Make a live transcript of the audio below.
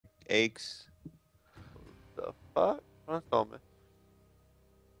aches. The fuck? Don't tell me.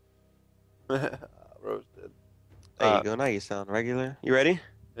 Roasted. There you go. Now you sound regular. You ready?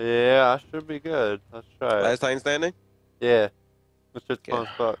 Yeah, I should be good. Let's try it. Last time standing? Yeah. This shit's Yeah. fun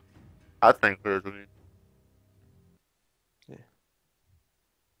as fuck. I think there's a Yeah.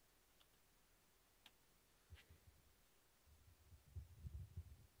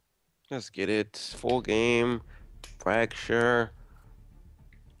 Let's get it. Full game. Fracture.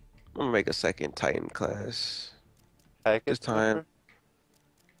 I'm gonna make a second Titan class. packet This sniper.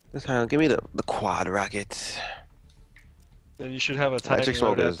 time, give me the quad rockets. Then you should have a Electric Titan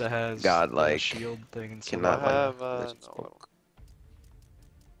smoke loadout is that has like, a godlike. shield thing instead Cannot of I have, electric no, smoke.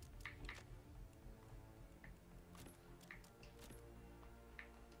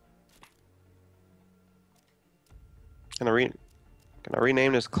 Can I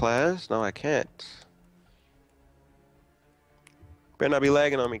rename this class? No, I can't. Better not be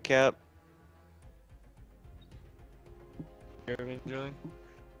lagging on me, Cap. You hear me, Julian?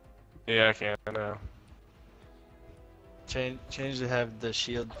 Yeah, I can now. Change to have the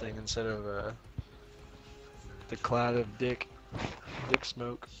shield thing instead of the cloud of dick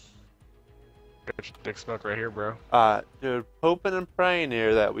smoke. Got your dick smoke right here, bro. Dude, hoping and praying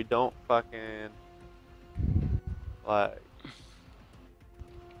here that we don't fucking like.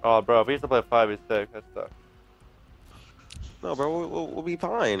 Oh, bro, if we used to play 5v6, that sucks. No, bro, we'll be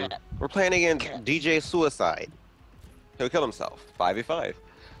fine. We're playing against DJ Suicide. He'll kill himself. 5v5.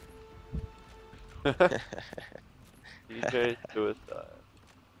 DJ Suicide.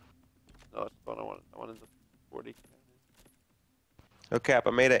 No, it's fun. I wanted the 40. Yo, Cap, I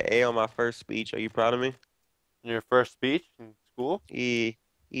made an A on my first speech. Are you proud of me? Your first speech in school?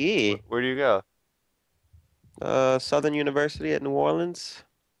 Yeah. Where do you go? Southern University at New Orleans.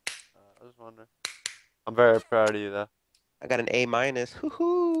 I was wondering. I'm very proud of you, though. I got an A minus.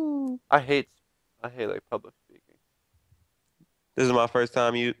 Hoo-hoo. I hate like public speaking. This is my first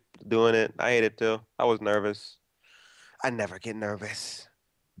time doing it. I hate it too. I was nervous. I never get nervous.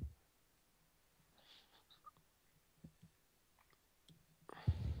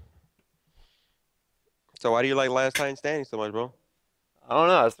 So why do you like Last Time Standing so much, bro? I don't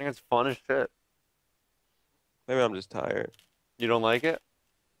know. I just think it's fun as shit. Maybe I'm just tired. You don't like it?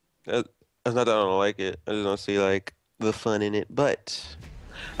 It's not that I don't like it. I just don't see like the fun in it. But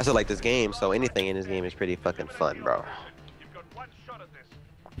I still like this game, so anything in this game is pretty fucking fun, bro. You've got one shot at this.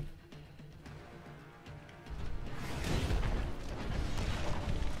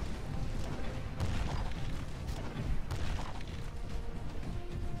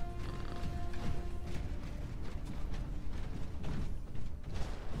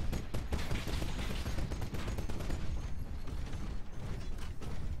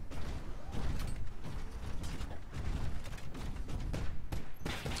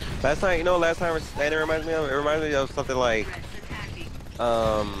 Last time Standing reminds me of? It reminds me of something like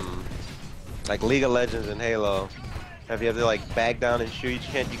League of Legends and Halo. If you have to like back down and shoot, you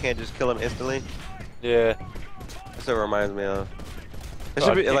can't just kill them instantly. Yeah. That's what it reminds me of. It Oh,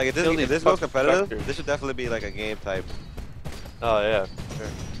 should be I like if can't kill this these goes fucking competitive, fuckers. this should definitely be like a game type. Oh, yeah. Sure.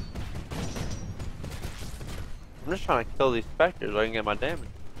 I'm just trying to kill these specters so I can get my damage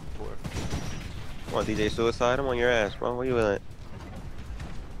for it. Come on, DJ Suicide, I'm on your ass, bro. Where you at?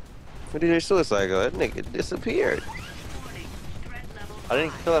 Where DJ Suicide go? That nigga disappeared. I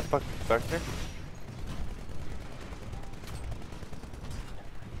didn't kill that fucking specter.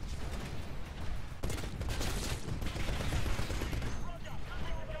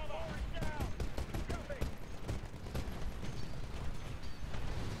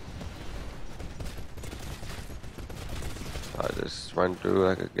 I just run through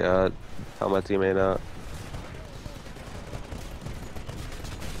like a god. Help my teammate out.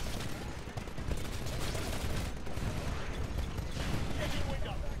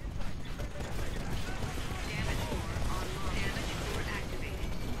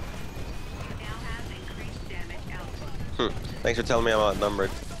 Thanks for telling me I'm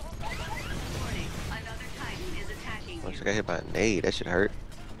outnumbered. Once I got hit by a nade, that should hurt.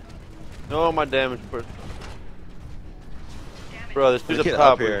 No, my damage for Bro, this dude's Just up get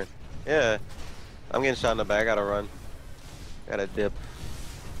top up here. Yeah. I'm getting shot in the back. I gotta run. Gotta dip.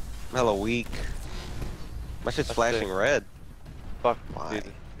 I'm hella weak. My shit's That's flashing sick. red. Fuck. Why?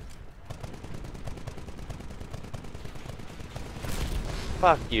 Jesus.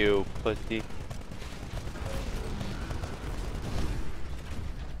 Fuck you, pussy.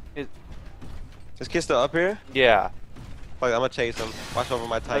 This kid's still up here? Yeah. Fuck, I'm gonna chase him. Watch over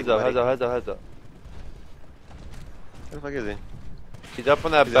my tight Heads up, buddy. heads up, heads up, heads up. Where the fuck is he? He's up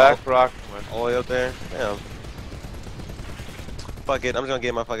on that He's back out. rock. All the way up there? Damn. Fuck it, I'm just gonna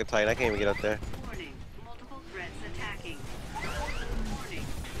get my fucking Titan. I can't even get up there. Warning, multiple threats attacking. Warning,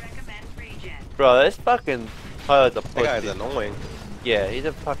 recommend regen. Bro, this fucking pilot's a That guy's pussy. annoying. Yeah, he's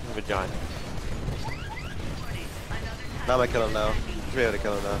a fucking vagina. Warning, another Now I'm gonna Titan kill him now. attacking. Should be able to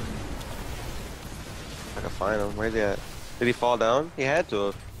kill him now. I can find him. Where's he at? Did he fall down? He had to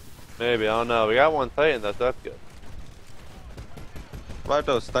have. Maybe, I don't know. We got one Titan, that's good. What about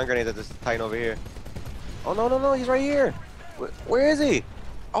those stun grenades at this Titan over here? Oh no, no, no, he's right here. Where is he?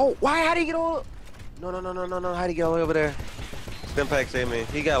 Oh, why? How did he get all? No, no, no, no, no, no. How did he get all the way over there? Stimpack saved me.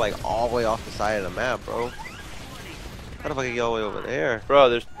 He got like all the way off the side of the map, bro. How the fuck he get all the way over there? Bro,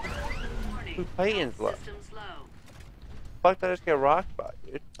 there's Warning, 2 Titans left. systems low. Fuck, did I just get rocked by,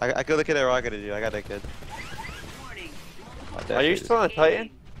 dude? I killed the kid that rocketed you. I got that kid. Warning, Are you still on a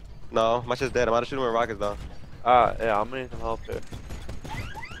Titan? No, my shit's dead. I'm about to shoot him with rockets though. Yeah, I'm gonna need some help here.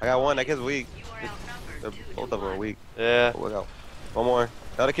 I got one. That kid's weak. you are outnumbered 2 Both to of them are 1. weak. Yeah, Oh, look out. One more.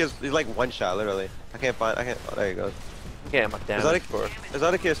 The other kid's he's like one shot, literally. I can't. Oh, there you go. get my There's damage score.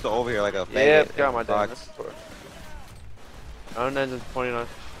 other kid's still over here like a faggot. Yeah, got in my the box. damage score. Own engine 29.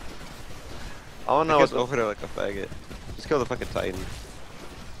 I don't know That what kid's the... over there like a faggot. Just kill the fucking Titan.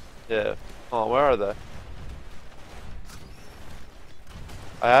 Yeah. Oh, where are they?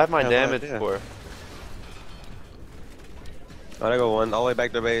 I have my Yeah, no damage idea. score. Alright, I go one. All the way back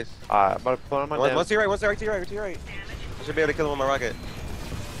to their base. Alright, I'm about to put on my One damage. to your right, one to your right, to your right, to your right. I should be able to kill him with my rocket.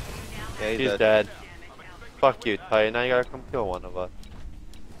 Yeah, he's He's dead. dead. Fuck you, Titan. Now you gotta come kill one of us.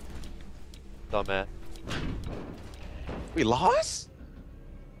 Dumbass. We lost?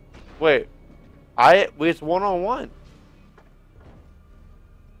 Wait. It's 1-on-1.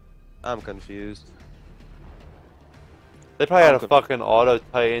 I'm confused. They probably had I'm a fucking auto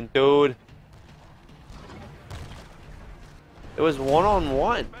Titan, dude. It was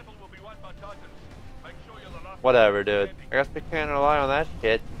 1-on-1. Battle will be won by Titans. Make sure you're the last Whatever, dude. I guess we can't rely on that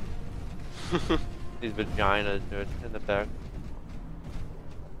shit. These vaginas, dude, in the back.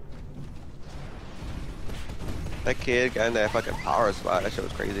 That kid got in that fucking power spot. That shit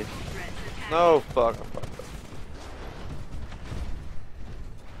was crazy. No, fuck. I fucked up.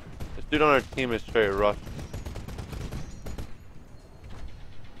 This dude on our team is straight rough.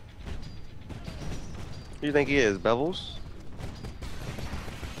 Who do you think he is? Bevels?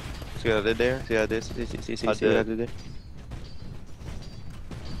 See what I did there? See what I did? See I what I did. did there?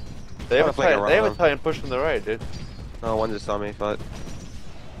 They have a I'm playing Titan, they have a around. Titan pushing the right, dude. Oh, one just saw me, fuck.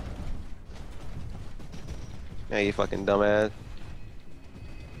 Yeah, you fucking dumbass.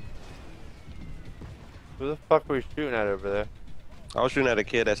 Who the fuck are we shooting at over there? I was shooting at a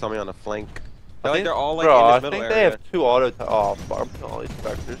kid that saw me on the flank. I Like think- they're all like bro, in I this middle think area. they have 2 auto Oh, fuck, I'm killing all these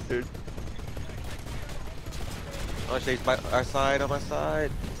vectors, dude. Oh, Shay's by our side, on my side.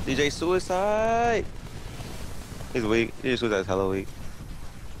 DJ Suicide. He's weak. DJ Suicide's hella weak.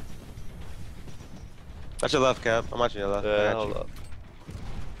 Watch your left, Cap. I'm watching your left. I Yeah, got hold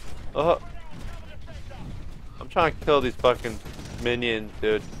you. up. I'm trying to kill these fucking minions,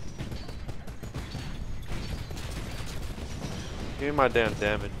 dude. Give me my damn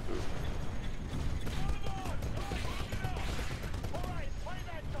damage, dude.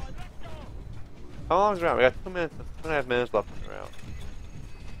 How long's the round? We got 2 minutes, 2.5 minutes left in the round.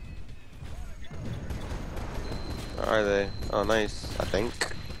 Where are they? Oh, nice. I think.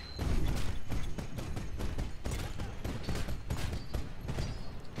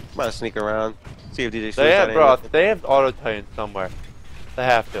 I'm about to sneak around. See if DJ Suicide They have, ain't bro, looking. they have auto Titan somewhere. They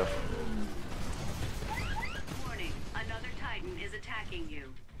have to. Warning, another Titan is attacking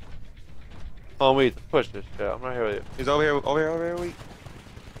you. Oh, wait, push this shit. I'm right here with you. He's over here, weak.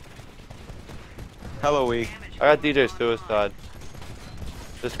 Hella weak. I got DJ Suicide.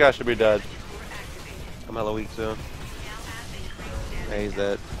 This guy should be dead. I'm hella weak too. Yeah, he's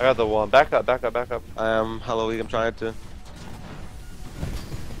dead. I got the one. Back up, back up, back up. I am hella weak. I'm trying to.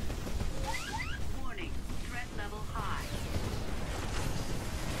 Warning, threat level high.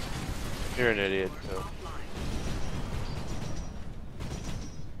 You're an idiot, too. Offline.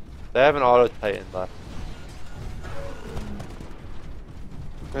 They have an auto Titan left.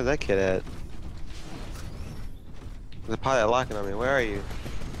 Where's that kid at? There's a pilot locking on me. Where are you?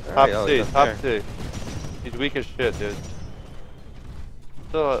 Where are Top you? Oh, C, he's up top there. C. He's weak as shit, dude.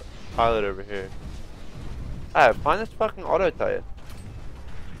 Still a pilot over here. Alright, find this fucking auto Titan.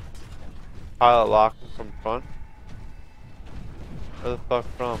 Pilot locking from front. Where the fuck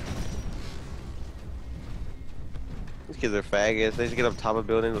from? These kids are faggots. They just get up top of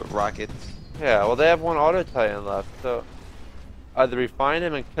buildings with rockets. Yeah, well they have one auto Titan left, so either we find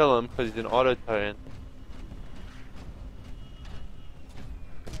him and kill him because he's an auto Titan.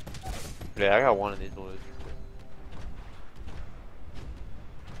 Yeah, I got one of these losers.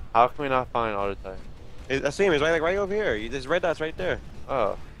 How can we not find auto titan? I see him. He's right over here. There's red dots right there.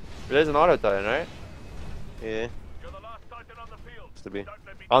 Oh, there's an auto titan, right? Yeah. You're the last Titan on the field. Used to be. Don't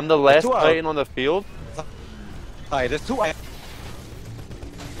let me On the last two out. titan on the field. Alright, there's two.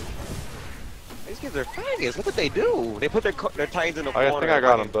 These kids are faggots. Look what they do. They put their titans in the I corner. think I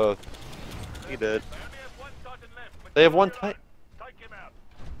got them both. He did. They only have one Titan left. but They have you're one alive. titan. Take him out.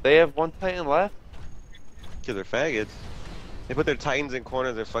 They have one titan left. Kids are faggots. They put their titans in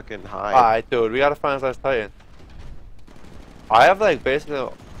corners. They're fucking high. Alright, dude, we gotta find this last titan. I have like basically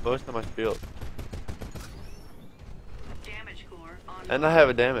most of my field, Damage core on. and I have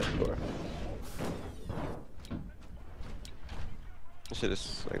a damage score. This shit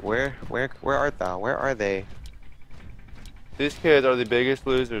is like, where art thou? Where are they? These kids are the biggest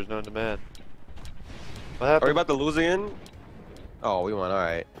losers known to man. What Are we happened? about to lose again? Oh, we won. All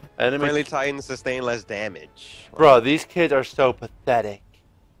right. Enemy. Friendly titans sustain less damage. Bro, these kids are so pathetic.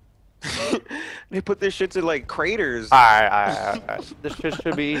 They put their shits in like craters. Alright. This shit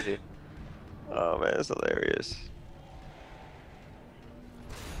should be easy. Oh man, that's hilarious. This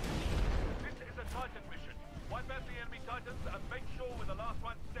is a Titan mission. Wipe out the enemy Titans and make sure we're the last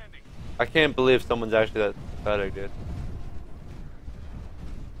one standing. I can't believe someone's actually that pathetic, dude.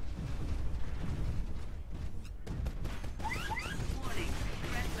 Warning.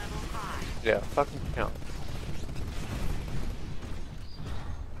 Threat level high. Yeah, fucking count.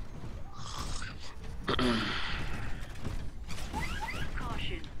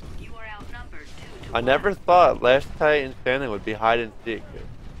 Caution. You are outnumbered 2 to I 1. never thought last titan standing would be hide and seek, dude.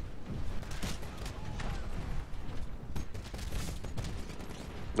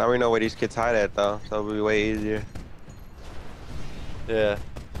 Now we know where these kids hide at though, so it'll be way easier. Yeah.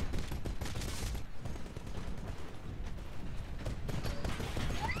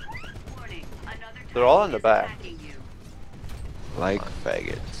 Warning. Another They're all in Titan the is back. attacking you. Like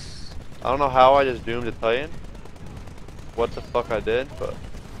faggots. I don't know how I just doomed a titan. What the fuck I did, but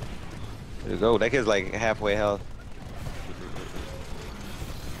There you go. That kid's like halfway health.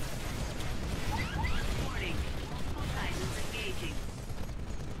 Warning. Multiple Titans engaging.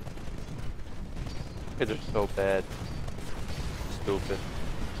 kids are so bad. Stupid.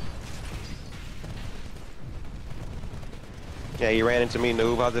 Yeah, you ran into me,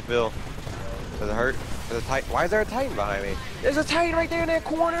 noob. How's it feel? Does it hurt? There's a titan. Why is there a titan behind me? There's a titan right there in that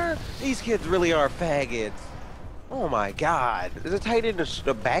corner. These kids really are faggots. Oh my god. There's a titan in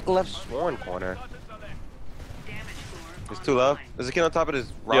the back left sworn corner. Titans are left. Damage core There's two left. online. There's a kid on top of this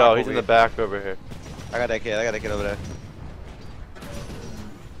rock. Yo, he's over in the here. back over here. I got that kid. I got that kid over there.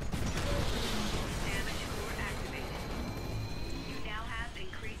 Damage core activated. You now have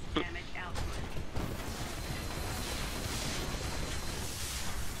increased damage output.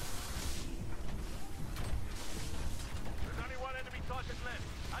 There's only one enemy Titan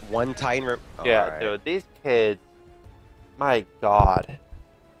left. And One titan. Oh, Yeah, alright. dude, these kids. My god.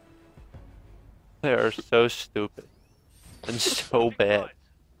 They are so stupid. And so bad.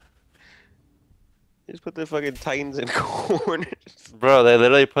 They just put the fucking titans in corners. Bro, they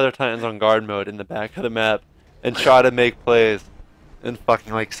literally put their titans on guard mode in the back of the map and try to make plays in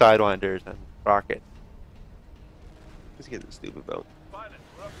fucking like sidewinders and rockets. This kid's a stupid, bro. Pilot,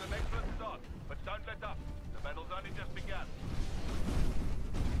 we're off to an excellent start, but don't let up. The battle's only just begun.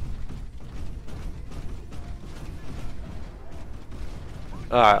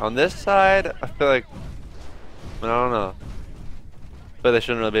 Alright, on this side, I feel like. I don't know. But they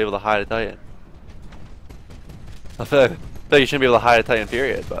shouldn't really be able to hide a titan. I feel like you shouldn't be able to hide a titan,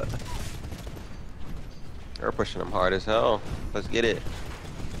 period, but. They're pushing them hard as hell. Let's get it.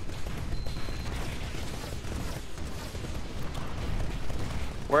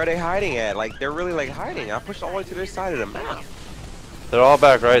 Where are they hiding at? Like, they're really like hiding. I pushed all the way to this side of the map. They're all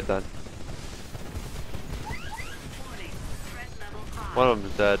back right then. Warning. Threat level high. One of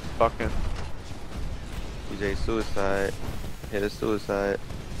them's dead. Fucking DJ suicide. Hit a suicide.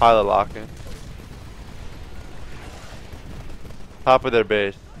 pilot locking. Top of their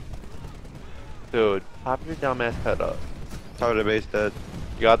base. Dude, pop your dumb ass head up. Top of the base dead.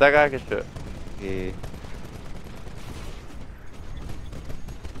 You got that guy? Good shit. Yeah.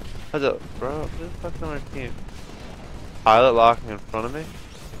 What's up, bro? Who's the fuck's on our team? Pilot locking in front of me?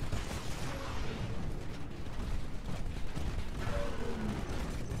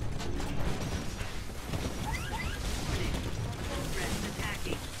 Threats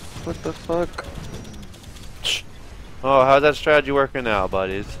attacking. What the fuck? Oh, how's that strategy working now,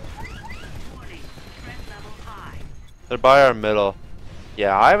 buddies? Warning. Threat level high. They're by our middle.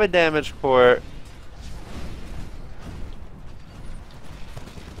 Yeah, I have a damage core.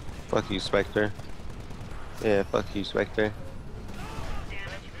 Fuck you, Spectre. Yeah, fuck you, Spectre. Damage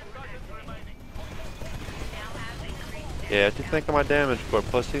Yeah, what you think of my damage for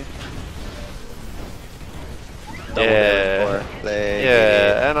pussy? Double Yeah. damage for.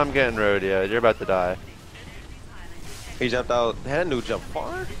 Yeah, and I'm getting rodeoed. You're about to die. He jumped out. That dude jump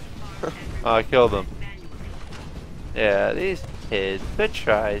far. Oh, I killed him. Yeah, these kids. Good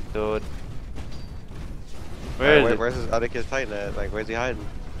tries, dude. Where is it? Where's his other kid's Titan at? Like, where's he hiding?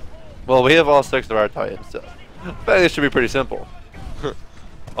 Well, we have all 6 of our Titans, so I think this should be pretty simple.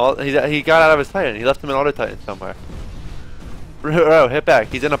 He got out of his Titan. He left him in auto Titan somewhere. Bro, hit back.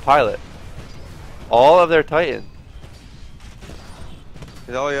 He's in a pilot. All of their Titans.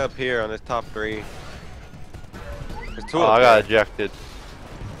 He's all the way up here on his top 3. There's 2 Oh, up I there. got ejected.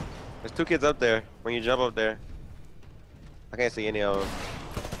 There's 2 kids up there. When you jump up there, I can't see any of them.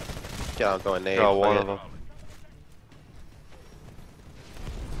 Yeah, I'm throwing nades. Got one of them.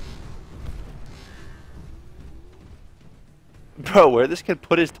 Bro, where this kid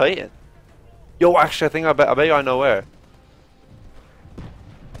put his Titan? Yo, actually, I bet you I know where.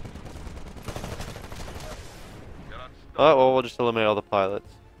 Oh, well, we'll just eliminate all the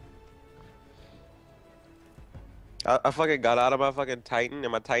pilots. I fucking got out of my fucking Titan,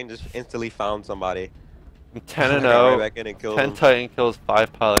 and my Titan just instantly found somebody. I'm 10 and I got 0. right back in and killed 10 him. Titan kills,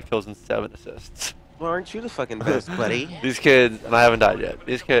 5 pilot kills, and 7 assists. Well, aren't you the fucking best, buddy? These kids, and I haven't died yet.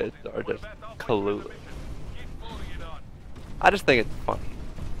 These kids are just clueless. I just think it's funny.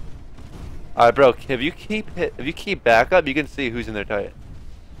 Alright, bro. If you keep back up, you can see who's in their Titan.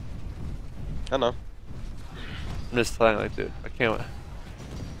 I know. I'm just telling, like, dude, I can't.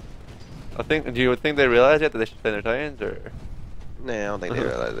 Do you think they realize yet that they should stay in their Titans, or? Nah, I don't think they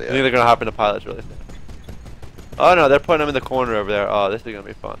realize I think it. they're gonna hop into pilots really soon. Oh no, they're putting them in the corner over there. Oh, this is gonna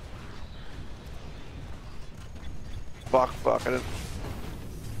be fun. Fuck, I didn't.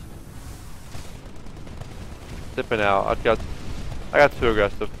 Dipping out. I got too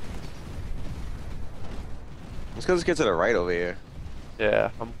aggressive. It's because this kid's to the right over here.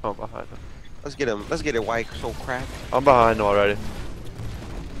 Yeah, I'm coming behind him. Let's get him. Let's get it white so crack. I'm behind him already.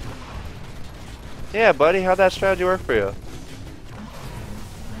 Yeah, buddy, how'd that strategy work for you?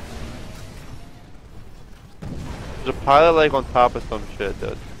 There's a pilot like on top of some shit,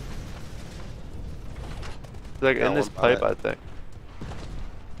 dude. He's like Yeah, in this one pipe, pilot. I think.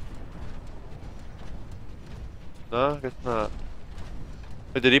 No, I guess not.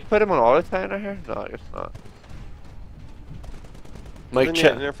 Wait, did he put him on auto timer here? No, I guess not. Like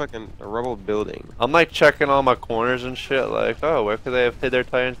In their fucking rubble building. I'm like checking all my corners and shit. Like, oh, where could they have hid their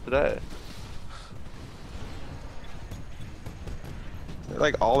Titans today? They're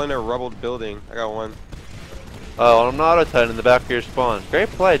like all in a rubbled building. I got one. Oh, I'm not auto titan in the back of your spawn. Great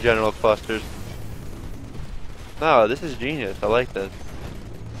play, General Clusters. No, this is genius. I like this.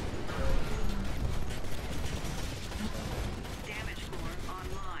 Damage core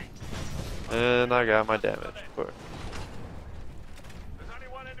online. And I got my damage. Of course. There's only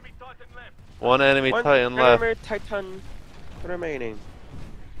one enemy Titan left. One enemy One Titan left. enemy Titan remaining.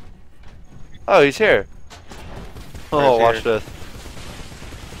 Oh, he's here. Oh, Where's watch here? this.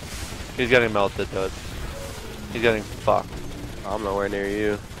 He's getting melted, dude. He's getting fucked. I'm nowhere near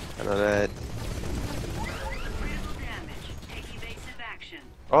you. I know that. Critical damage. Take evasive action.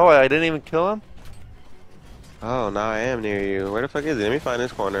 Oh, I didn't even kill him? Oh, now I am near you. Where the fuck is it? Let me find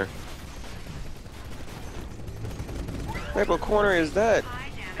this corner. Wait, what corner is that? High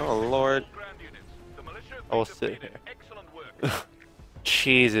damage. Oh, Lord. Ground units. The militia have I will been sit defeated. here. Excellent work.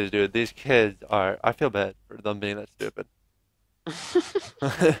 Jesus, dude. These kids are... I feel bad for them being that stupid.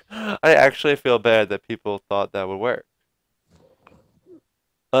 I actually feel bad that people thought that would work.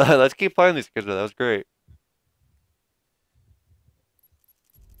 Let's keep playing these kids, though. That was great.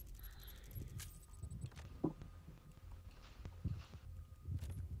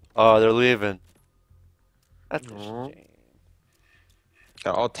 Oh, they're leaving. That's a Aw. shame.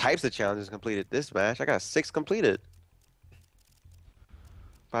 Got all types of challenges completed this match. I got 6 completed.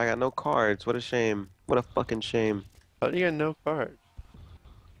 But I got no cards. What a shame. What a fucking shame. How do you get no cards?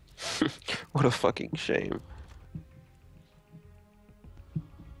 What a fucking shame.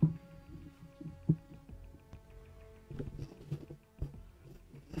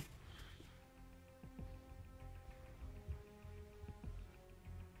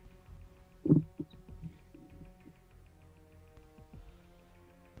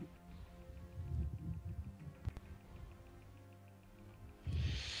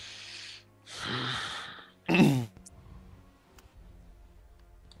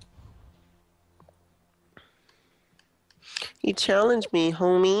 You challenged me,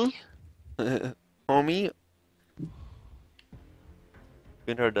 homie. Homie?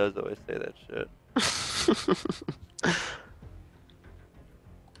 Gunnar does always say that shit.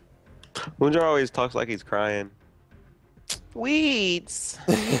 Moonjar always talks like he's crying. Weeds.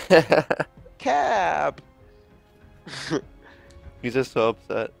 Cap. He's just so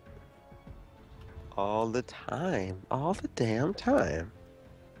upset. All the time. All the damn time.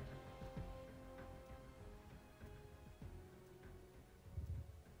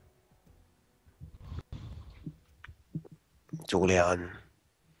 Julian.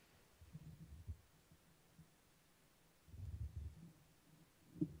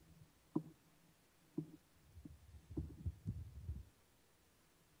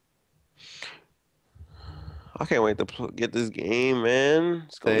 I can't wait to get this game, man.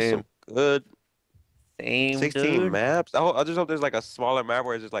 It's gonna be so Same. good. Same 16 dude. maps. I just hope there's like a smaller map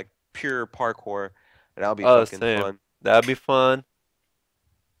where it's just like pure parkour. And that'll be Oh, fucking same. fun. That'd be fun.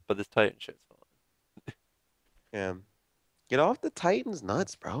 But this Titan shit's fun. Yeah. Get off the Titans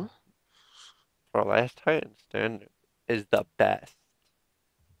nuts, bro. Our last Titan standing is the best.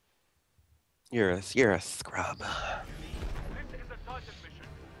 You're a scrub. This is a Titan mission.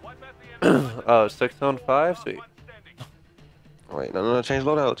 Wipe out the enemy Titans. Oh, 6 on 5? Sweet. Last one standing. Wait, no, change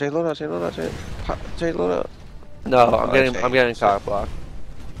loadout, change loadout. No, I'm getting cock blocked.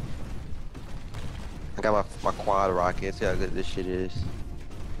 I got my quad rocket. See how good this shit is.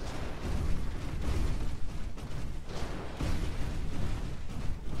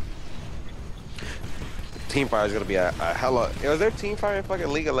 Team fire is gonna be a hella. Was there team fire in fucking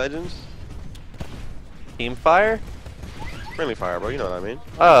League of Legends? Team fire? Friendly fire, bro. You know what I mean?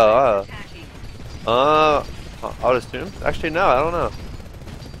 Oh, Attacking. I would assume. Actually, no, I don't know.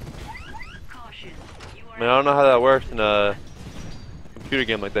 Caution. You I are mean, I don't know how that works in a computer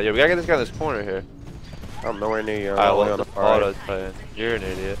game like that. Yeah, we gotta get this guy in this corner here. I'm nowhere near you. I'm I only love on the the far auto right. Titan. You're an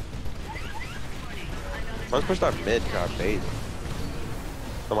idiot. Let's push that mid car bait.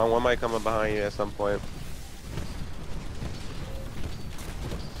 One might come up behind you at some point.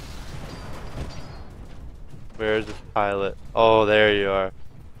 Where's this pilot? Oh, there you are.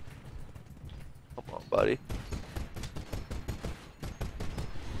 Come on, buddy.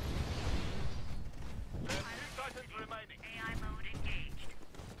 There's 2 Titans remaining. AI mode engaged.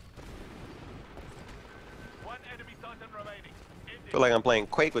 1 enemy Titan remaining. I feel like I'm playing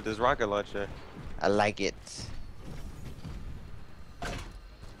Quake with this rocket launcher. I like it.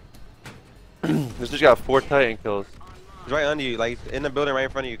 This just got 4 Titan kills. He's right under you, like in the building right in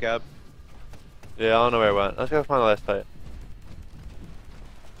front of you, Cab. Yeah, I don't know where it went. Let's go find the last Titan.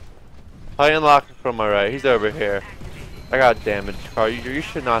 Titan locking from my right. He's over here. I got damaged, car. You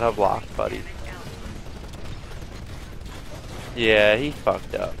should not have locked, buddy. Yeah, he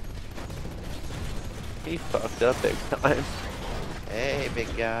fucked up. He fucked up big time. Hey,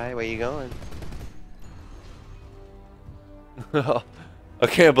 big guy, where you going? I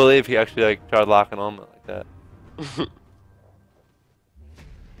can't believe he actually like tried locking on me like that. This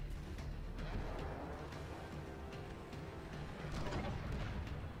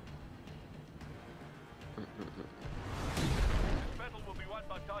battle will be won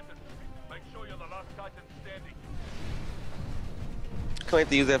by Titans. Make sure you're the last Titan standing. Can't wait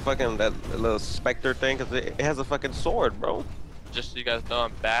to use that fucking that little Spectre thing because it has a fucking sword, bro. Just so you guys know,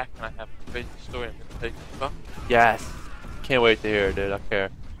 I'm back and I have a crazy story I'm gonna take you about. Yes. Can't wait to hear it, dude. I care.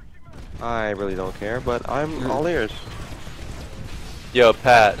 I really don't care, but I'm all ears. Yo,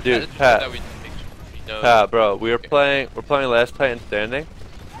 Pat, I dude, just Pat. that we make sure we know. Pat, bro, we're playing Last Titan Standing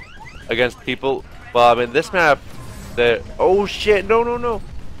against people. Well, I mean, this map, oh shit, no.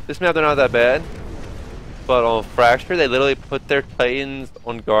 This map, they're not that bad. But on Fracture, they literally put their Titans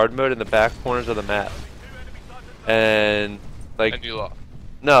on guard mode in the back corners of the map. And, like, And you lost.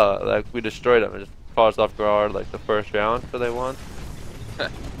 no, like, we destroyed them. It just caught us off guard, like, the first round, so they won.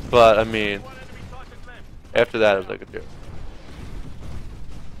 But, I mean, 1 enemy Titan left. after that, it was like a joke.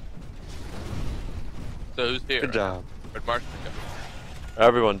 So who's here? Good job. Where'd Mark go?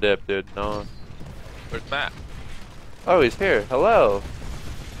 Everyone dipped, dude. No one. Where's Matt? Oh, he's here. Hello.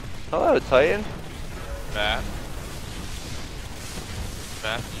 Hello, Titan. Matt?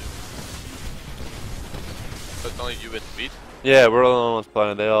 Matthew? So it's only you at the beach? Yeah, we're the only ones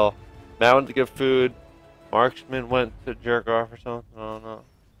playing. They all. Matt went to get food. Marksman went to jerk off or something. I don't know.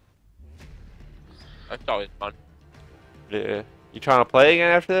 That's always fun. Yeah. You trying to play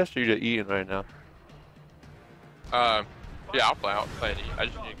again after this, or you just eating right now? Yeah, I'll play. I'll play. I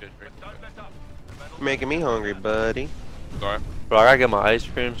just need a good drink. Don't let up. The battle You're making me hungry, buddy. Sorry. Bro, I gotta get my ice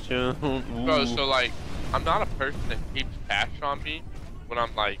cream soon. Bro, Ooh. so like, I'm not a person that keeps cash on me when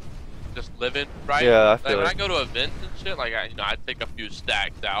I'm like, just living, right? Yeah, I Like feel when it. I go to events and shit, like I take a few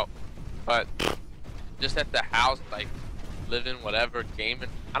stacks out, but just at the house, like living, whatever, gaming,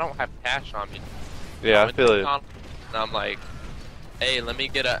 I don't have cash on me. Yeah, I went feel to it. McDonald's, And I'm like, hey, let me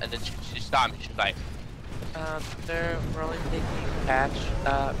get a, and then she stopped me. She's like, we're only taking cash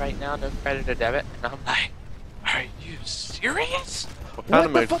right now, no credit or debit. And I'm like, are you serious? What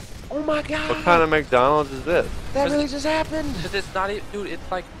kind What of the fuck? Oh my god! What kind of McDonald's is this? That really just happened. Cause it's not even, dude.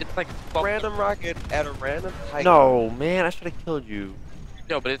 It's like 12. Random rocket at a random height. No, man, I should have killed you.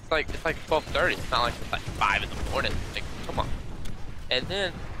 No, but it's like 12:30. It's not like it's like 5 in the morning. Like, come on. And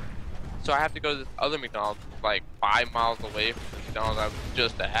then, so I have to go to this other McDonald's, like 5 miles away from the McDonald's I was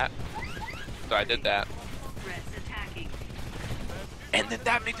just at. So I did that. Threats attacking. And then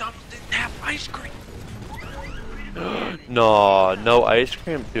that McDonald's didn't have ice cream. No, no ice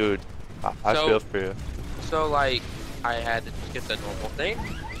cream, dude. I So- feel for you. So like, I had to just get the normal thing.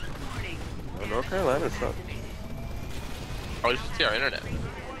 Warning. Oh, North Carolina sucks. Oh, you should see our internet.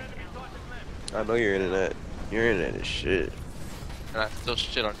 I know your internet. Your internet is shit. And I still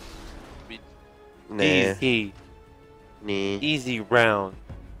shit on it. Nah. Easy, Nah. easy round.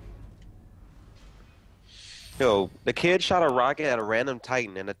 Yo, the kid shot a rocket at a random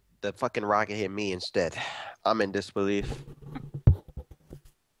Titan and the fucking rocket hit me instead. I'm in disbelief.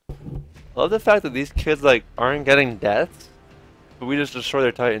 I love the fact that these kids like aren't getting deaths, but we just destroy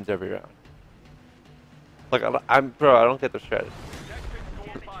their Titans every round. Like bro, I don't get the strategy.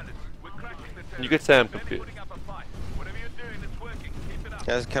 You could say I'm confused.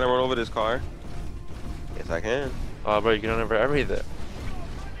 Guys, can I run over this car? Yes, I can. Oh, bro, you can run over everything.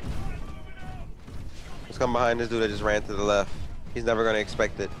 Let's come behind this dude that just ran to the left. He's never gonna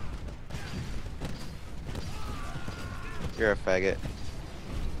expect it. You're a faggot.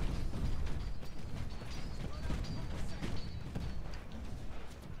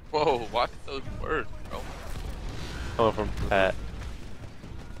 Whoa, watch those words, bro. Coming from Pat.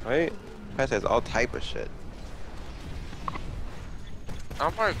 Right? Pat says all type of shit.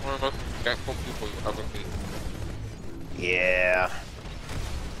 I'm probably one of the most respectful people you ever meet. Yeah.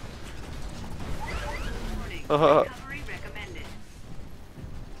 Warning. Recovery recommended.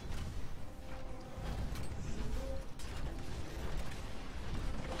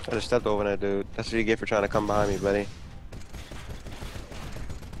 I just stepped over that dude. That's what you get for trying to come behind me, buddy.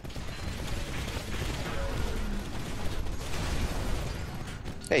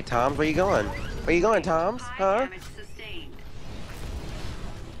 Hey, Toms, where you going? Where you going, Toms? High Huh? damage sustained.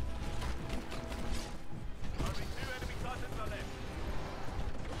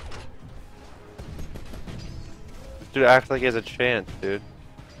 Dude acts like he has a chance, dude.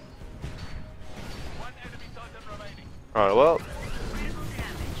 Alright, well, Critical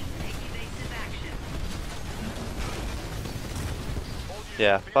damage. Take evasive action.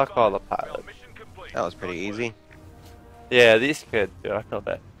 yeah, fuck all the pilots. That was pretty easy. Yeah, these kids, dude, I feel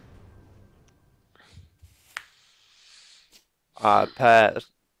bad. Pat.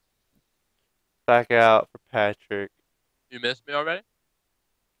 Back out for Patrick. You missed me already?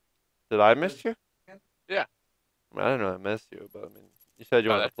 Did I miss you? Yeah. I mean, I didn't know I missed you, but I mean, you said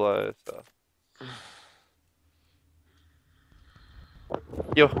you Oh, wanted to play, so.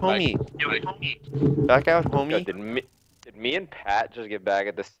 Yo, homie. Back out, Yo, homie. did me and Pat just get back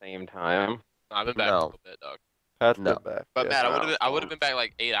at the same time? No, I've been back No. a little bit, dog. Pat's No. been back. But yeah. Matt, I would have been back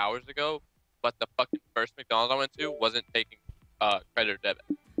like 8 hours ago, but the fucking first McDonald's I went to wasn't taking credit or debit.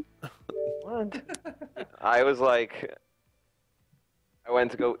 What? I was like, I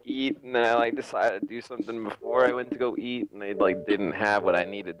went to go eat, and then I like decided to do something before I went to go eat, and they like didn't have what I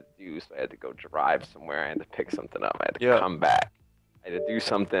needed to do, so I had to go drive somewhere. I had to pick something up. I had to Yeah. come back. I had to do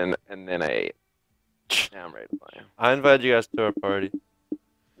something, and then I ate. Now I'm ready to play. I invited you guys to our party.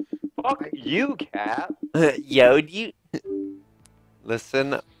 Fuck you, Cap. Yo, you.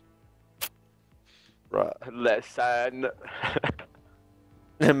 Listen. Right. Listen.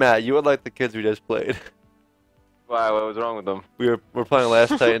 Matt, you would like the kids we just played. Why? What was wrong with them? We're playing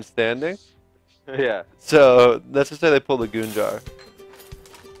Last Titan Standing. Yeah. So let's just say they pulled a goon jar.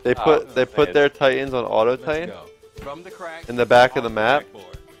 They put nice. their Titans on auto Titan in the back of the map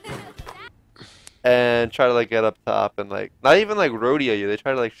and try to like get up top and like not even like rodeo you. They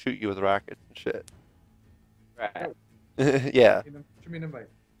try to like shoot you with rockets and shit. Right. Yeah. Shoot me an invite.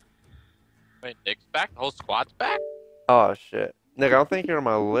 Wait, Nick's back? The whole squad's back? Oh shit. Nick, I don't think you're on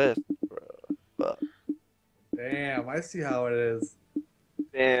my list, bro. But, Damn, I see how it is.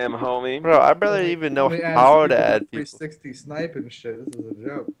 Damn, homie. bro, I barely even know Only adds how to people add with people. 360 sniping shit. This is a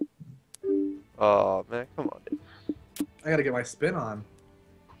joke. Oh man, come on, dude. I gotta get my spin on.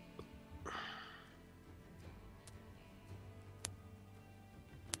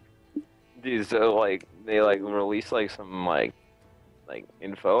 Dude, so like they like release like some like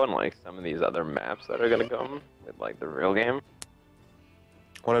info on like some of these other maps that are gonna come with like the real game.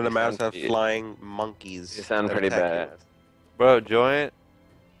 One of the They maps sound- have flying monkeys. They sound that pretty attack badass. Bro,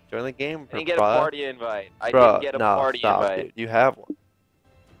 Join the game, I didn't get a bruh. party invite. I Bruh, didn't get a no, party stop, invite. dude. You have one.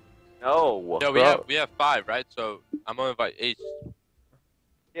 No. No, we have 5, right? So I'm gonna invite Ace.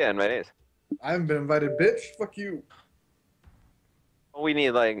 Yeah, invite Ace. I haven't been invited, bitch. Fuck you. Well, we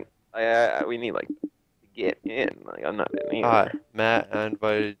need like, we need like to get in. Like I'm not in either. Hi, Matt. I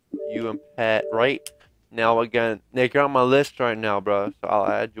invited you and Pat right now again. Nick, you're on my list right now, bro. So I'll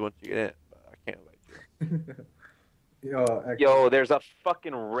add you once you get in. But I can't invite you. Yo, there's a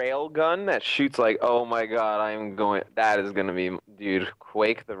fucking rail gun that shoots like, oh my god, I'm going. That is gonna be, dude.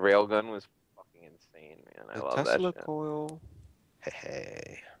 Quake the rail gun was fucking insane, man. I The love Tesla that shit. coil.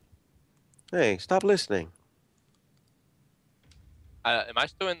 Hey, stop listening. Am I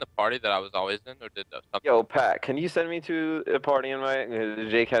still in the party that I was always in, or did something? Yo, Pat, can you send me to a party invite?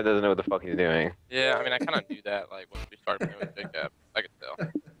 Jkap doesn't know what the fuck he's doing. Yeah, I mean, I kind of knew that, like, when we started playing with Jkap. I could tell.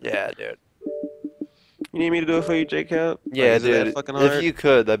 Yeah, dude. You need me to do it for you, Jkap? Yeah, is it that dude. fucking If hard? you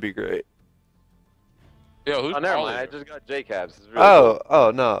could, that'd be great. Yo, who's Oh, never calling mind. I you? just got Jkap's. It's really Oh, cool.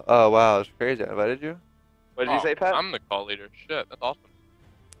 oh no. Oh wow, it's crazy. I invited you. What did you say, Pat? I'm the call leader. Shit, that's awesome.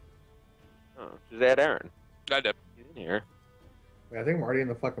 Oh, just add Aaron. I did. He's in here. Wait, I think I'm already in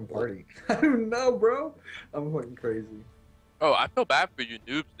the fucking party. I don't know, bro. I'm fucking crazy. Oh, I feel bad for you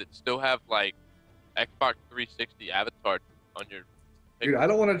noobs that still have, like, Xbox 360 avatars on your... Dude, I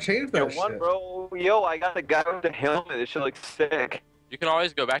don't want to change Yo, that one, shit. bro. Yo, I got the guy with the helmet. This shit looks sick. You can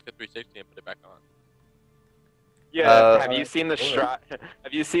always go back to 360 and put it back on. Yeah. Have you seen the Sure.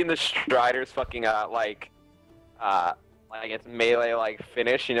 Have you seen the Strider's fucking like its melee like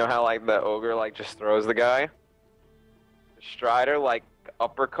finish? You know how like the ogre like just throws the guy. The Strider like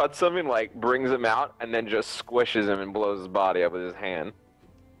uppercuts him and like brings him out and then just squishes him and blows his body up with his hand.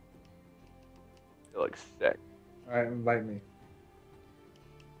 It looks sick. Alright, invite me.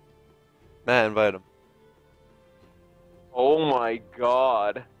 Matt, invite him. Oh my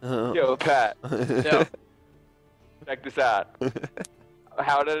god. Yo, Pat, Yeah. check this out.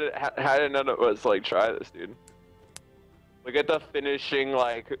 How did none of us like try this, dude? Look at the finishing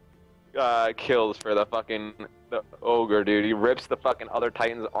like kills for the ogre, dude. He rips the fucking other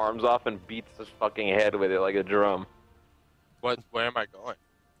Titan's arms off and beats his fucking head with it like a drum. Where am I going?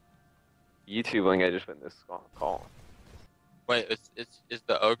 YouTube link I just put in this call. Wait, is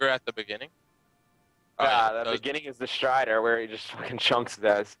the ogre at the beginning? Yeah, the beginning is the Strider where he just fucking chunks his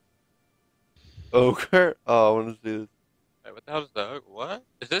ass. Ogre? Oh, I want to see this. Wait, what the hell is the ogre? What?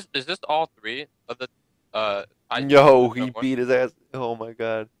 Is this all 3 of the Titans? Yo, he beat his ass. Oh my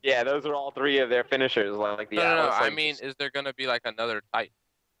god. Yeah, those are all 3 of their finishers. Like the No, Atlas, I like, mean, is there gonna be like another Titan?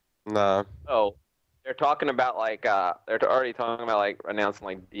 Nah. Oh, they're talking about like they're already talking about like announcing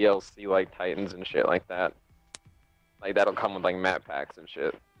like DLC like Titans and shit like that. Like that'll come with like map packs and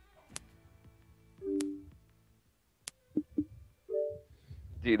shit.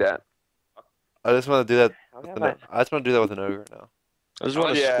 Do that. I just want to do that. How With have an, I just want to do that with an ogre now. I just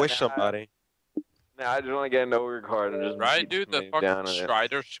want to yeah, squish nah. somebody. Nah, I just want to get an ogre card and just Right, beat dude? The somebody down fucking with it.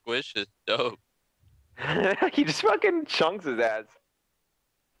 Strider squish is dope. He just fucking chunks his ass.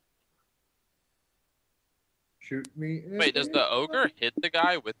 Shoot me. Wait, does the ogre hit the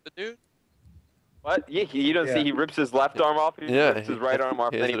guy with the dude? What? Yeah, you don't Yeah. see he rips his left arm off, he Yeah, rips his right arm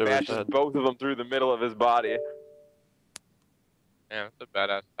off, he then hits he it over his bashes head. both of them through the middle of his body. Yeah, that's a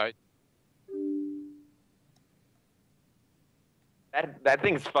badass Titan. That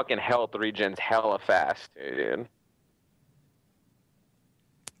thing's fucking health regens hella fast, dude.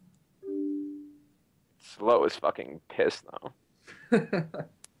 Slow as fucking piss though.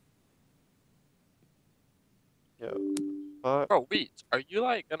 Yo. Fuck. Bro, Weeds, are you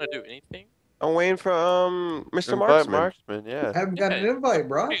like gonna do anything? I'm waiting for Mr. Invite Marksman. Marksman, I yeah. haven't got an Yeah. invite,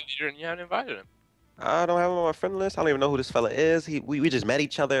 bro. You haven't invited him. I don't have him on my friend list. I don't even know who this fella is. We just met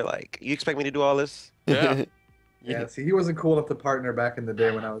each other. Like, you expect me to do all this? Yeah. Yeah, see, he wasn't cool enough to partner back in the day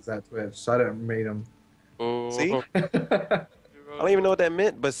when I was at Twitch, so I didn't mate him. Oh, See? I don't even know what that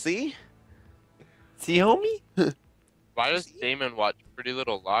meant, but see? See, homie? Why does Damon watch Pretty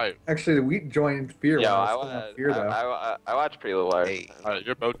Little Liars? Actually, we joined Fear when Yo, I was still on Fear, though. I watch Pretty Little Liars. Hey,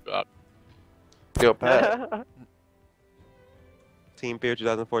 You're both bad. Yo, Pat. Team Fear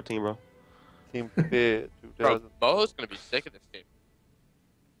 2014, bro. Team Fit Bro, 2000. Moho's gonna be sick of this game.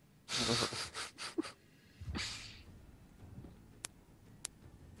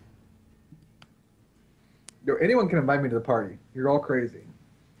 Yo, anyone can invite me to the party. You're all crazy.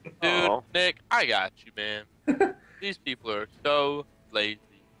 Dude, Aw. Nick, I got you, man. These people are so lazy.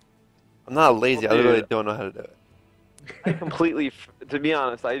 I'm not lazy. I Well, literally dude. don't know how to do it. I completely, to be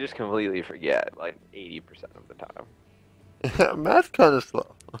honest, I just completely forget like 80% of the time. Math's kind of slow.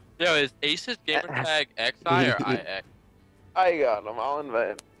 Yo, is Ace's gamertag XI or IX? I got him. I'll invite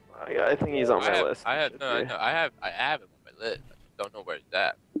him. I think he's on I my have, list. I He have, should no, I be. know, I have him on my list. I just don't know where he's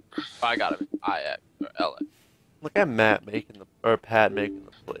at. I got him in IX or LX. Look at Matt making or Pat making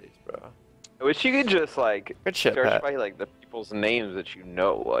the plays, bro. I wish you could just like Good shit, search Pat. by like the people's names that you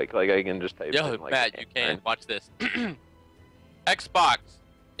know. Like I can just type Yo, in like. Matt, the you name, can watch this. Xbox,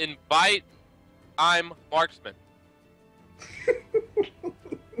 invite. I'm Marksman.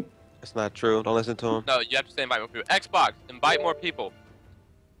 It's not true. Don't listen to him. No, you have to say invite more people. Xbox, invite more people.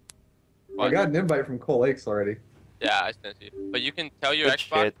 I got an invite from Cole Lakes already. Yeah, I sent you. But you can tell your Good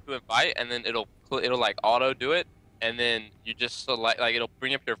Xbox shit. to invite, and then it'll like auto do it, and then you just select like it'll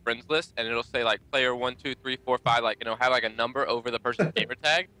bring up your friends list, and it'll say like player 1, 2, 3, 4, 5, like it'll have like a number over the person's gamer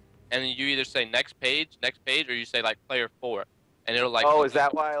tag, and then you either say next page, or you say like player 4, and it'll like. Oh, is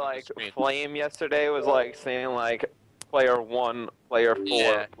that why on the like screen. Flame yesterday was like saying like player 1, player 4,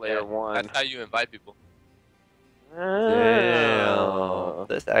 Yeah, player yeah. 1? That's how you invite people. Damn.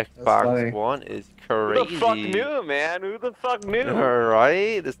 This funny. Xbox One is Who crazy. the fuck knew, man? Who the fuck knew?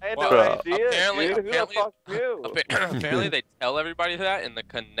 Alright? This I had Well, no bro. idea, apparently- dude. Who the apparently- fuck knew? Apparently, they tell everybody that in the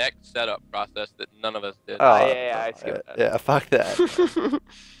connect setup process that none of us did. Oh, yeah, I skipped that. Yeah, fuck that.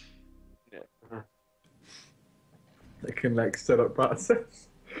 The Connect setup process.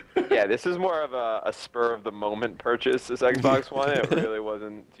 Yeah, this is more of a spur of the moment purchase. This Xbox One, it really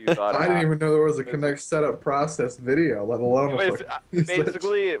wasn't too thought I out. didn't even know there was a Connect setup process video, let alone a It's- fucking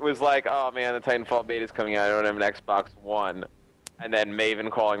basically, it was like, oh man, the Titanfall beta is coming out. I don't have an Xbox One, and then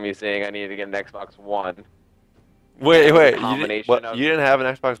Maven calling me saying I need to get an Xbox One. Wait, It was a wait. combination of- You didn't have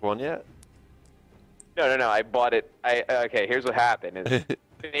an Xbox One yet? No. I bought it. Okay. Here's what happened: is the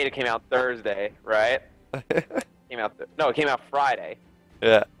beta came out Thursday, right? It came out Friday.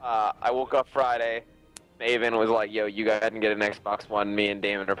 Yeah. I woke up Friday. Maven was like, "Yo, you guys can get an Xbox One. Me and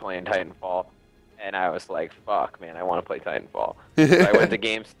Damon are playing Titanfall." And I was like, "Fuck, man, I want to play Titanfall." So I went to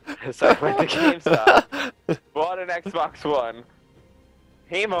GameStop, bought an Xbox One,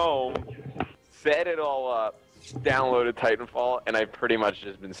 came home, set it all up, downloaded Titanfall, and I've pretty much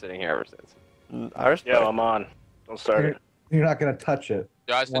just been sitting here ever since. I respect. Yo, I'm on. Don't start it. You're not gonna touch it.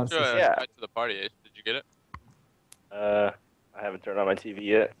 Yeah, I sent Once you it's- a yeah. invite to the party. Ace. Did you get it? I haven't turned on my TV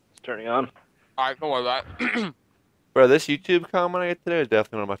yet. It's turning on. All right, don't worry about it. Bro, this YouTube comment I get today is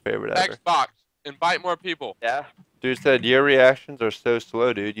definitely one of my favorite ever. Xbox, invite more people. Yeah. Dude said, your reactions are so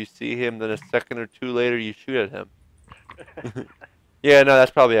slow, dude. You see him, then a second or two later, you shoot at him. Yeah, no,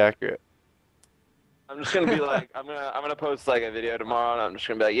 that's probably accurate. I'm just gonna be like, I'm gonna post like a video tomorrow, and I'm just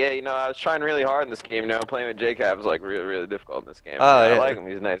gonna be like, yeah, you know, I was trying really hard in this game. You know, playing with Jkap was like really, really difficult in this game. Oh, I yeah. like him.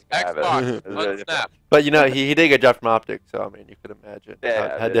 He's a nice guy. but Xbox, it's really difficult. unsnap. But, you know, he did get dropped from optics, so, I mean, you could imagine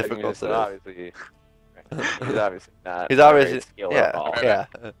Yeah, how dude, difficult so it is. obviously, he's obviously not. He's not obviously, very skilled yeah, at all. yeah.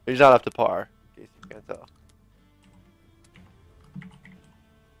 He's not up to par, in case you can't tell.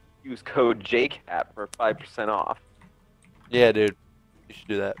 Use code Jkap for 5% off. Yeah, dude. You should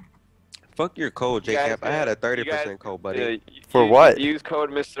do that. Fuck your code, You guys Jkap. I had a you guys 30% code, buddy. For what? Use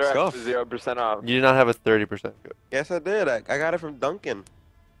code Mr. X Scuff. for 0% off. You did not have a 30% code. Yes, I did. I got it from Duncan.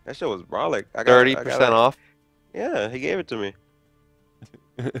 That shit was brolic. 30% off? Yeah, he gave it to me.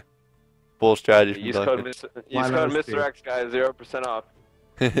 Bull strategy from Use code Duncan. Mr. X, guys, 0% off.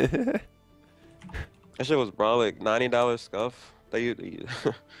 That shit was brolic. $90 scuff.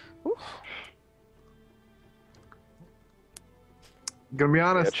 Gonna be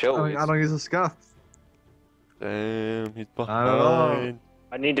honest, chill, I don't use a scuff. Damn, he's I don't know. behind.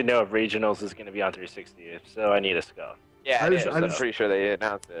 I need to know if regionals is going to be on 360. If so, I need a scuff. Yeah, I it just- is. I I'm just- pretty sure they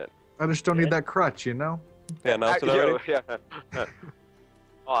announced it. I just don't need that crutch, you know? Yeah, announced it already? Yeah.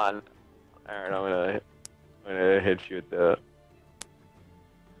 Hold on. Alright, I'm gonna hit you with the.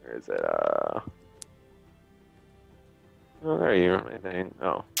 Where is it? Oh, there you are, I think.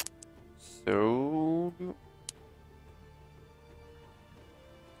 Oh. So...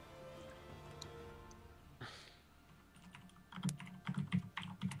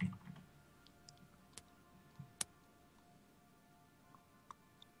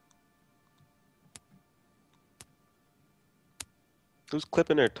 Who's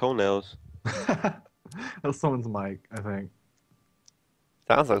clipping their toenails? That's someone's mic, I think.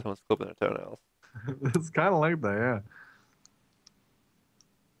 Sounds like someone's clipping their toenails. It's kind of like that, yeah.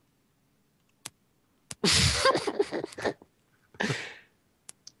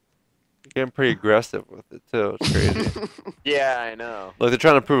 You're getting pretty aggressive with it, too. It's crazy. Yeah, I know. Like, they're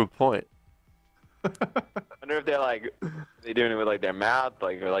trying to prove a point. I wonder if they're like, they doing it with like their mouth,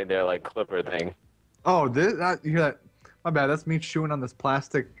 like, or like their like clipper thing. Oh, you hear that? My bad. That's me chewing on this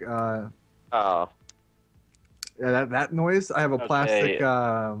plastic. Oh. Yeah, that noise. I have a Okay. plastic.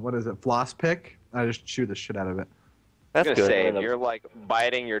 What is it? Floss pick. I just chew the shit out of it. That's gonna good. say, if you're like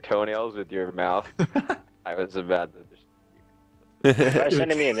biting your toenails with your mouth, I was about to just. Try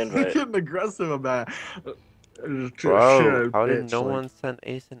sending me an You're invite. getting aggressive about Bro, how did bitch, no like- one send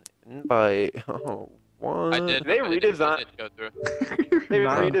Ace an invite? Oh, what? I did. They but it didn't redesign- go through. They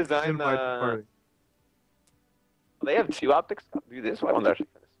Not redesigned invite the the. party. They have 2 optics. Dude, this one's actually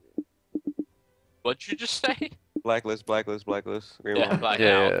kind of sweet. What'd you just say? Blacklist, blacklist, blacklist. Green Yeah, one. like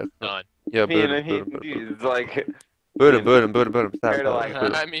Yeah, out. yeah. Done. Yeah, I mean, boot him. dude, it's like. Boot him. Stop, Compared to, stop. like, boot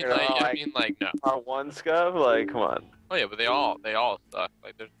him. I mean, like, no. R1 scuff, like, come on. Oh yeah, but they all suck.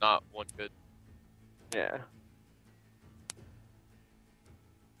 Like, there's not one good. Yeah.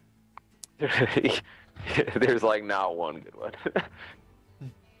 There's like not one good one.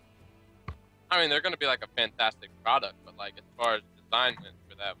 I mean, they're gonna be like a fantastic product, but like as far as design went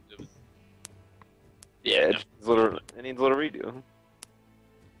for that, it was. Yeah, it needs a little redo.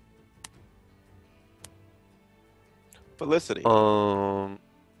 Felicity. Why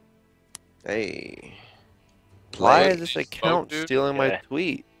Hey. is Play. this account dude? stealing my Yeah.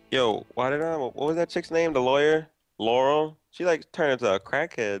 tweet? Yo, why did I? What was that chick's name? The lawyer, Laurel. She like turned into a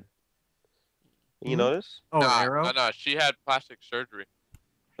crackhead. You Hmm? notice? Oh, nah, Arrow? no, she had plastic surgery.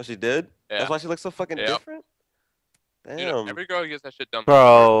 What she did? Yeah. That's why she looks so fucking Yep. different. Dude, Damn. every girl gets that shit done.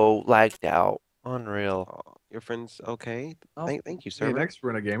 Bro, lagged out. Unreal. Oh, your friend's okay. Oh, Thank you, Hey, sir. next we're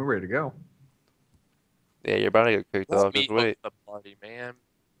in a game. We're ready to go. Yeah, you're about to get kicked off. Me Just host wait. the party, man.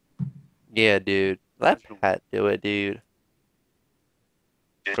 Yeah, dude. Let Pat do it, dude.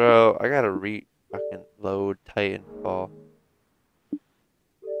 Bro, I gotta fucking load Titanfall.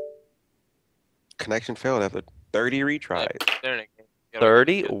 Connection failed after 30 retries. They're in a game. You gotta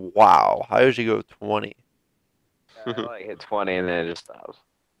 30? get it. Wow. How did you go 20? I like hit 20 and then it just stops.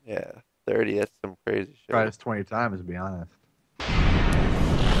 Yeah, 30. That's some crazy shit. Try this 20 times, to be honest.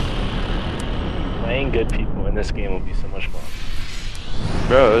 Playing good people in this game will be so much fun.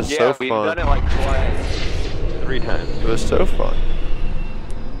 Bro, it was Yeah, so we've fun. done it like twice, 3 times. It was so fun.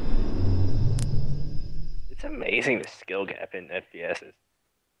 It's amazing the skill gap in FPSs.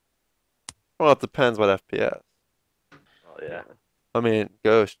 Well, it depends what FPS. Oh yeah. I mean,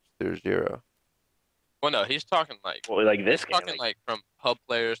 Ghost, there's 0. Well, no, he's talking like. Well, like this He's game. talking like from pub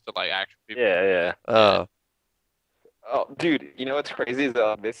players to like actual people. Yeah, yeah. Oh. Oh, dude, you know what's crazy is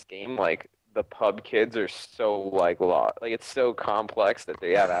this game, like, the pub kids are so, like, like, it's so complex that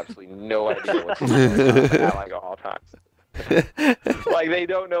they have absolutely no idea what's going on at, like, all times. Like, they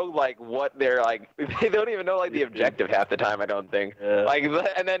don't know, like, what they're, like, they don't even know, like, the objective half the time, I don't think. Yeah. Like,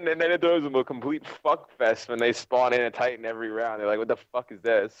 and then it throws them a complete fuck fest when they spawn in a Titan every round. They're like, what the fuck is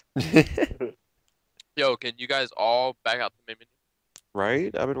this? Yo, can you guys all back out the main menu?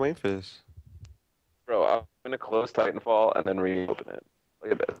 Right? I've been waiting for this. Bro, I'm gonna close Titanfall and then reopen it.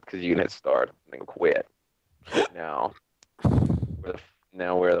 Look at this, because you can hit start and then quit. Now,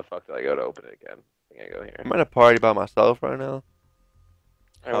 where the fuck do I go to open it again? I think I go here. I'm at a party by myself right now.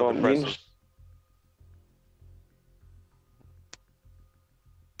 Alright, well, impressive.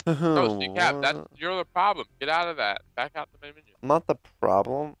 No, Oh, Jkap, that's you're the problem. Get out of that. Back out the main menu. I'm not the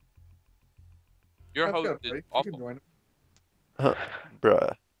problem. Your Let's go, host is buddy. You can awful. join him.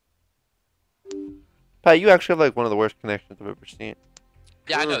 Bruh. Pat, you actually have like one of the worst connections I've ever seen.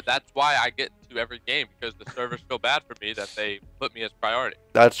 Yeah, I know. That's why I get to every game because the servers feel bad for me that they put me as priority.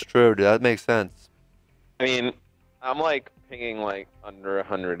 That's true, dude. That makes sense. I mean, I'm like pinging like under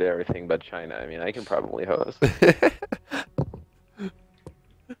 100 everything but China. I mean, I can probably host.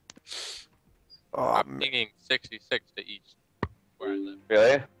 Oh, I'm man. pinging 66 to each where I live.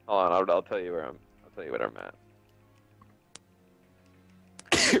 Really? Hold on, I'll tell you where I'm. I'll tell you what I'm at.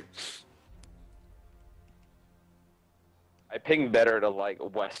 I ping better to like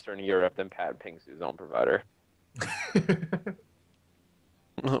Western Europe than Pat pings his own provider. Still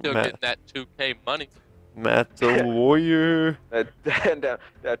Matt, getting that 2K money. Matt's a warrior. That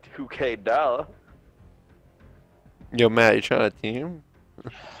 2K dollar. Yo, Matt, you trying to team?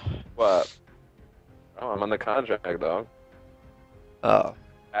 What? Oh, I'm on the contract, dog. Oh.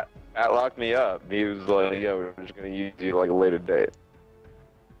 Pat locked me up. He was like, "Yo, we're just gonna use you like a later date."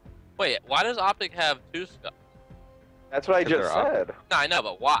 Wait, why does Optic have 2 stuff? That's what I Because just they're said. No, I know,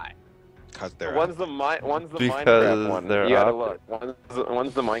 but why? Cause they're One's the Because Minecraft one. they're You gotta Optic. look.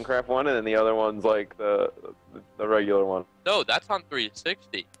 One's the Minecraft one, and then the other one's like the regular one. No, that's on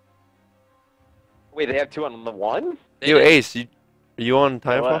 360. Wait, they have 2 on the one? They Yo, didn't- Ace, are you on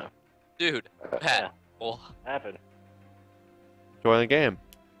Titanfall? What Dude, Pat, well, happened? Join the game.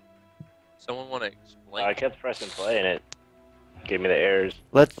 someone want to explain? I kept pressing play and it gave me the errors.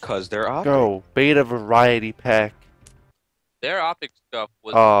 Let's they're off. go. Beta variety pack. Their Optic stuff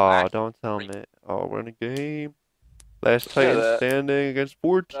was Oh, last don't tell spring. me. Oh, we're in a game. Last Titan the- standing against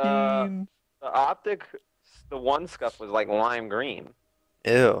 14. The optic, the one scuff was like lime green.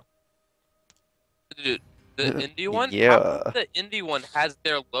 Ew. Dude, the indie one? Yeah. How come the indie one has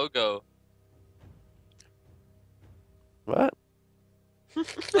their logo? What?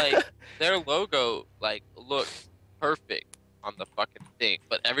 Like, their logo, like, looks perfect on the fucking thing,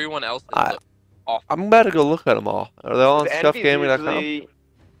 but everyone else looks awful. I'm about to go look at them all. Are they all on The Envy's scuffgaming.com? usually-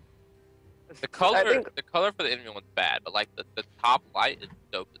 The color, I think the color for the indie one's bad, but like the top light is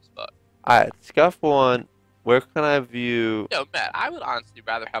dope as fuck. Alright, Scuff 1. Where can I view? Yo, Matt, I would honestly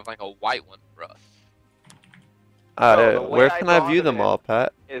rather have like a white one for us. No, the way where I can I thought view of them it all,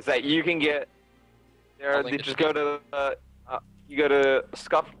 Pat? is that you can get there. I'll link They it just to go to you go to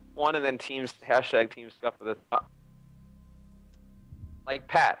scuff 1 and then teams hashtag team scuff at the top. Like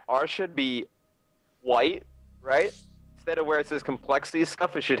Pat, ours should be white, right? Instead of where it says complexity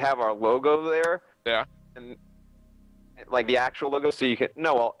scuff, it should have our logo there. Yeah. And like the actual logo, so you can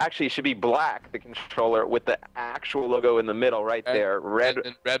well, actually, it should be black, the controller, with the actual logo in the middle, right And- there, red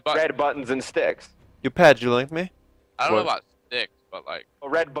and red button. red buttons and sticks. You, Pat, did you link me? I don't know What? about sticks, but like, Well,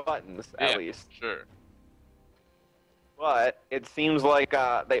 red buttons yeah, at least. sure. But it seems like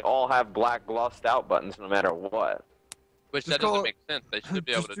they all have black glossed out buttons no matter what. Which Just that doesn't call- make sense. They should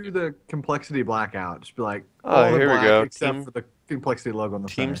be able Just to do do. the complexity blackout. Just be like, Oh, all the here we black go. except Team- for the complexity logo on the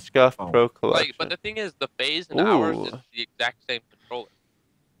Team center. Scuff Oh. Pro Collection. Like, but the thing is, the phase and ours is Ooh. the exact same controller.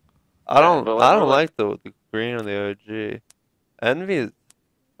 I don't but I don't like- like the green on the OG. Envy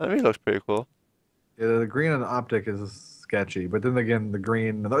looks pretty cool. Yeah, the green on the optic is sketchy, but then again, the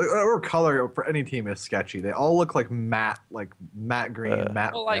green or color for any team is sketchy. They all look like matte green,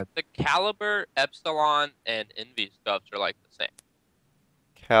 matte Well, red. like the Caliber, Epsilon, and Envy stuffs are like the same.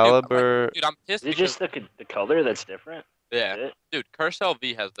 Caliber. Dude, I'm pissed Is it because just the color that's different? yeah, Is it? dude, Curse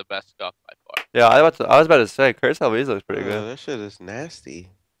LV has the best stuff by far. Yeah, I was about to say Curse LVs looks pretty good. That shit is nasty.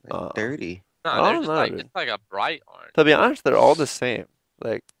 Like, Uh, dirty. No, I they're don't just know, like dude. it's like a bright orange. To be honest, they're all the same.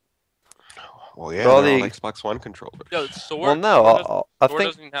 Like, Well, yeah, all they're the- all Xbox One controllers. Yo, Sword. well, no, I Sword think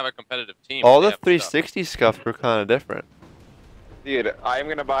doesn't even have a competitive team. all but the they have stuff. 360 scuffs were kind of different. Dude, I'm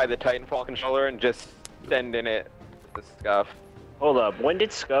gonna buy the Titanfall controller and just send in it the scuff. Hold up. When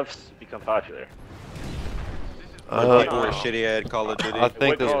did scuffs become popular? People were shitty at Call of Duty. I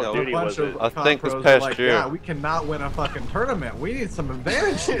think What this- Call of A Duty bunch was of it? I COD think this pros are past like, year. Yeah, we cannot win a fucking tournament. We need some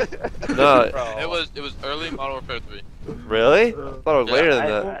advantage. No, It was early Modern Warfare 3. really? I thought it was Yeah. later than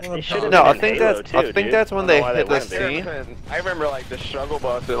that. They should have No, been I in think Halo that's- I too, think dude. that's when I don't know they why hit the wouldn't be. scene. I remember like the struggle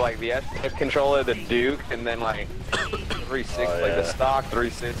bus with like the S-Tip controller, the Duke, and then like 360, Oh, like the yeah. stock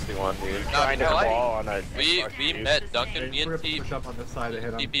 360 one, dude. No, Trying to no, like- Ball on a We Xbox, we dude. met Duncan. Me We're and gonna push up on this side to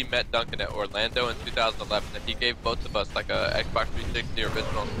hit 'em. TP met Duncan at Orlando in 2011, and he gave both of us like a Xbox 360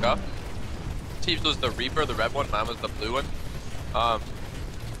 original scuff. Steve's was the Reaper, the red one. Mine was the blue one.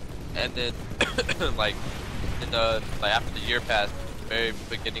 And then like in the like after the year passed, very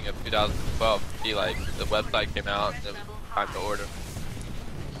beginning of 2012, he like the website came out and it was time to order.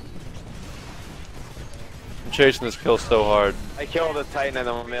 I'm chasing this kill so hard. I killed a Titan in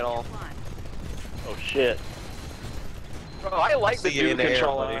the middle. Oh shit. Bro, I like the See you Duke in the air,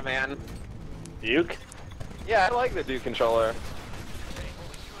 controller, buddy. man. Duke? Yeah, I like the Duke controller.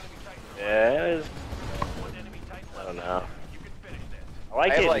 Yeah, it was, I don't know. I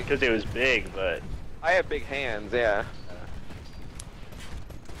like I it like- because it was big, but I have big hands, yeah.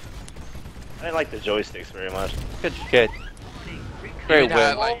 I didn't like the joysticks very much. Good shit. Great It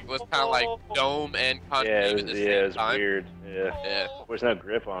had, win. like was kind of like dome and Yeah, concave it at was, the yeah, same it was time. weird. Yeah. Yeah. There's no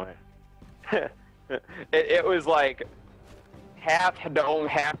grip on it. it was like half dome,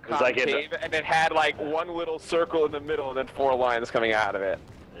 half was like in the- concave, and it had like one little circle in the middle and then 4 lines coming out of it.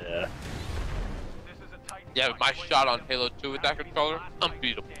 Yeah. Yeah, my shot on Halo 2 with that controller,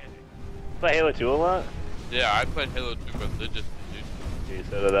 unbeatable. Play Halo 2 a lot? Yeah, I played Halo 2 religiously, dude. Dude,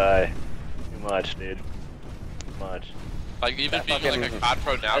 so did I. Too much, dude. Too much. Like even That being like a fucking- COD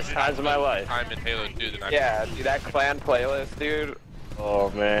pro now, Best dude, times of my life. time in Halo 2 than I Yeah, see that clan playlist, dude? Oh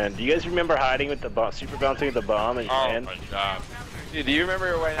man, do you guys remember hiding with the bomb, super bouncing with the bomb in your Oh hand? my god. Dude, do you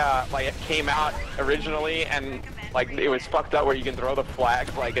remember when like it came out originally and like it was fucked up where you can throw the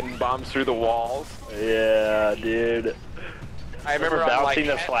flags like and bombs through the walls? Yeah, dude. I remember Remember on, like, bouncing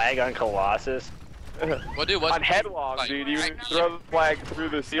the flag on Colossus? Well, dude, what's on headlong, like, dude, you I- would throw the flag through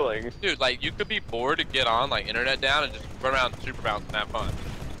the ceiling. Dude, like you could be bored to get on like internet down and just run around super bounce and have fun.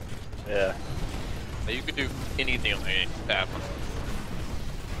 Yeah. Like, you could do anything on the game to have fun.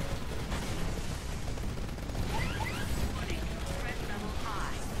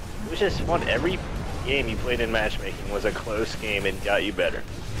 It was just fun. Every game you played in matchmaking was a close game and got you better.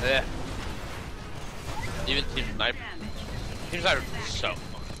 Yeah. Even Team Sniper. Team Sniper is so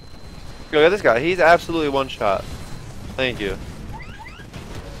fun. Look at this guy. He's absolutely one shot. Thank you.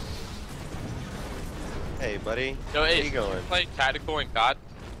 Hey, buddy. No, where hey, you going? Playing tactical and COD.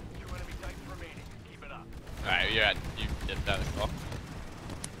 2 enemy Titans remaining. Keep it up. Alright, you get that as well.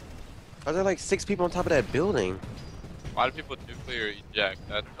 Are there like 6 people on top of that building? A lot of people nuclear eject.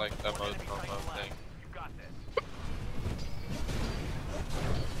 That's like the most Enemy common Titan thing. left. You got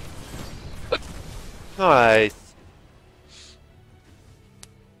this. Nice.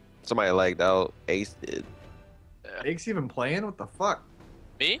 Somebody lagged out. Ace did. Ake's even playing? What the fuck?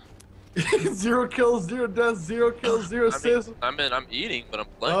 Me? 0 kills, 0 deaths, 0 kills, 0 assists. I'm eating, but I'm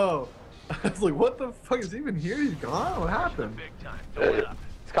playing. Oh. I was like, what the fuck? Is he even here? He's gone? What happened? Big time. Don't let up.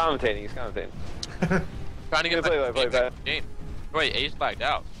 He's commentating. He's commentating. Trying to get Play, back play, to play. the game. Wait, Ace lagged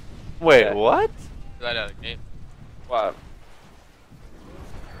out. Wait, Yeah. what? He lagged out of the game. What?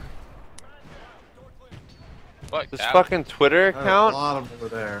 What? This Cap? fucking Twitter A account. lot of them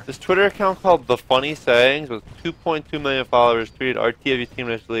over there. This Twitter account called The Funny Sayings with 2.2 million followers tweeted RT of your team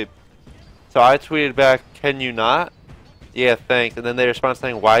is asleep. So I tweeted back, can you not? Yeah, thanks. And then they responded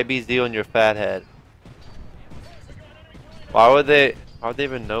saying, YBZ on your fat head. Why would they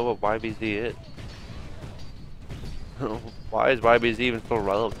even know what YBZ is? Why is YBZ even so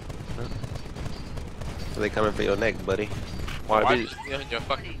relevant? So they coming for your neck, buddy. Why YBZ, is it on your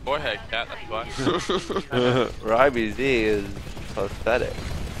fucking forehead, cat? That's why. YBZ is pathetic.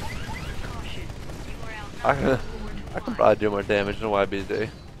 Caution. You are outnumbered. I can probably do more damage than YBZ.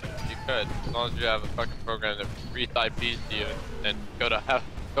 You could, as long as you have a fucking program that reads IPs to you and go to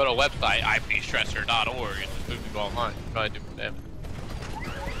website ipstressor.org and just move people online. You probably do more damage.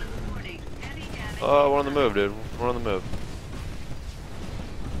 Warning. Heavy damage. Oh, we're on the move, dude. We're on the move.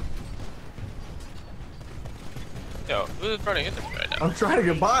 Yo, who's running into me right now? I'm trying to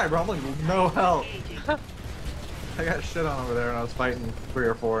get by, bro. I'm like, no help. Engaging. I got shit on over there and I was fighting 3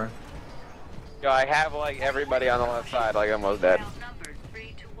 or 4. Yo, I have like everybody on the left side, like almost dead. Outnumbered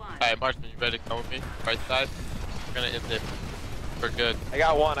 3 to 1. Alright, Marshman, you ready to come with me? Right side? We're gonna end it for good. I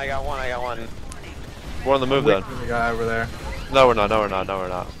got one. I got one. Warning. We're on the move then. Waiting for the guy over there. No, we're not. No, we're not. No, we're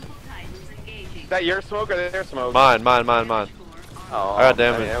not. Titans engaging. Is that your smoke or their smoke? Mine. Four Oh, I got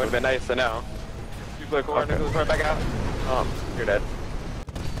damage. That would have been nice to know. Nuclear core, Okay. nuclear core, back out. Oh, you're dead.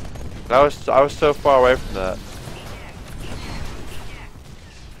 I was so far away from that.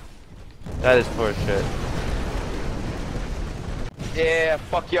 That is poor shit. Yeah,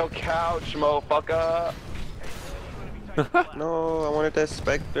 fuck your couch, motherfucker. No, I wanted that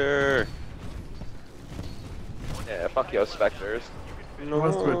Spectre. Yeah, fuck your specters. Who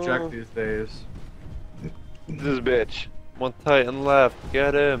wants to eject these days? This bitch. One Titan left.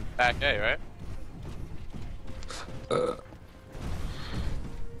 Get him. Back A, right? Come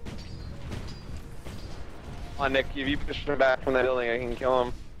on, Nick, if you push him back from that building, I can kill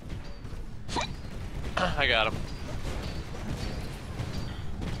him. I got him.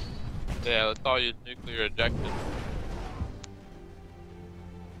 Yeah, let's all use nuclear ejected.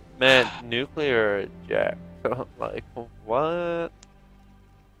 Man, nuclear eject. Like, what?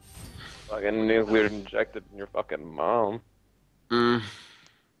 Fucking nuclear injected in your fucking mom. Mm.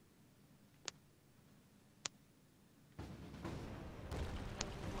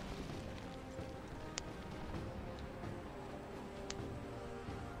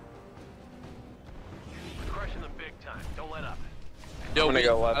 Crushing them big time. Don't let up. Yo, I'm gonna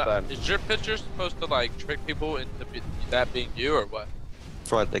go left side. Is your picture supposed to like trick people into that being you or what?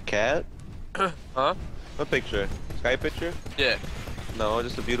 For the cat? Huh? What picture? Sky picture? Yeah. No,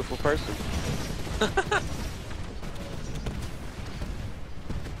 just a beautiful person.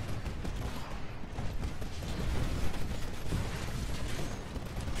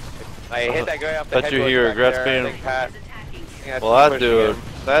 I hit that guy off the Bet head. you with he back regrets there, being- I think Pat- Attacking. I think that's Well, pushing him.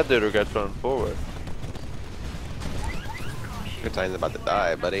 that dude regrets running forward. Your time's about to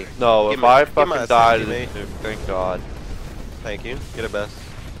die, buddy. No, Give if me- I give my fucking died, assist, in this nuke, thank God. Thank you. Get a best.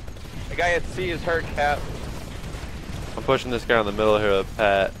 The guy at C is hurt, Cap. I'm pushing this guy in the middle here with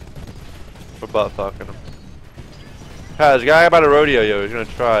Pat. We're butt fucking him. Pat, there's a guy about a rodeo, yo. He's gonna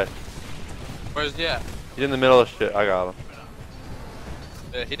try. Where's he at? He's in the middle of shit. I got him.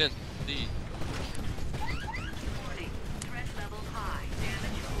 Yeah, he didn't see. Warning. Threat level high.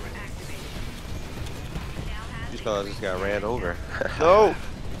 Damage core activated. Now has You saw this guy ran over. No!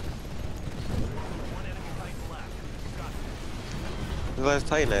 The last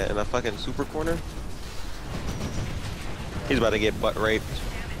Titan at in a fucking super corner. He's about to get butt raped.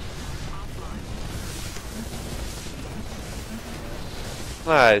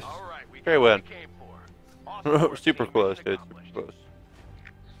 Nice. All right, we Great got what win. we came for. Awesome work, Super team. close, Mission dude. Super accomplished. close.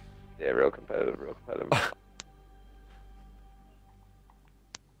 Yeah, real competitive, real competitive.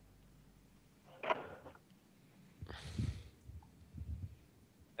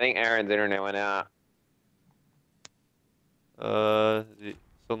 think Aaron's internet went out. Is he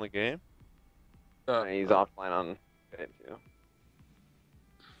still in the game? He's offline on it too.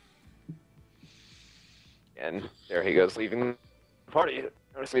 And there he goes, leaving the party.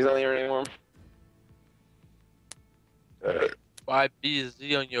 Notice he's on the internet anymore.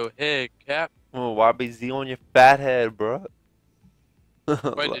 YBZ on your head, Cap. Oh, YBZ on your fat head, bro. Wait,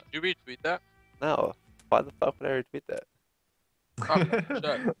 did you retweet that? No. Why the fuck would I retweet that? Oh,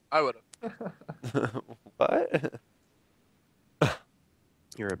 shit. I would have. What?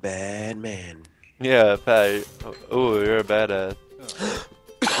 You're a bad man. Yeah, Pat. Oh, you're a badass.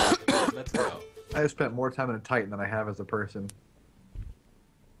 Let's go. I have spent more time in a Titan than I have as a person.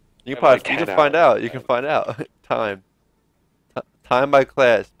 You I'm probably like you 10 can find hours. out. You can find out. Time. Time by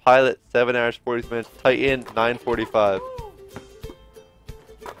class. Pilot 7 hours 40 minutes. Titan 9:45.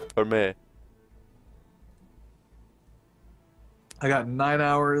 For me. I got 9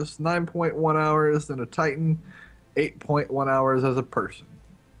 hours, 9.1 hours in a Titan, 8.1 hours as a person.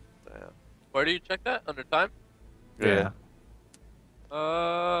 Damn. Where do you check that? Under time? Yeah.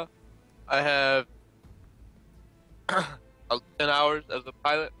 I have 10 hours as a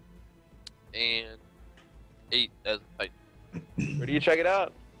pilot and 8 as a Titan. Where do you check it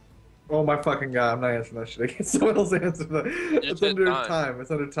out? Oh my fucking god, I'm not answering that shit. I get someone else answer that. It's just hit under time. time. It's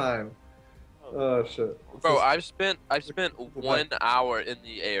under time. Oh shit. Bro, I've spent 1 hour in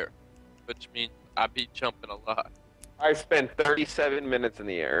the air, which means I be jumping a lot. I've spent 37 minutes in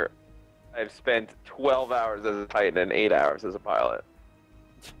the air. I've spent 12 hours as a Titan and 8 hours as a pilot.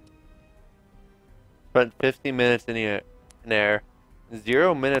 Spent 50 minutes in the air.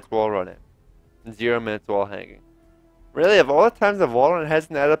 0 minutes while running. 0 minutes while hanging. Really, of all the times I've wall run, it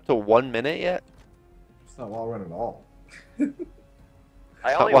hasn't added up to 1 minute yet? It's not wall run at all.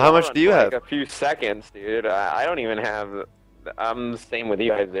 I only Well, how wall much run do you for, have? like, a few seconds, dude. I don't even have. I'm the same with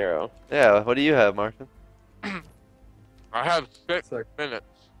you. I have 0. Yeah, what do you have, Martin? I have 6 It's like, minutes.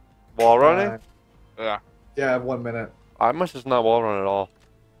 Wall running? Yeah. yeah, I have 1 minute. I must just not wall run at all.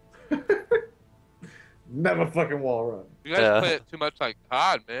 Never fucking wall run. You guys Yeah. play it too much like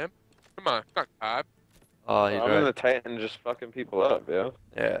COD, man. Come on, it's not COD. Oh, he's I'm in the right. Titan just fucking people up, yo.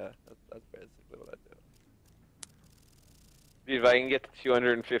 Yeah, that's basically what I do. Dude, if I can get to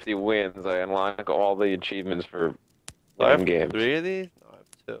 250 wins, I unlock all the achievements for Do I have winning games. 3 of these? No, I have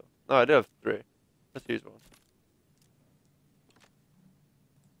 2. No, I do have 3. Let's use one.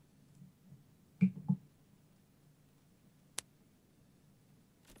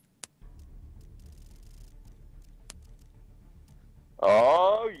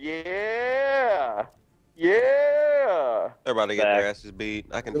 Oh yeah, yeah. They're about to get Back. their asses beat.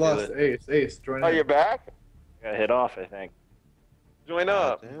 I can We feel lost it. Ace. Ace, join Oh, in. you're back. Got hit off, I think. Join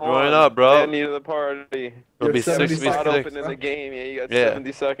up. Damn. Come Join on. up, bro. End of the party. It'll be have 70 6 v Spot 6. open in the game. Yeah, you got Yeah.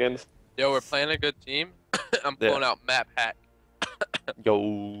 70 seconds. Yo, we're playing a good team. I'm Yeah. pulling out map hack.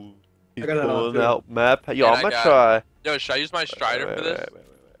 Yo, he's I got that on, pulling too. out map. Yo, And I'm I gonna got- try. Yo, should I use my Strider Wait, for wait, this? wait.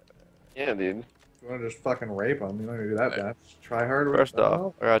 Yeah, dude. You want to just fucking rape him? You don't need to do that Okay. bad. Just try harder. First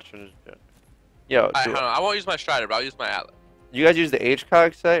off, I got you. Yo, Alright, do hold on. I won't use my Strider, but I'll use my Atlas. you guys use the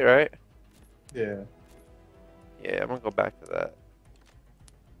HCOG site, right? Yeah. Yeah, I'm gonna go back to that.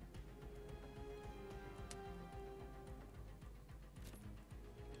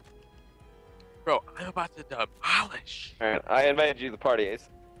 Bro, I'm about to demolish. Alright, I invited you to the party, Ace.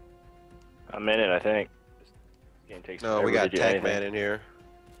 I'm in it, I think. This game takes No, we forever got to do Tech anything. Man in here.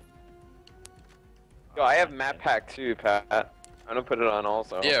 Yo, I have map pack too, Pat. I'm gonna put it on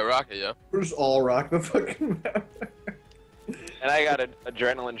also. Yeah, rocket, yo. We're just all rock the fucking map. And I got an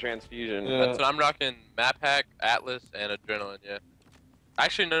adrenaline transfusion. Yeah. That's what I'm rocking. Map hack, Atlas, and Adrenaline, yeah.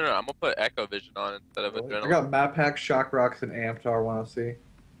 Actually, no. I'm gonna put Echo Vision on instead of I Adrenaline. got map hack, shock rocks, and amped R1OC.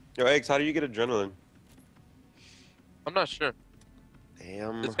 Yo, Eggs, how do you get adrenaline? I'm not sure.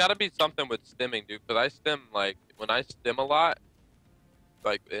 Damn. It's gotta be something with stimming, dude. Because I stim, like, when I stim a lot,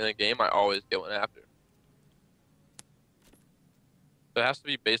 like, in a game, I always get one after. So it has to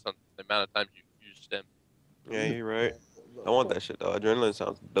be based on the amount of times you use stim. Yeah, you're right. I want that shit though. Adrenaline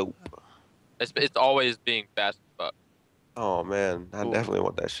sounds dope. It's always being fast as fuck. Oh man, I Ooh. definitely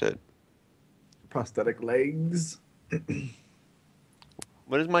want that shit. Prosthetic legs.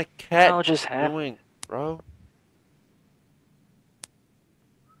 What is my cat Oh, just happened. doing, bro?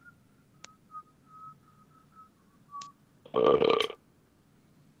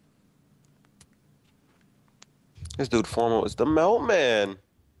 This dude formal is the Melt Man.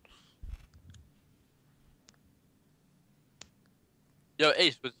 Yo,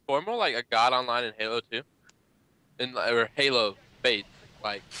 Ace, was Formal like a god online in Halo 2? Or Halo Faith?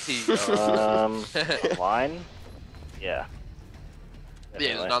 Like, he. Line? Yeah. Yeah,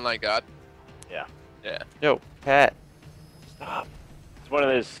 Definitely. it's not like God. Yeah. Yeah. Yo, cat. Stop. It's one of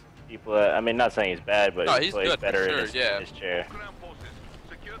those people that, I mean, not saying he's bad, but No, he he's plays good for better sure, in yeah. his chair. Ground forces,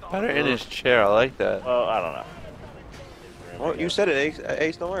 secure the Better in his chair. I like that. Well, I don't know. Well, you said it, Ace.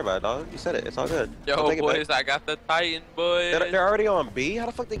 Ace, don't worry about it, dog. You said it. It's all good. Yo, Don't take it back. boys, I got the Titan, boys. They're already on B? How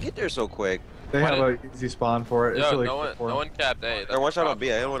the fuck they get there so quick? They Why have an easy spawn for it. It's Yo, really no quick one, for no them. one capped A. They're That's one the shot on problem.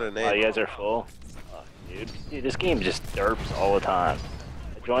 B. I didn't want to Oh, name. you guys are full? Oh, dude, this game just derps all the time.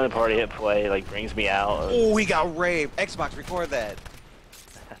 I join the party, hit play, like, brings me out. Oh, he got raped. Xbox, record that.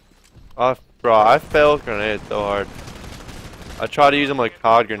 Bro, I failed grenades so hard. I tried to use them like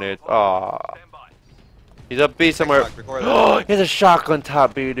COD grenades. Aw. He's up B somewhere. Xbox, record Oh, that. he has a shotgun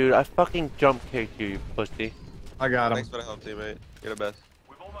top B, dude. I fucking jump kicked you, you pussy. I got him. Thanks for the help, teammate. You're the best.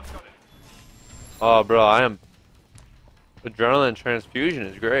 We've almost got it. Oh, bro, I am. Adrenaline transfusion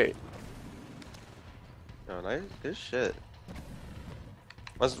is great. Oh, nice. Good shit.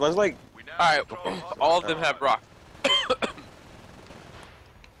 One's like. We now Alright, control all of them have rock.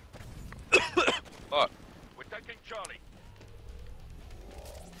 Fuck. We're taking Charlie.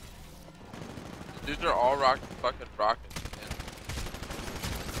 Dudes are all fucking rockets.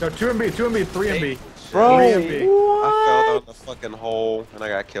 Go 2 and B, 2 and B, 3 and B. Bro, 3 and B. I fell down the fucking hole and I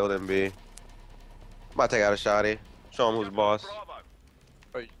got killed in B. I'm about to take out a shotty. Show him who's boss. Bravo.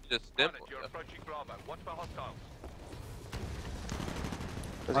 Bro, you just simple. Pilot, you're approaching Bravo. Watch for hostiles.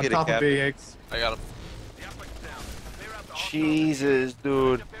 Let's On get top it, of Cap. B, Higgs. I got him. The upwick's down. Clear out the hostiles. Jesus,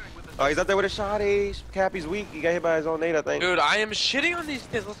 dude. Interfering with the Oh, he's up there with a shotty. Cappy's weak. He got hit by his own nade, I think. Dude, I am shitting on these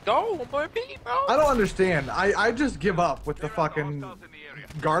kids. Let's go. One more B, bro. I don't understand. I just give up with the fucking hostiles in the area.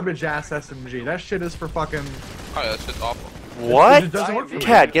 garbage ass SMG. That shit is for fucking. Oh, yeah, that shit's awful. What? It doesn't work for me.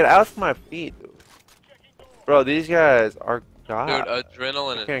 Cat, get out of my feet, dude. Bro, these guys are god. Dude,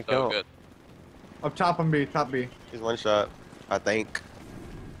 adrenaline I is can't so go. good. Up top and B, top B. He's one shot, I think.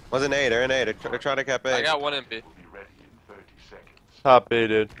 One's an A. They're an A. They're trying to cap A. I got one in B. Top B,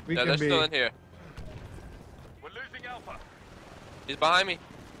 dude. We Yeah, can they're be. still in here. We're losing Alpha. He's behind me.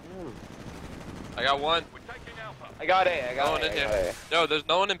 I got one. We're taking Alpha. I got A. I No got one A. in I here. got A. Yo, there's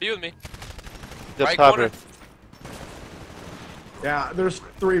no one in B with me. He's up Right top corner. here. Yeah, there's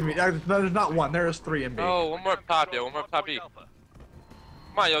 3 in B. There's not one. There is 3 in B. Oh, one more up top, yo. One more up top B. Alpha.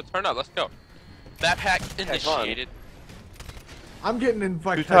 Come on, yo, turn up. Let's go. That pack initiated. I'm getting in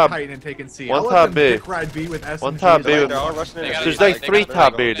like Two top. Titan and taking C. One I'll let top them B. dick ride B with SMGs. One top B They're, with- they're all rushing in. They got There's a- like they 3 got a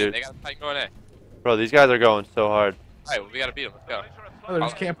top Titan B, going in. dude. They got a Titan going in. Bro, these guys are going so hard. Alright, well, we gotta beat them. Let's go. Oh, they're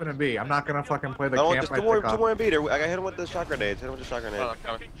just camping in B. I'm not gonna fucking play the No, camp. there's I two more pick in B. I got hit him with the shot grenades. Hit him with the shot Hold grenade. on, I'm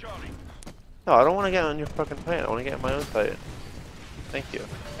coming. Taking Charlie. No, I don't want to get on your fucking plane. I want to get on my own Titan. Thank you.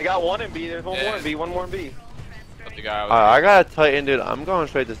 I got one in B. There's one Yeah. more in B. One more in B. But the guy was Alright, I got a Titan, dude. I'm going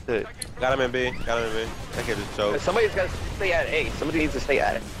straight to 6. Got him in B. Got him in B. That kid just choked. Somebody's got to stay at A. Somebody needs to stay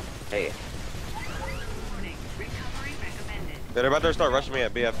at it. A. Warning. Recovery recommended. They're about to start rushing me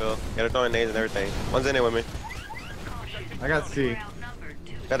at B, I feel. Yeah, they're throwing nades and everything. One's in it with me. I got C. Outnumbered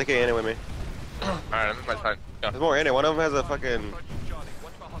 2 Got the kid in it with me. Alright, I'm in my time. Go. There's more in it. One of them has a fucking. Approaching Charlie.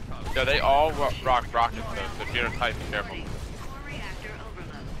 Watch for hostiles. Yo, they all rock rockets though, so if you're in tight, be careful. Warning. Core reactor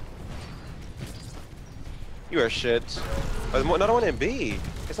overload. You are shit. There's another one in B.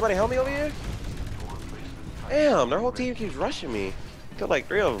 Can somebody help me over here? Damn, their whole team keeps rushing me. Killed like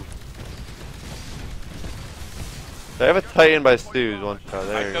 3 of them. They have a Titan by Stu's one shot. I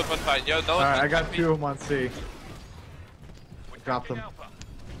There you killed go. one Titan. Yo, no Alright, one's I got me. 2 of them on C. We're Dropped taking them. Alpha.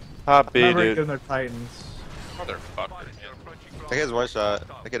 Top B, I'm very good dude. in their Titans. Motherfucker, Pilot, man. you're approaching That Bravo. kid's one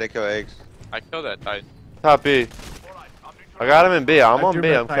shot. That kid, they kill eggs. I killed that Titan. Top B. All right, I'm I got him in B. I'm I on do B.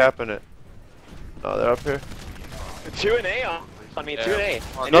 my I'm Titan. capping it. No, they're up here. 2 and A on me. 2 and A.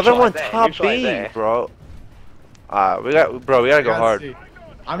 Another one Neutralize A, top neutralize B, A. bro. We got I go got hard. C.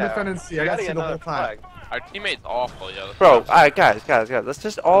 I'm Yeah. defending C. I We got gotta C get the whole another time. flag. Our teammate's awful, yo. Let's Bro, go. alright, guys, let's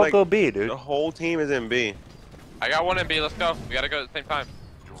just all Like, go B, The dude. whole team is in B. I got one in B. Let's go. We gotta go at the same time.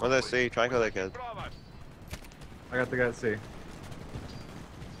 One's at C. Try and kill that kid. Bravo. I got the guy at C.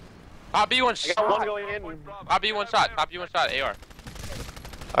 Top B one I got one shot. going in. Top B one shot. Top B one shot. AR.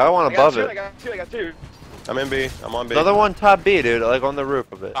 I got one I got above 2. I it. got 2. I got 2. I'm in B. I'm on B. Another one top B, dude, like on the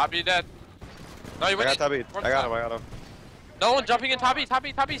roof of it. Top B dead. No, you I went got top B. One I got shot. him. I got him. No one jumping in top B. Top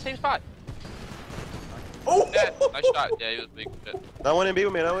B. Top B. Same spot. Oh! Dead. Nice shot. Yeah, he was big. Shit. Not one in B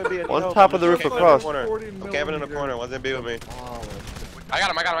with me. Not one in B. I need One help. top I'm of the just roof camping in the across. corner. 40 I'm camping in the millimeter. corner. One's in B with me. I got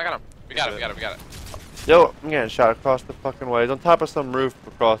him. I got him. I got him. We got it. We got it. We got it. Yo, I'm getting shot across the fucking way. He's on top of some roof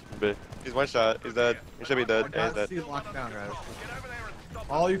across the B. He's one shot. He's dead. He should be I dead. Yeah, he's got dead. C locked down, guys. Get over there and stop.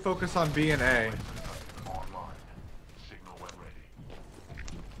 All you focus on B and A.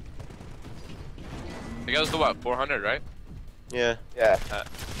 It goes to what? 400, right? Yeah. Yeah.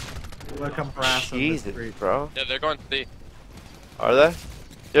 They'll come harass them in the Jesus, street. bro. Yeah, they're going to C. Are they?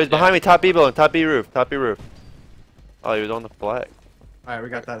 Yo, he's behind me. Top B building. Top B roof. Top B roof. Oh, he was on the flag. Alright, we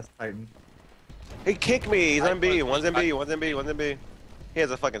got that Titan. He kicked me. He's on B. One's in B. One's in B. One's in B. He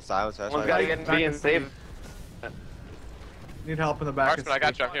has a fucking silencer. That's One's why gotta I get in B and save. Need help in the back. Marksman, I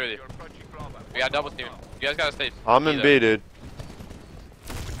got you. I'm here with you. We got double team. You guys gotta stay. I'm in B, dude.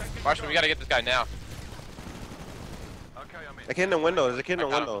 Marksman, we gotta get this guy now. A kid in the window. There's a kid in the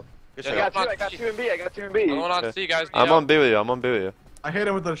window. Good Yeah, shot. I got two in B. I got two in B. Going on C, guys. I'm on B with you. I'm on B with you. I hit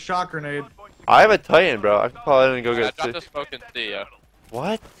him with a shot grenade. I have a Titan, bro. I can call in and go I get dropped C. the smoke in C, yeah.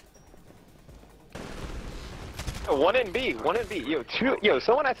 What? One in B. One in B. Yo,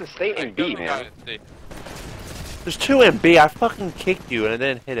 someone has to stay in B, man. There's two in B. I fucking kicked you and I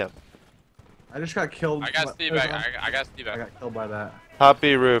didn't hit him. I just got killed. I got C back. I got C I back. got killed by that. Top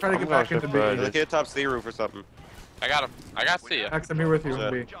B roof. Try to I'm get going back into shift B. right. There's a kid top C roof or something. I got him. I got C. Yeah. Max, I'm here with you.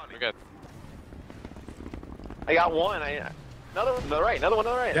 Shit. B. We're good. I got one. Another one on the right. Another one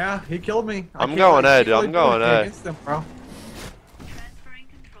on the right. Yeah, he killed me. I I'm can't, going like, A, dude. really I'm do going anything A. against him, bro. Transferring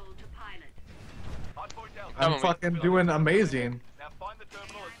control to pilot. I'm fucking doing amazing.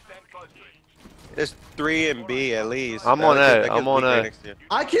 There's 3 in B at least. I'm on That A. kid's I'm on weak right A. next to you.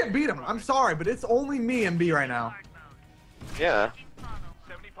 I can't beat him. I'm sorry, but it's only me and B right now. Yeah.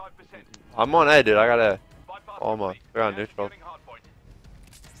 I'm on A, dude. I got A. Almost. We're on neutral.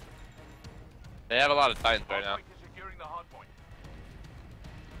 They have a lot of Titans right now.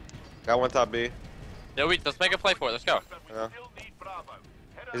 Got one top B. Yeah, let's make a play for it. Let's go.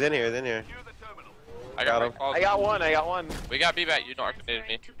 He's in here. He's in here. I Got got him. him. I got one. I got one. We got B back. You don't activated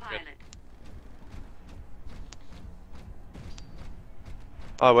me. To Good. pilot.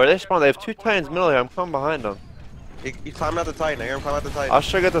 Oh, where they spawn? They have two Titans middle here. I'm coming behind them. He climbed out the Titan. I hear him climb out the Titan. I'll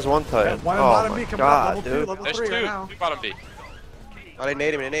sure get this one Titan. One in Oh bottom my B coming up, god, level 2, dude. level There's 3 two. right now. Two bottom B. Oh, they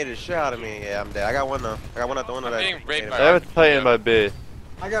naded me. They naded the shit out of me. Yeah, I'm dead. I got one though. I got one out the window. I'm that getting raped naded by me. They have a Titan by B.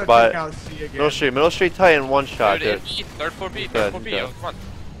 I gotta But- check out C again. Middle Street Titan, one shot, Dude, in dude. B. Third floor B. Good, Third floor B. good. Yo, come on.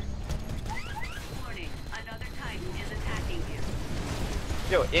 Warning. Another Titan is attacking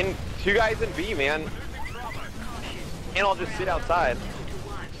you. Yo, in two guys in B, man. And I'll just sit outside. 2 to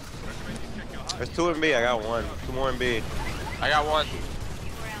 1. There's 2 in B. I got one. 2 more in B. I got one. You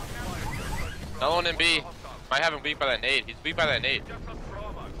are outnumbered. Another one in B. Might have him weak by that nade. He's weak by that nade.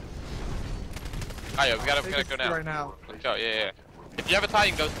 Oh, yeah, we gotta Take go us C now. right now. Let's go. Yeah. If you have a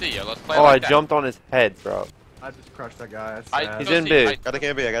Titan, go C. Yo, let's play Oh, like I that. jumped on his head, bro. I just crushed that guy. That's I- sad. He's go in C. B. Got the K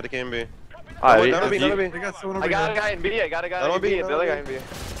in B. I got the K in B. Alright, Another B. if you- Another B. They got someone over I got a here. guy in B. I got a guy Another in B. B, The other another guy in B.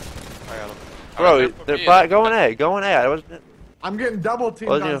 I got him. Bro, third they're floor B. going A, going A. I wasn't. I'm getting double teamed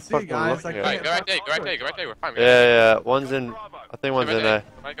Wasn't on even C, fucking guys. I looking at can't. Alright, go back there. Go back fuck there. with Go back there. We're fine. Yeah, one's in. I think one's in A.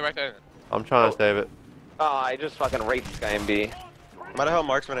 Might go back there. I'm trying to save it. Oh, I just fucking raped this guy in B. Might have helped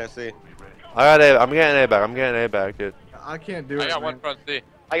Marksman at C. I got A. I'm getting A back. I'm getting A back, dude. I can't do I it. got man. one front C.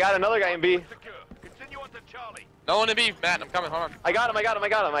 I got another guy in B. Continue on to Charlie. No one in B. Matt, I'm coming. Hold on. I got him. I got him. I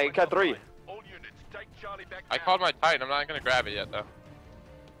got him. I cut 3. All units, take Charlie back I now. called my Titan. I'm not gonna grab it yet, though.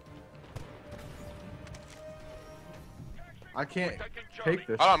 I can't take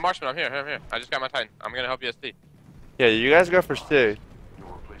this. Hold on, Marshman. I'm here. I'm here. I just got my Titan. I'm gonna help you at C. Yeah, you guys go for C.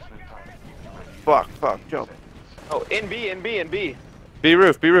 Fuck, jump. Oh, in B, in B, in B. B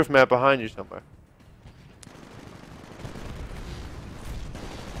roof, Matt, behind you somewhere.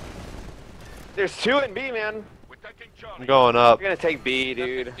 There's 2 in B, man. We're taking Charlie. I'm going up. We're gonna take B,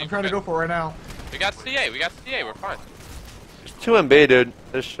 dude. I'm trying to go for it right now. We got CA. We got CA. We're fine. There's two in B, dude.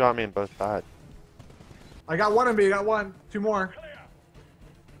 They just shot me in both sides. I got one in B. I got one. 2 more.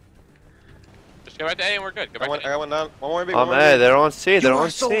 Just go back to A and we're good. Go I back got to A. one down. One more in B. I'm One more in A. B. They're on C. They're You on are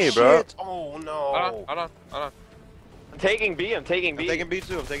so C, bro. shit. Oh no. Hold on. I'm taking B. I'm taking I'm B. taking B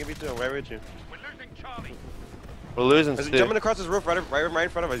too. I'm taking B too. I'm right with you. We're losing Charlie. We're losing He's C. jumping across this roof right in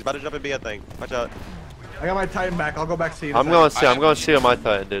front of us. He's about to jump in B, I think. Watch out. I got my Titan back. I'll go back C. in a I'm second. going C. I'm going C on my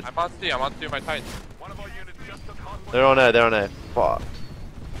Titan, dude. I'm on C. I'm on C with my Titan. One of our units just took hardpoint. They're on A. They're on A. Fuck.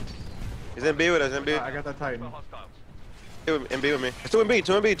 He's in B with us. In B. I got that Titan. Hostiles. In B with me. It's 2 in B.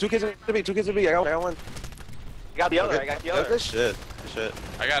 2 in B. 2 kids in B. 2 kids in B. I got one. I got the other. I got the other. Good shit. Good shit.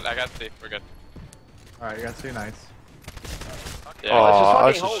 I got C. We're good. Alright, you got C. Nice. Yeah. Oh, let's just I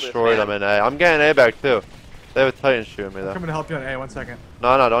fucking just hold this, destroyed man. them in A. I'm getting A back too. They have a Titan shooting me I'm though. coming to help you on A. 1 second.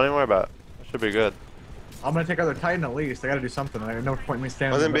 No, don't even worry about it. That should be good. I'm gonna take out their Titan at least. I gotta do something. I have no point in me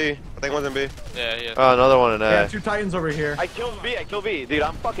standing. One's in there. B. I think one's in B. Yeah, he is. Oh, another one in They have A. 2 Titans over here. I killed B. I killed B. Dude,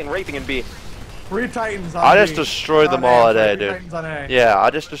 I'm fucking raping in B. 3 Titans on I just B. destroyed them On all I'm at sorry, A, 3 dude. Titans on A. Yeah, I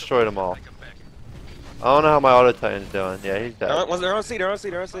just destroyed them all. I don't know how my auto Titan's doing. Yeah, he's They're dead. on C. They're on C.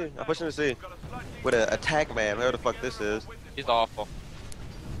 They're on C. I'm pushing to C. With an attack man. Whoever the fuck this is. He's awful.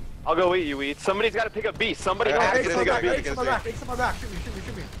 I'll go eat you, eat. Somebody's got to pick up B. Somebody Yeah, has I to get pick it, up I B. get it. Take some back. Take some back.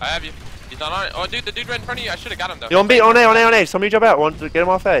 Shoot me. I have you. He's not on it. Oh, dude, the dude right in front of you. I should have got him though. You on B, on A. Somebody jump out. Want to get him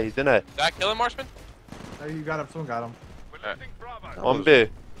off A. He's in A. Did I kill him, Marshman? Oh, you got him. Someone got him. We're losing Bravo. On B.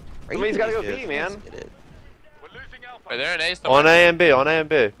 Somebody's got to go These B, kids, man. let's get it. We're losing Alpha. Wait, they're in A On somewhere. A and B. On A and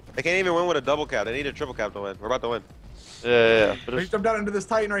B. They can't even win with a double cap. They need a triple cap to win. We're about to win. Yeah. But Hey, it's, jump down into this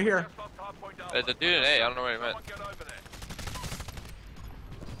Titan right here. There's a dude in A. I don't know where he went. Someone get over there.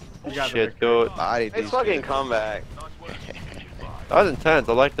 You got shit, the dude. Body Nice these fucking kids. comeback. Nice work. That was intense.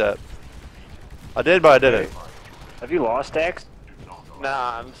 I like that. I did, but I didn't. Have you lost, Dax?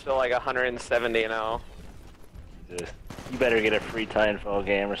 Nah, I'm still like 170 now. Jesus. You better get a free Titanfall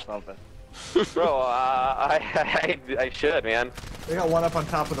game or something. Bro, I should, man. They got one up on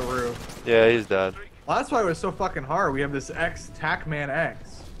top of the roof. Yeah, he's dead. Well, that's why it was so fucking hard. We have this X TACman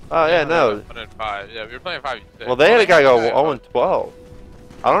X. Oh yeah, no. 105. Yeah, we were playing 5. Well, they had a guy go 0 and 12.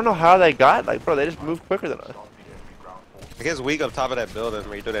 I don't know how they got like, bro. They just moved quicker than us. I guess weak up top of that building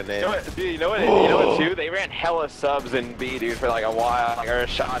where you do that name. You know what, dude, you know what, too? They ran hella subs in B, dude, for like a while, like, or a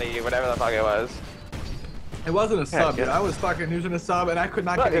shoddy, whatever the fuck it was. It wasn't a sub, yeah. dude. I was fucking using a sub, and I could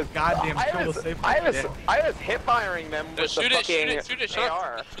not get a goddamn kill to save my dick. I was hip firing them with Shoot the it, shoot fucking it, shoot it, shoot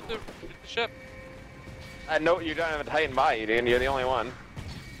AR. it. Shoot the ship. I know you don't have a Titan by you, dude. You're the only one.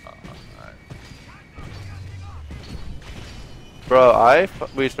 Bro,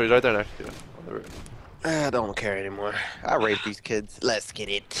 wait, so he's right there next to you on the roof. I don't care anymore. I rape these kids. Let's get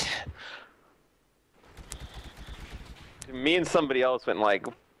it. Me and somebody else went like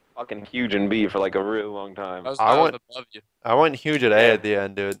fucking huge in B for like a really long time. I was went- above you. I went huge at A at the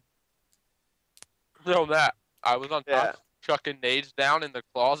end, dude. Know that. I was on top, Yeah. chucking nades down in the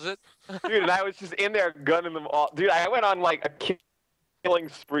closet. Dude, and I was just in there gunning them all. Dude, I went on like a killing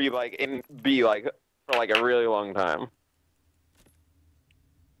spree like in B like for like a really long time.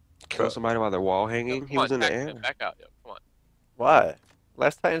 Kill somebody while they're wall hanging. He Come was on, in the back, air. back out, yo. Come on. Why?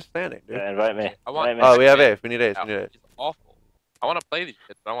 Last Titan standing, dude. Yeah, invite me. I want. Invite me. Oh, we have Ace. We need Ace. Out. We need Ace. He's awful. I want to play these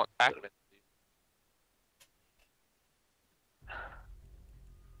kids, but I want Pac-Man.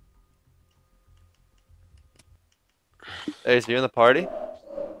 Ace, you in the party?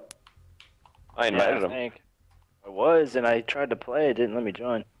 I Yeah, invited I him. think. I was, and I tried to play. It didn't let me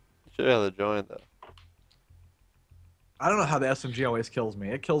join. Should have joined though. I don't know how the SMG always kills me.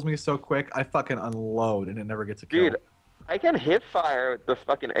 It kills me so quick, I fucking unload, and it never gets a kill. Dude, I can hit fire with the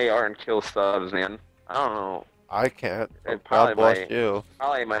fucking AR and kill subs, man. I don't know. I can't. It God probably bless might. you.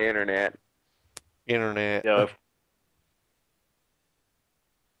 Probably my internet. Internet. Yo, if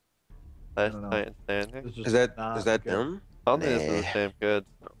Last don't know. Titan standing. It's just Is that not that good. them? I don't think this is the Nah. same kids.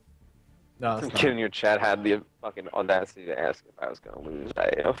 No, Some it's kid in not. your chat had the fucking audacity to ask if I was gonna lose.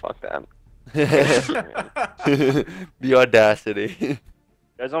 Fuck that. The audacity. you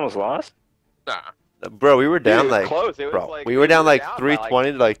guys almost lost? Nah. Bro, we were down Dude, it was like, close. It was bro, like we were down like by,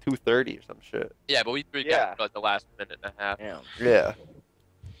 320 to like 230 or some shit. Yeah, but we threw Yeah. down for like the last minute and a half. Damn. Yeah.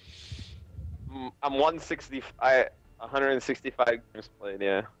 I'm 160. 165 games played.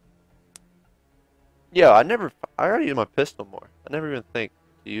 Yeah. Yeah, I already use my pistol more. I never even think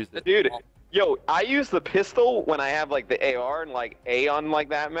to use it. Dude, yo, I use the pistol when I have like the AR and like A on like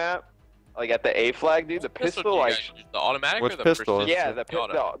that map, like at the A flag, dude. The What pistol pistol, do you like, guys use? The automatic Which or the pistol? precision? yeah, the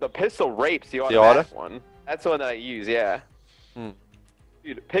auto. the pistol rapes the auto? automatic one. That's the one that I use. Yeah. Hmm.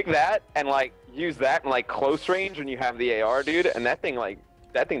 Dude, pick that and like use that in like close range when you have the AR, dude, and that thing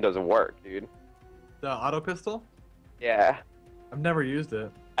doesn't work, dude. The auto pistol? Yeah. I've never used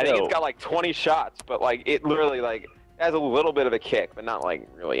it. I think Yo. it's got like 20 shots, but like it literally like has a little bit of a kick, but not like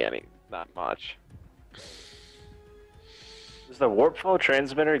really not much. Does the warp flow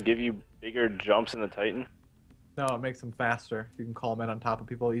transmitter give you bigger jumps in the Titan? No, it makes them faster. You can call them in on top of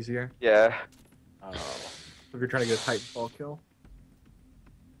people easier. Yeah. Oh. If you're trying to get a Titanfall kill.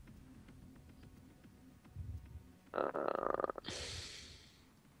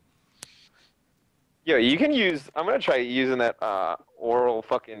 Yo, you can use. I'm gonna try using that oral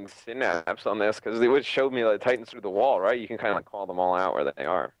fucking synapse on this because it would show me the Titans through the wall, right? You can kind of like call them all out where they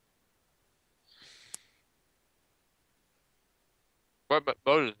are. What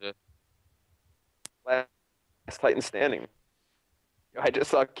boat is this? Last Titan standing. Yo, I just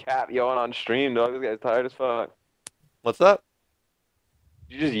saw Cap yawn on stream, dog. This guy's tired as fuck. What's up?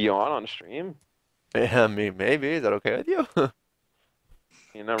 Did you just yawn on stream? Yeah, I mean, maybe. Is that okay with you?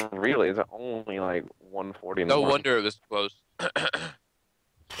 You know, really, it's only like 1:40 in the No morning. wonder it was close.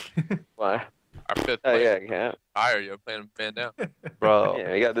 Why? Our fifth Oh place. yeah, Cap. Fire, you're playing fan down. Bro.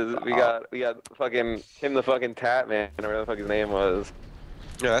 Yeah, we got this. We got fucking Tim the fucking Tap Man, or whatever the fuck his name was.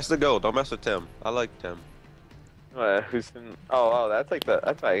 Yeah, that's the goal. Don't mess with Tim. I like Tim. Who's in? Oh, that's like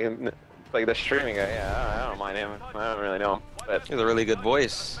the streaming guy. Yeah, I don't mind him. I don't really know him, but He has a really good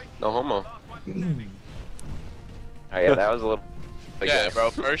voice. No homo. oh yeah, that was a little. Yeah, bro.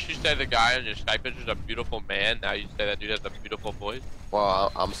 First you say the guy on your Skype picture is a beautiful man. Now you say that dude has a beautiful voice.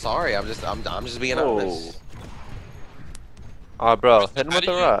 Well, I'm sorry. I'm just being honest. Oh, bro, hit him How with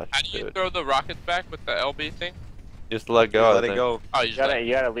do the you, rush, how do you dude. throw the rockets back with the LB thing? Just let go. Just I let it think. go. Oh, You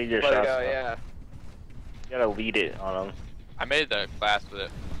gotta lead your Let it shots. go, though. yeah. You gotta lead it on them. I made the class with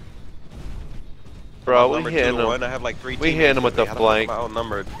it. Bro, Number we 2 hitting to him. 1. I have like 3 We hit him with the How flank. am I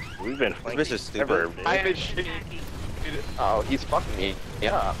outnumbered? We've been This flanking bitch is stupid. ever, dude. I am shooting. Oh, he's fucking me.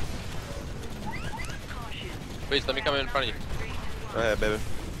 Yeah. Wait, let me come in front of you. Go ahead, baby.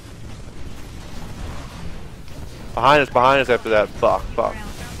 Behind us after that. Fuck.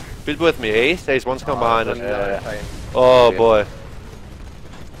 Who's with me? Ace? Ace, one's come behind us. Oh, boy.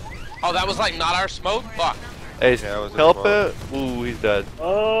 Oh, that was like not our smoke? Fuck. Ace, Yeah, it was his help fault. it. Ooh, he's dead.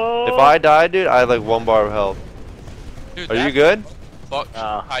 Oh. If I die, dude, I have like 1 bar of health. Dude, Are you that's good? Fuck,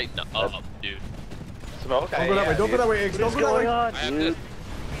 Nah. tighten up, dude. Smoke. Don't go that way. Don't go that way, Ace. Don't What's go that going way. on, I have dude? this.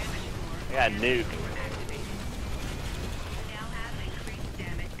 I got nuked. Now have increased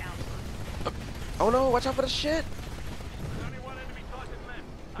damage output. Oh no! Watch out for the shit.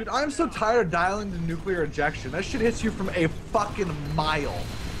 Dude, I'm so tired of dialing the nuclear ejection. That shit hits you from a fucking mile.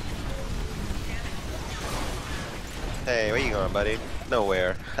 Hey, where you going, buddy?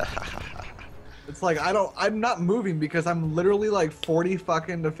 Nowhere. It's like I'm not moving because I'm literally like 40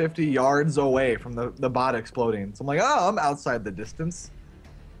 fucking to 50 yards away from the bot exploding. So I'm like, oh, I'm outside the distance.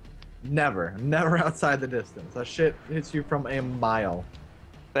 Never outside the distance. That shit hits you from a mile.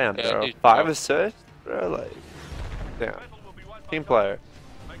 Damn, Yeah, bro. dude, 5 bro. assists? Bro, like. Damn. Team player.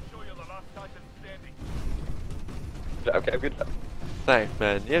 Make sure you're the last Titan standing. Okay, good. Thanks,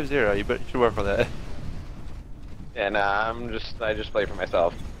 man. You have 0. You should work on that. Yeah, nah, I just play for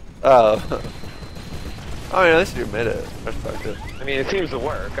myself. Oh. I mean, at least you admit it. Respect it. I mean, it seems to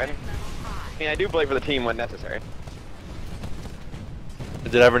work. I mean, I do play for the team when necessary.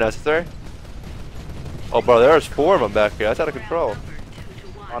 Is it ever necessary? Oh, bro, there's 4 of them back here. That's out of control.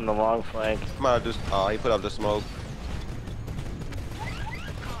 On the long flank. Come on, just he put up the smoke.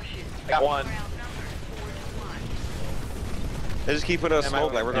 Got one. They just keep putting up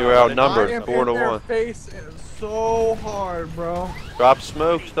smoke like we're You were gonna- outnumbered. I am 4 to in their 1. face so hard, bro. Drop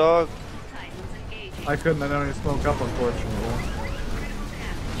smokes, dog. I couldn't. I don't even smoke up, unfortunately.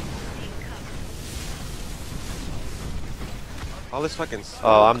 All this fucking smoke.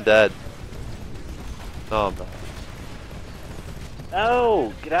 Oh, I'm dead. No, I'm not.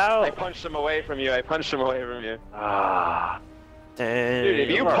 No, get out. I punched him away from you. Ah. Damn. Dude, if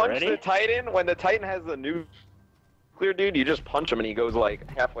you You're punch already? the Titan, when the Titan has the nuclear dude, you just punch him and he goes like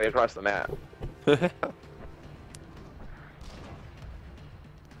halfway across the map.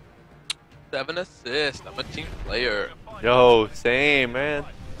 7 assists. I'm a team player. Yo, same, man.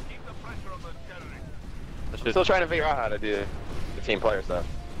 Keep the pressure on those terrorists. That I'm shit- still trying to figure out how to do the team player stuff.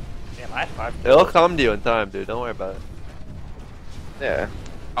 Damn, I have 5. It'll come to you in time, dude. Don't worry about it. Yeah.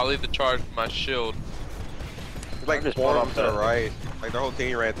 I'll leave the charge with my shield. It's like I'm just 4 pulling of them to up the the- right. Like their whole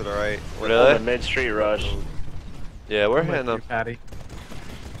team ran to the right. Really? The mid-street rush. Yeah, we're I'm with hitting you, them. Patty.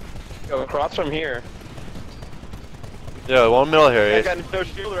 Go across from here. Yeah, 1 middle here. I Ace. got no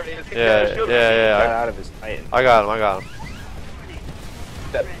shield already. Yeah, Shield yeah, already. yeah. Got out of his Titan. I got him.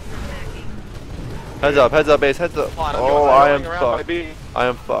 That- Heads up, Ace, heads up. Come on, I'm Oh, going I am around my fucked. beam. I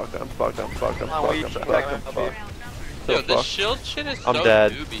am fucked. I'm fucked. Come on, we keep going around my beam. So Yo, this fucked. shield shit is I'm so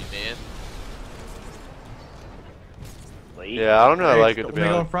dead. doobie, man. Late. Yeah, I don't really like it, to Let be me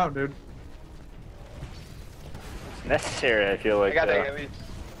go in honest. front, dude. It's necessary, I feel I like. got though. that at least.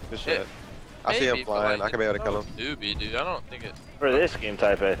 Good shit. I see him Maybe, but, flying. like, I can be able to kill him. it's so doobie, dude. I don't think it. For this game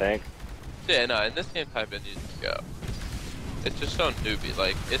type, I think. Yeah, no, in this game type it needs to go. It's just so newbie.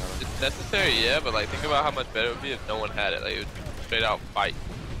 Like, it's necessary, yeah, but like, think about how much better it would be if no one had it. Like, it would be straight out fight.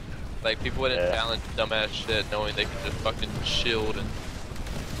 Like, people wouldn't Yeah. challenge dumbass shit knowing they could just fucking shield and.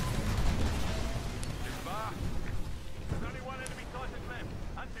 There's only one enemy Titan left.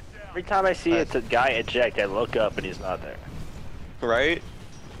 Hunt it down. Every time I see a guy eject, I look up and he's not there. Right?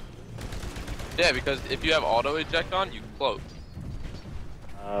 Yeah, because if you have auto eject on, you cloak.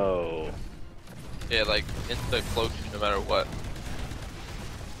 Oh. Yeah, like, insta cloaks you no matter what.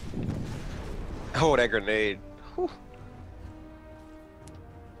 Oh, that grenade. Whew.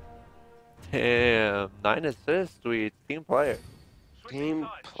 Damn, 9 assists, sweet. Team player. Team Yeah,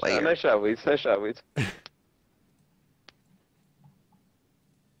 player. nice shot, Weeds. Nice shot, Weeds.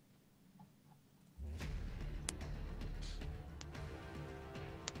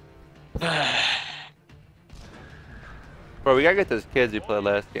 Bro, we gotta get those kids who played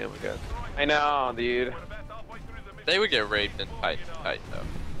last game again. I know, dude. They would get raped in tight though.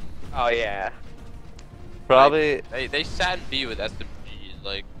 Oh yeah. Probably. They sat in B with SMGs,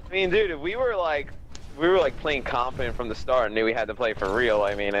 like. I mean, dude, if we were like playing confident from the start and knew we had to play for real,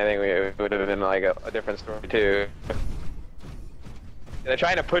 I mean, I think we would have been like a different story too. They're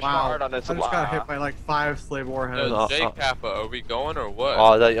trying to push hard on this. I just got hit by like 5 slave warheads. Yo, Jkap, are we going or what?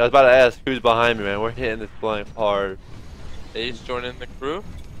 Oh, I was about to ask who's behind me, man. We're hitting this blank hard. Ace joining the crew?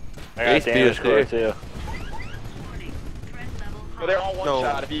 I got damage score too. So they're all one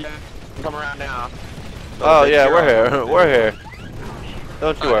shot if you come around now. Oh yeah, we're here. We're here.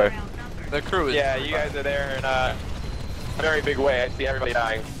 Don't you worry. The crew is. Yeah, you guys are there in a very big way. I see everybody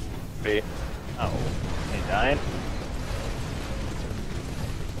dying. See? Oh, they dying?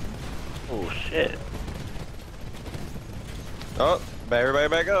 Oh shit. Oh, everybody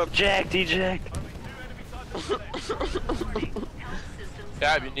back up. Jacked, eject.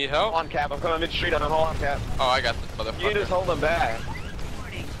 Cap, you need help? Hold on, Cap. I'm coming mid-street. I'm hold on, Cap. Oh, I got this motherfucker. You just hold them back.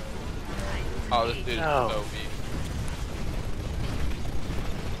 Oh, this dude is so weak.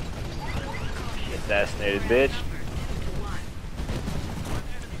 Assassinated, bitch.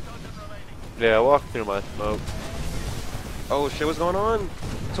 Yeah, walk through my smoke. Oh shit, what's going on?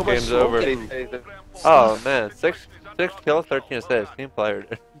 So much Game's smoke. over. Oh man, 6 kills, 13 assists. Team player.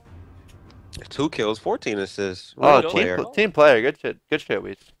 2 kills, 14 assists. Oh, player. team player. Good shit,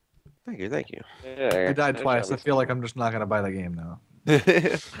 Weeds. Thank you, thank you. Yeah, I died twice. I feel like I'm just not gonna buy the game now.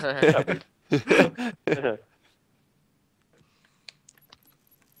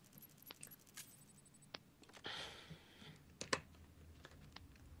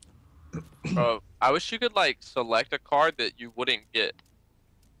 Bro, I wish you could like select a card that you wouldn't get.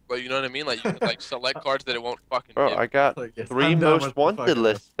 Like, you know what I mean? Like you could like select cards that it won't fucking Bro, give. I got Like, yes, 3 I'm done with most the wanted fucking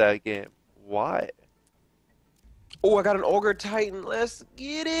lists that game. Why? Oh, I got an Ogre Titan. Let's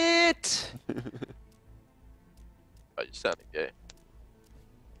get it. Oh, you sounded gay.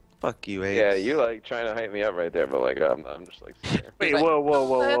 Fuck you, Ace. Yeah, you like trying to hype me up right there, but like I'm just like. Wait, whoa.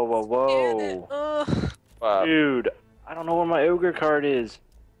 Wow. Dude, I don't know where my ogre card is.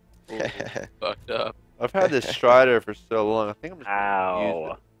 Fucked up. I've had this Strider for so long. I think I'm just gonna use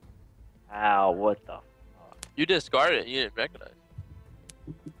Ow. it. Ow, what the fuck? You discarded it. You didn't recognize.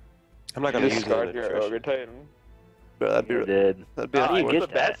 I'm not gonna use Discard it. your Ogre Titan. Bro, that'd be You did. that'd be How do you awkward. get It's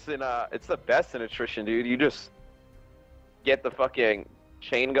the best in it's the best in attrition, dude. You just get the fucking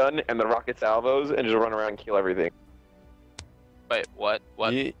chain gun and the rocket salvos and just run around and kill everything. Wait, what?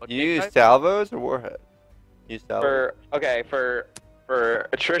 What? You what you game use type? salvos or warhead? Use salvos. For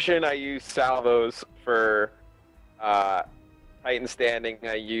attrition I use salvos. For Titan standing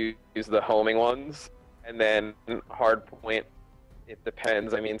I use the homing ones, and then hard point it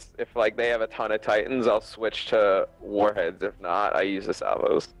depends. I mean, if like they have a ton of Titans, I'll switch to warheads. If not, I use the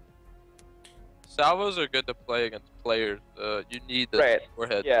salvos. Salvos are good to play against players. You need the Right.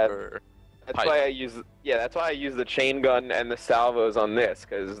 warhead Yeah. for. That's Titan. why I use that's why I use the chain gun and the salvos on this,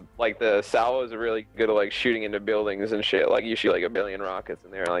 because like the salvos are really good at like shooting into buildings and shit. Like you shoot like 1 billion rockets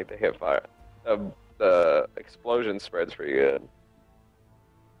in there, like the hip fire, the explosion spreads pretty good.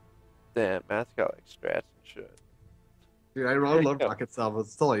 Damn, Matt's got like strats and shit. Dude, I really love rocket salvos.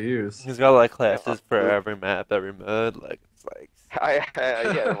 It's all I use. He's got like classes for every map, every mode. Like it's like.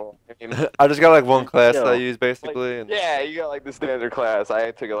 Yeah, well, I mean, I just got like one class that I Yo, use basically. And... yeah, you got like the standard class. I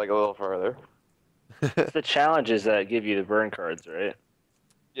took it like a little further. It's the challenges that give you the burn cards, right?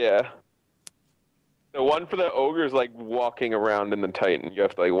 Yeah. The one for the ogre is like walking around in the Titan. You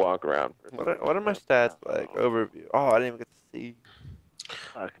have to like walk around. What are my stats like? Overview. Oh, I didn't even get to see.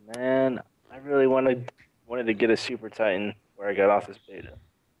 Fuck, man. I really wanted to get a Super Titan where I got off this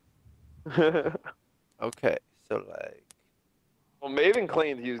beta. Okay, so like. Well, Maven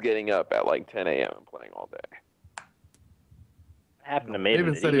claims he was getting up at like 10 a.m. and playing all day. What happened to Maven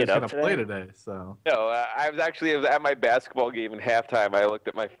Maven? Did said he was get gonna up play today? today, so. No, I was at my basketball game in halftime. I looked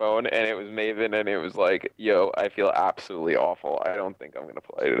at my phone and it was Maven, and it was like, "Yo, I feel absolutely awful. I don't think I'm gonna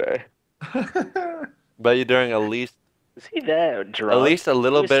play today." But you're doing at least Was he that drunk? a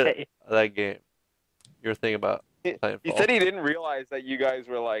little He was bit saying- of that game. You're thinking about He Titanfall. said he didn't realize that you guys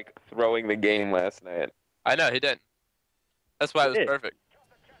were like throwing the game last night. I know he didn't. That's why it was He did.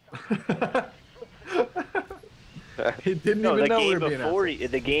 perfect. He didn't No, even the know we game were being before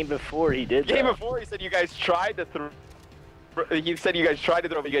the game before he did Game that. before he said you guys tried to throw. He said you guys tried to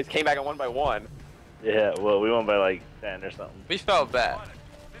throw, but you guys came back on 1 by 1. Yeah, well, we won by like 10 or something. We felt bad.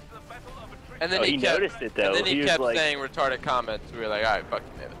 And then Oh, he, he kept, noticed it, though. And then he He was kept like- saying retarded comments. We were like, all right, fuck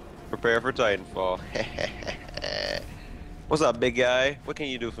you, man. Prepare for Titanfall. What's up, big guy? What can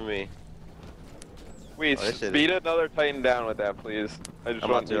you do for me? Wait, Oh, this shit beat another Titan down with that, please. I just I'm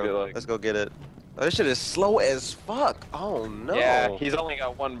about want you to to. like. Let's go get it. Oh, this shit is slow as fuck. Oh no. Yeah, he's only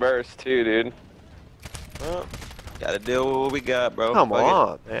got one burst too, dude. Well, gotta deal with what we got, bro. Come Fuck it.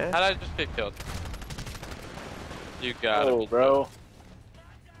 on, man. How did I just get killed? You got Oh, it, bro.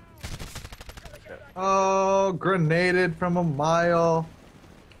 Oh, grenaded from a mile.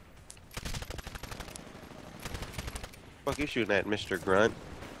 Fuck you shooting at, Mr. Grunt?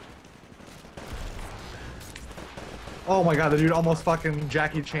 Oh my god, the dude almost fucking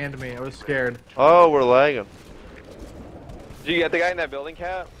Jackie Chan'd me. I was scared. Oh, we're lagging. Did you get the guy in that building,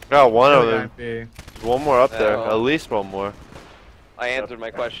 Cap? Got one of Other them. guy B. There's one more up there. Oh. At least one more. I answered my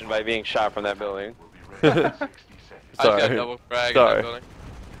question by being shot from that building. I just got Sorry. double frag in Sorry. that building.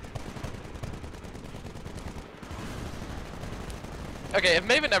 Okay, if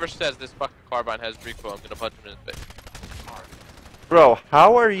Maven never says this fucking carbine has recoil, I'm gonna punch him in his face. Bro,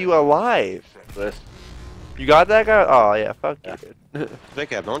 how are you alive? You got that guy? Oh, yeah, fuck you, dude.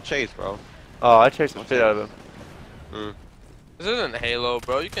 Jkap, don't chase, bro. Oh, I chased the shit out of him. Mm. This isn't Halo,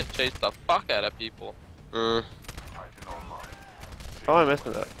 bro. You can chase the fuck out of people. Mm. How am I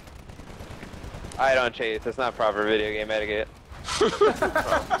missing that? I don't chase. That's not proper video game etiquette.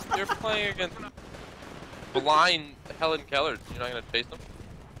 You're playing against blind Helen Keller. You're not gonna chase them?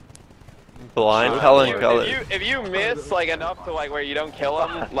 Blind Helen If Keller. if you miss like enough to like where you don't kill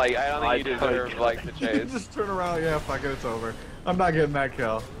him, like I don't think you deserve like the You chase. just turn around, yeah, fuck it, it's over. I'm not getting that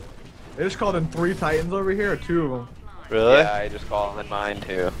kill. They just called in 3 Titans over here, or 2 of them. Really? Yeah, I just call him in mine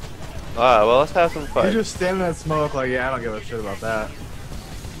too. Alright, well, let's have some You fun. just stand in that smoke like, yeah, I don't give a shit about that.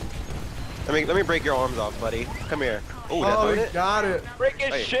 Let me break your arms off, buddy. Come here. Ooh, that's Oh, doing he it. got it. Break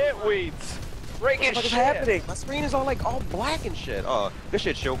his Hey. shit, Weeds. Break his What is shit. happening? My screen is all like all black and shit. Oh, good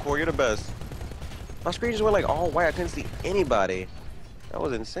shit, Showcore. You're the best. My screen just went like all white. I couldn't see anybody. That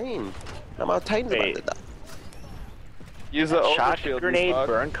was insane. Now my Titan's about Wait. to die. Use the Shock overshield. grenade,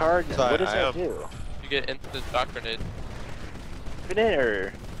 burn card? Sorry, What does I that am. do? You get instant shock grenade. Infinite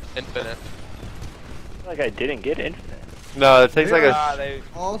or? Infinite. I feel like I didn't get infinite. No, it takes like Ah, a. they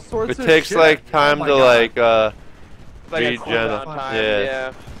All sorts It of takes shit. like Oh time my to God. like like a regen. cooldown time.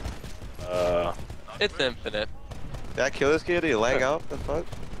 Yeah. Yeah. It's infinite. Did I kill this kid? Did he lag out? The fuck?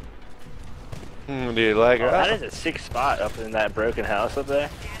 Dude, like. Oh, that is a sick spot up in that broken house up there.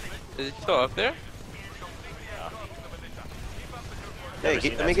 Is he still up there? Hey, Never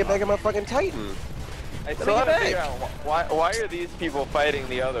seen let me that get back spot. in my fucking Titan. I still me haven't get figured out why are these people fighting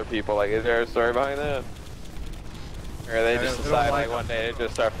the other people? Like, is there a story behind that? Or they Yeah, just they don't decide like like one day to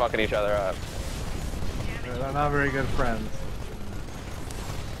just start fucking each other up? They're not very good friends.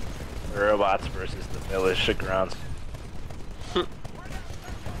 The robots versus the militia grunts.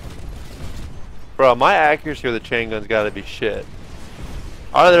 Bro, my accuracy with the chain gun's gotta be shit.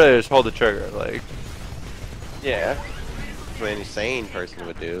 I literally just hold the trigger, like. Yeah. That's what any sane person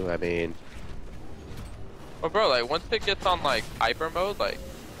would do. I mean, But bro, like once it gets on like hyper mode, like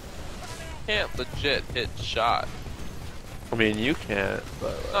you can't legit hit shot. I mean, you can't,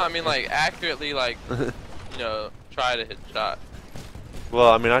 but. No, I mean like accurately, like you know, try to hit shot. Well,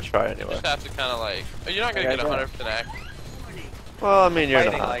 I mean, I try You anyway. just have to kind of like. You're not gonna Okay, get go. 100% accurate. Well, I mean, you're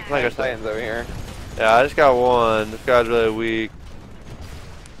Fighting not. like Like I Titans said. over here. Yeah, I just got one. This guy's really weak.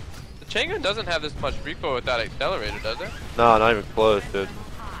 The chain gun doesn't have this much recoil without accelerator, does it? No, not even close, dude.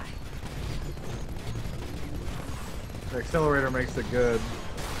 The accelerator makes it good.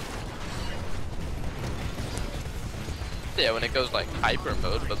 Yeah, when it goes like hyper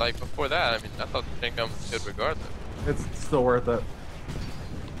mode, but like before that, I mean, I thought the chain gun was good regardless. It's still worth it.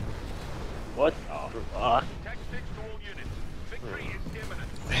 What the fuck? Tactics to all units. Victory is imminent.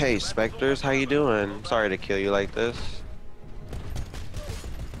 hey, Spectres, how you doing? Sorry to kill you like this.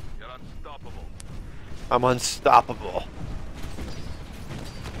 You're unstoppable. I'm unstoppable.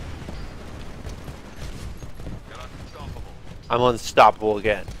 You're unstoppable. I'm unstoppable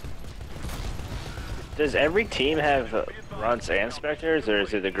again. Does every team have grunts and specters, or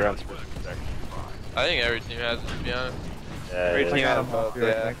is it the grunts versus specters? I think every team has it, to be honest. Every I team got has them off both, here, I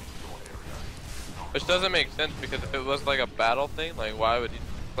yeah. think. Which doesn't make sense because if it was like a battle thing, like why would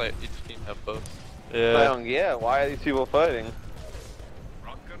each team have both? I Yeah. don't get why are these people fighting?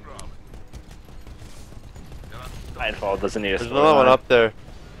 Rock and roll. Nightfall doesn't need a There's another one storyline. up there.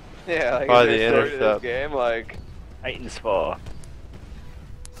 Yeah, like By is the there a story to intercept. this game? Like, Titans Fall.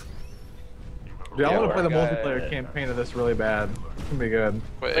 Dude, I Yeah, want to play the we're multiplayer good. campaign of this really bad. It's gonna be good.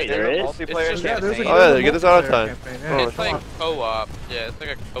 Wait, is there it- is? multiplayer just- Yeah, there's a campaign? Oh, yeah, there's a get this out of multiplayer time. campaign, Oh, yeah. It's like co-op. Yeah, it's like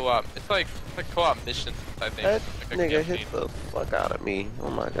a co-op. It's like co-op missions, I think. That like a nigga campaign. hit the fuck out of me. Oh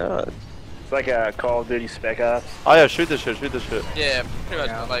my god. It's like a Call of Duty Spec Ops. Oh yeah, shoot this shit, shoot this shit. Yeah, pretty much.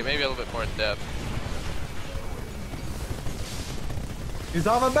 Yeah. Like maybe a little bit more in depth. He's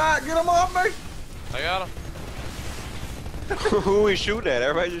on my back. Get him off me. I got him. Who we shooting at?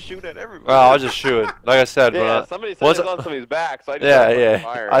 Everybody just shooting at everybody. Well, I was just shooting. Like I said, when Yeah, I, somebody said once it was on somebody's back, so I just yeah, started yeah.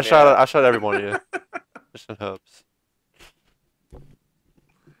 firing, I shot every one of you. Just in hopes.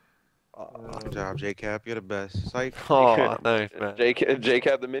 Good job, Jkap. You're the best. Psych. Oh, thanks, man.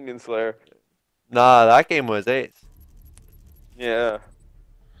 Jkap the Minion Slayer. Nah, that game was 8. Yeah.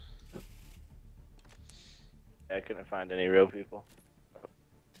 I couldn't find any real people.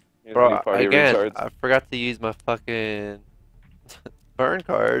 Bro, Party again, retards. I forgot to use my fucking burn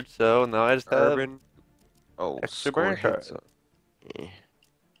card, so now I just have Urban. Oh, extra score burn card. heads up. Yeah.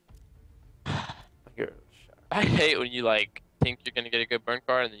 I hate when you like think you're gonna get a good burn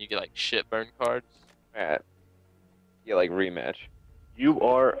card and then you get like shit burn cards. Matt. Yeah, like rematch. You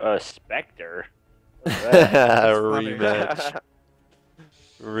are a Spectre. What's that? funny. Rematch.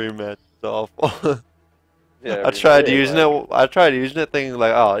 Rematch is awful. Yeah, I tried rematch. using it. I tried using it, thinking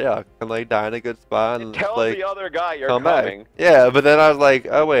like, oh yeah, I can like die in a good spot and It tells like the other guy you're come coming. back. Yeah, but then I was like,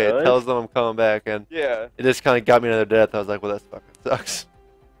 oh wait, it Really? tells them I'm coming back, and Yeah. it just kind of got me another death. I was like, well, that fucking sucks.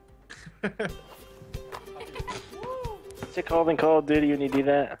 What's it called in Call of Duty when you do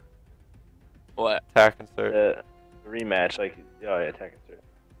that? What? Attack insert. Rematch, like, oh yeah, attack insert.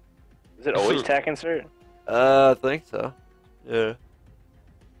 Is it always attack insert? I think so. Yeah.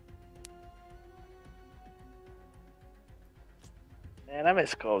 Man, I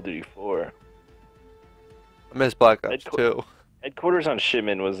miss Call of Duty 4. I miss Black Ops Headqu- 2. Headquarters on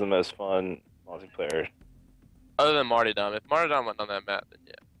Shipment was the most fun multiplayer. Other than Martyrdom. If Martyrdom went on that map, then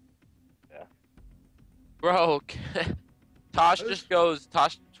yeah. Yeah. Bro, Tosh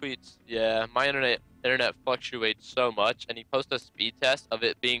tweets, yeah, my internet fluctuates so much, and he posts a speed test of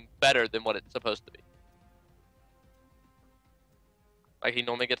it being better than what it's supposed to be. Like, he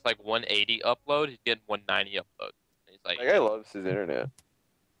normally gets like 180 upload, he's getting 190 upload. And he's like, That guy loves his internet.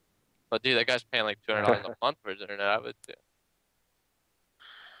 but dude, that guy's paying like $200 a month for his internet, I would too.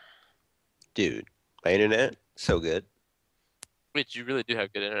 Dude, my internet, so good. Wait, you really do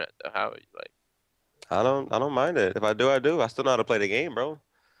have good internet though, how are you like? I don't mind it. If I do, I do. I still know how to play the game, bro.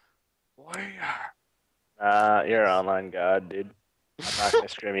 You're an online god, dude. I'm not gonna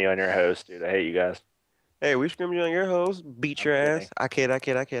scream you on your host, dude. I hate you guys. Hey, we screamed you on your host, beat your kidding. ass. I kid.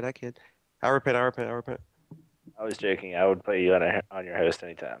 I repent. I was joking. I would put you on your host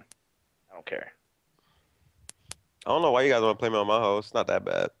anytime. I don't care. I don't know why you guys want to play me on my host. Not that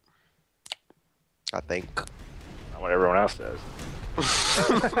bad. I think. Not what everyone else does.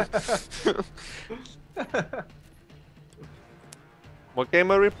 What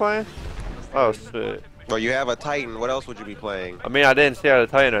game are we playing? Oh shit. Well, you have a Titan. What else would you be playing? I mean, I didn't see how to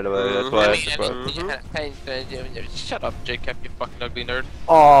tell you that, but that's why I asked the question. Shut up, Jkap, you fucking ugly nerd.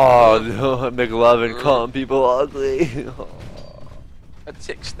 Oh, McLovin calling people ugly. That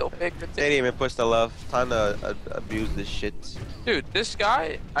tick's still big. They didn't even push the love. Time to abuse this shit. Dude, this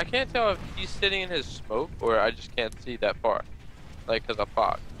guy, I can't tell if he's sitting in his smoke or I just can't see that far. Like, cause of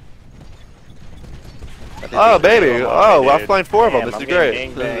fog. Oh baby! Oh, I'm dude. flying 4 of them. Damn, This I'm is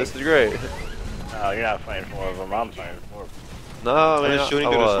getting great. gangbanged. This is great. No, you're not fighting 4 of them. I'm fighting 4 of them. No, I I'm mean, just shooting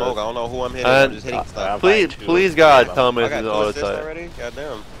I through the was. smoke. I don't know who I'm hitting. And, I'm just hitting stuff. I'm Please, fighting 2 please, of God, them. tell me I this got is 2 all the assists time. already.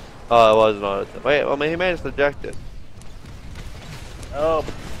 Goddamn. Oh, it wasn't all the time. Wait, well, he made us ejected. Oh,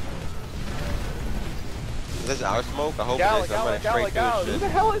 Is this our smoke? I hope Gala, it is. I'm Gala, running Gala, straight Gala. through Who this the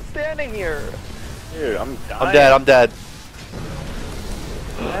shit. hell is standing here? dude, I'm dying. I'm dead. I'm dead.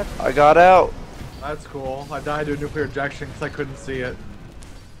 I got out. That's cool. I died to a nuclear ejection because I couldn't see it.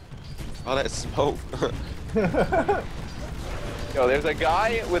 All that smoke. Yo, there's a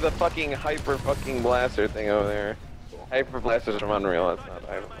guy with a fucking hyper fucking blaster thing over there. Hyper blaster's from Unreal. That's not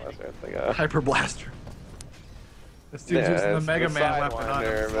hyper blaster. It's like a. Hyper blaster. This dude's Yeah, using the it's Mega the Man weapon on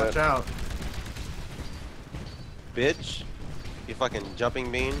Sidewinder, him. but- Watch out. Bitch. You fucking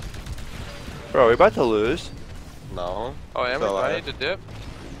jumping bean? Bro, we about to lose. No. Oh, am So, I need to dip?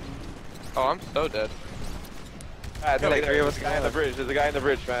 Oh, I'm so dead. Ah, Yeah, like 3 of there's us a guy in the bridge. There's a guy in the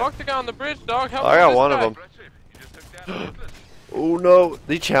bridge, man. Fuck the guy on the bridge, dog. Help I me got this one of guy. them. Oh no,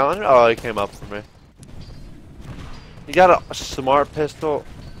 the challenger? Oh, he came up for me. He got a smart pistol.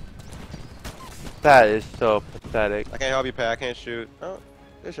 That is so pathetic. I can't help you, Pat. I can't shoot. Oh,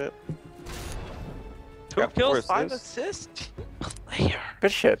 good shit. 2 Got 4 kills, 5 assists. assists. Player.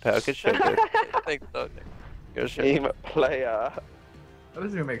 Good shit, pal. Good shit, dude. Thanks, dog. Good shit. Team player. That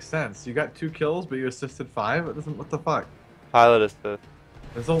doesn't even make sense. You got 2 kills, but you assisted 5? It doesn't. What the fuck? Pilot assist.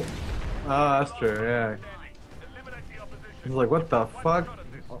 There's a. Oh, that's true. Yeah. He's like, what the fuck?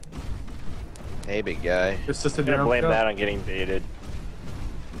 Hey, big guy. Assisted I'm your gonna own blame kill? that on getting baited.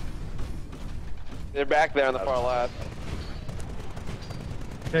 They're back there on the far left.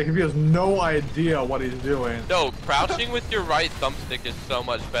 Yeah, he has no idea what he's doing. No, crouching with your right thumbstick is so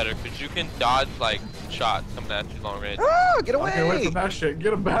much better because you can dodge like shots coming at you long range. Ah, get away! Okay, wait from that shit.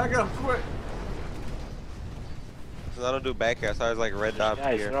 Get him back up quick. So I don't do back air, so I was like red dot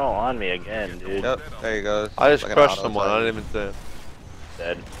Guys, here. they're all on me again, dude. Yep, there you go. I just Like an crushed auto someone. I target. didn't even say.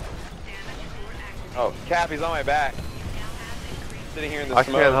 Dead. Oh, Cap, he's on my back. Sitting here in the I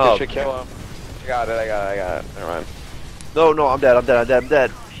smoke. can't help. Should kill him. I got it. Never mind. No, no, I'm dead. I'm dead. I'm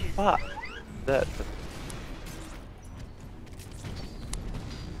dead. Fuck. Dead.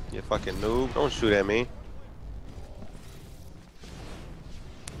 You fucking noob. Don't shoot at me.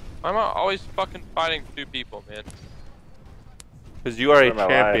 I'm always fucking fighting two people, man. Because you are a Where am I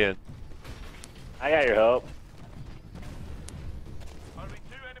champion. I got your help. Only 2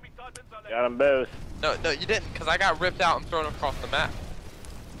 enemy Titans are left. Got them both. No, no, you didn't, because I got ripped out and thrown across the map.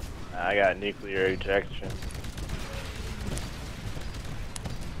 I got nuclear ejection.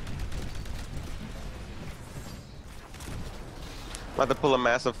 I'm about to pull a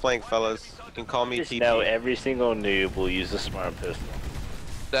massive flank, fellas. You can call me Just TP. know every single noob will use a smart pistol.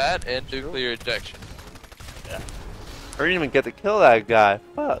 That and nuclear ejection. I didn't even get to kill that guy.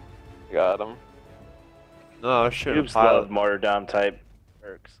 Fuck. Got him. No, I should have Noobs love pilot. martyrdom type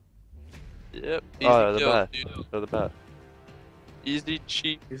perks. Yep. Oh, they're the kills, best. dude. They're the best. Easy,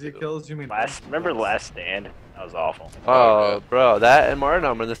 cheap. Easy kills, you mean? Remember Last Stand? That was awful. Oh, yeah. bro, that and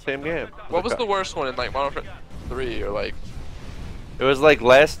Martyrdom are in the same game. What was the worst one in like Modern Warfare 3 or like It was like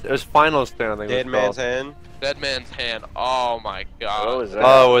last. It was Final Stand. I think it Dead was man's called. hand. Dead Man's Hand? Oh my god. What was that?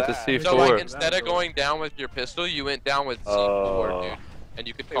 Oh, with the that? So like C4. instead of going down with your pistol, you went down with C4, Oh. dude. And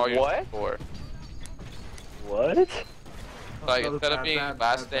you could call Wait, your what? C4. What? Like Oh, instead of bad, being bad,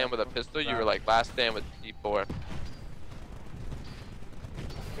 last bad, stand bad, with a pistol, you bad. were like last stand with C4.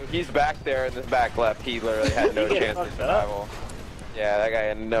 He's back there in this back left. He literally had no He get chance of fucked up. survival. Yeah, that guy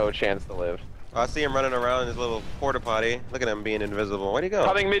had no chance to live. Oh, I see him running around in his little porta potty. Look at him being invisible. Where'd he go?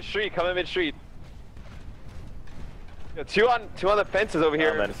 Coming mid street. Yo, two on the fences over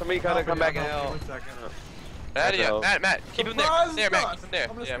here. man. Somebody gotta come back and help. 1 second. Matt, yeah, So- Matt, keep him there. Surprise There, Matt, nuts! keep him there. I'm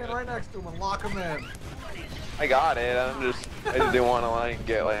gonna Yeah, stand Matt. right next to him and lock him in. I got it. I just didn't want to like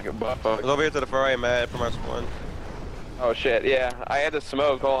get like a butt fuck. He's over here to the far right, Matt, from our spawn. Oh shit, yeah. I had to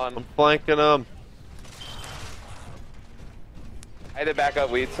smoke. Hold on. I'm flanking him. I had to back up,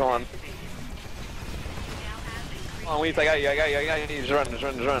 Weeds. Hold on. Hold on, Weeds. I got you. Just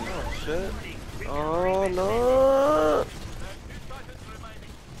run. Oh, shit. Oh, no.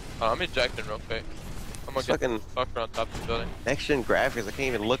 I'm ejecting real quick. I'm gonna get Fucking fucked around top of the building. next gen graphics. I can't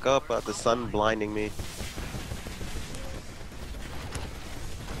even look up without the sun blinding me.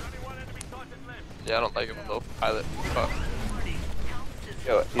 Yeah, I don't like it with low pilot. Fuck.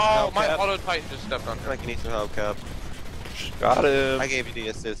 Yo, need some Oh, help, my Cap? auto titan just stepped on I her. feel like you need some help, Cap. Got him. I gave you the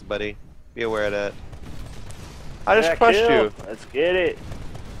assist, buddy. Be aware of that. I just Yeah, crushed kill. you. Let's get it.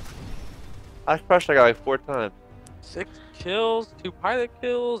 I crushed that guy like 4 times. 6 kills, 2 pilot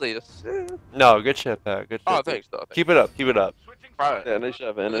kills, 8 assists. No, good shit, Pat. Good shit. Oh, thanks, though. Keep it up. Keep it up. Right. Yeah, nice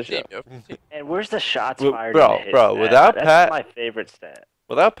shot, man. Nice Team, shot. yo, team. And where's the shots Well, fired? bro, in the hit bro, stat? without That's Pat- my favorite stat.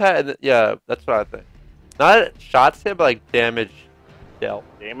 Without Pat, yeah, that's what I think. Not shots hit, but like damage dealt.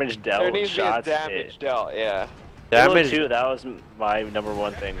 Damage dealt. There needs to be a shots damage hit. dealt, yeah. Halo Damage. 2, that was my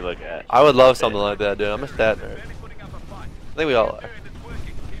 #1 thing to look at. I would love something like that, dude. I'm a stat nerd. I think we all are.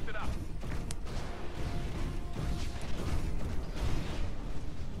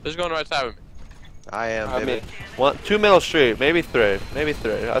 Who's going right side with me? I am, I baby. mean, 2 middle street, maybe 3, maybe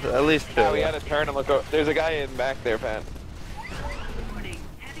 3. At least 2. yeah, we gotta turn and look over. There's a guy in back there, Pat.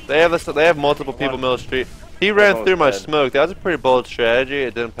 They have multiple people middle street. He ran Almost through my dead. smoke. That was a pretty bold strategy.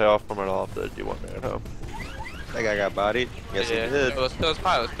 It didn't pay off for him at all. The D1 man at home. That guy got bodied. Yes, yeah. he did. Yo, let's kill this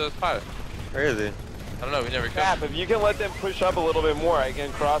pilot. Let's kill this pilot. Where is he? I don't know. We never killed Cap, him. if you can let them push up a little bit more, I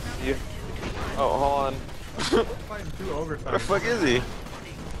can cross you. Oh, hold on. Fighting 2 overtime. Where the fuck is he?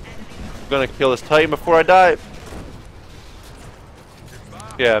 I'm gonna kill this Titan before I die.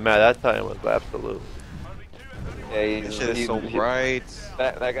 Yeah, man, that Titan was absolute. Yeah, This shit is so bright.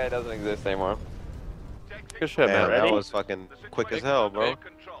 That guy doesn't exist anymore. Good shit, Damn, man. that Ready? was fucking quick as hell, bro.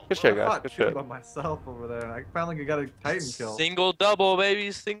 Good shit, I guys. fought Good 2 shit. by myself over there, and I finally got a Titan kill. Single double,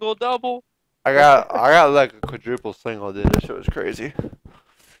 baby. Single double. I got like a quadruple single, dude. This shit was crazy.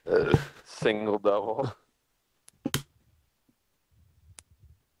 Single double.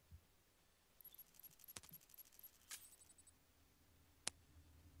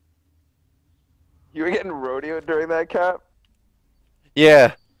 You were getting rodeoed during that, Cap?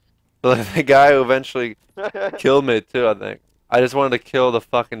 Yeah, the guy who eventually killed me too. I think I just wanted to kill the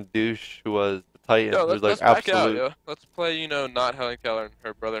fucking douche who was the Titan Yo, who's let's like back it out, absolute. yo. Let's play, you know, not Helen Keller and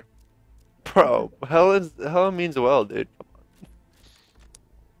her brother. Bro, Helen means well, dude.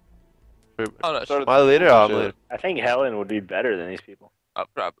 Oh no, Started Am I later? some I'm shit. later. I think Helen would be better than these people.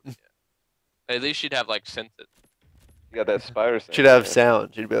 probably. Yeah. At least she'd have like senses. You got that spider sense. She'd have yeah.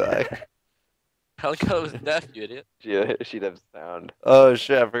 sound. She'd be like, Helen Keller was deaf, you idiot. Yeah, she'd have sound. oh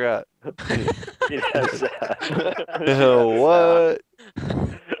shit, I forgot. She'd have What?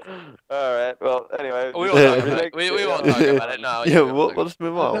 All right. Well, anyway. We just won't talk everything- about it. We won't talk about it. No. Yeah, we won't we'll just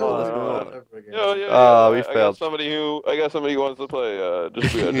move on. Never We'll just mind. move on. Never again. Yo, Oh, we I got failed. somebody who wants to play.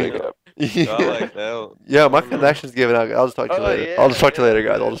 Just be a Jkap. I like that. Yeah, my connection's giving out. I'll just talk to you Oh, later. yeah, I'll just talk to you yeah, later,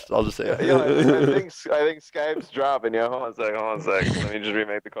 guys. yeah. I'll just say it. Yo, I think Skype's dropping. Yo, hold on a sec. Let me just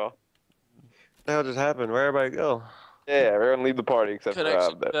remake the call. What the hell just happened? Where everybody go? Yeah, everyone leave the party except for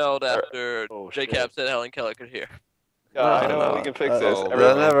Connection Rob. failed after shit. Jkap said Helen Keller could hear. Yeah, I know No, we can fix this. that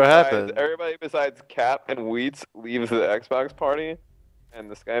Everybody never besides- happened. Everybody besides Cap and Wheats leaves the Xbox party and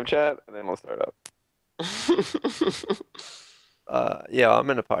the Skype chat, and then we'll start up. Yeah, I'm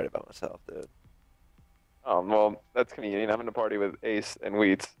in a party by myself, dude. Oh, well, that's convenient. I'm in a party with Ace and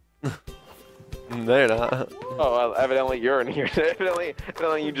Wheats. No, you're not. Oh, well, evidently you're in here. evidently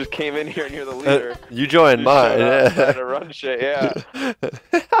you just came in here and you're the leader. You joined You mine. showed up, Yeah. tried to run shit, yeah.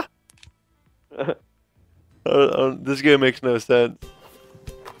 This game makes no sense.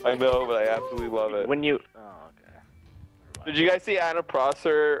 I know, but I absolutely love it. When you. Oh, okay. Did you guys see Anna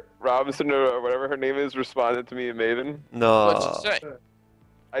Prosser Robinson or whatever her name is responded to me in Maven? No. What's it say?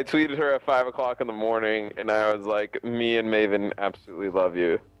 I tweeted her at 5 o'clock in the morning, and I was like, "Me and Maven absolutely love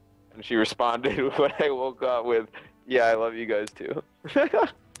you," and she responded when I woke up with, "Yeah, I love you guys too."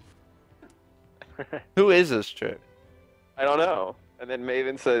 Who is this chick? I don't know. And then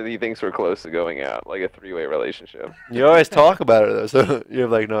Maven said he thinks we're close to going out, like a three-way relationship. You always talk about her though, so you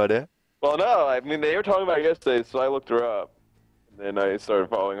have like no idea. Well, no, I mean they were talking about it yesterday, so I looked her up, and then I started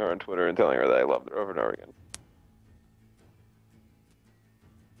following her on Twitter and telling her that I loved her over and over again.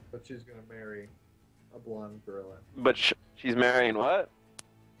 But she's gonna marry a blonde gorilla. But she's marrying what?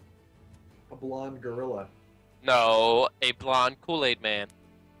 A blonde gorilla. No, a blonde Kool-Aid man.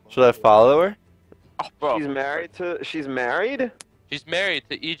 Should I follow her? Oh, bro. She's married to. She's married. She's married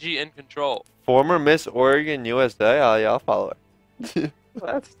to EG in control. Former Miss Oregon USA? Yeah, I'll follow her. Well,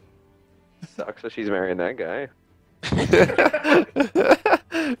 that sucks that she's marrying that guy.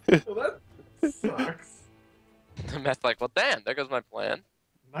 Well, that sucks. The Matt's like, well, damn, there goes my plan.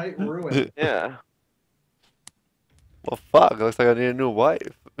 Night ruined. Yeah. Well, fuck. Looks like I need a new wife.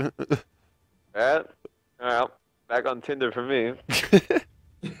 Right? Well, back on Tinder for me.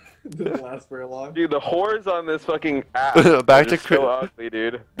 Didn't last very long. Dude, the whores on this fucking app Back are to just so ugly,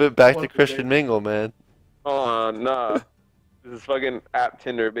 dude. Back to Fuck Christian it. Mingle, man. Hold on, nah. This fucking app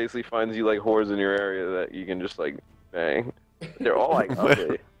Tinder basically finds you like whores in your area that you can just like bang. They're all like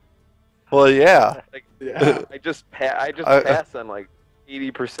ugly. Well, yeah. Like, Yeah. I just I- passed on like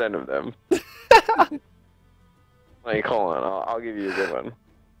 80% of them. Like, hold on, I'll give you a good one.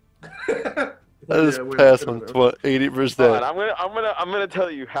 I just passed on 80%. Hold on, I'm gonna tell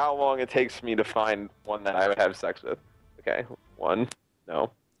you how long it takes me to find one that I would have sex with. Okay, one,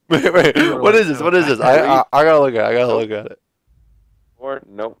 no, Wait. What is this? What is this? I gotta look at it. I gotta look at it. four,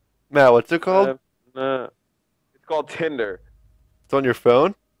 nope. Matt, what's it called? It's called Tinder. It's on your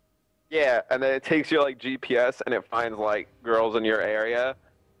phone? Yeah, and then it takes your like GPS and it finds like girls in your area,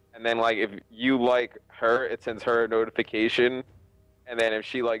 and then like if you like her, it sends her a notification, and then if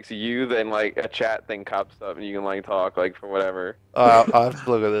she likes you, then like a chat thing pops up and you can like talk like for whatever, I'll have to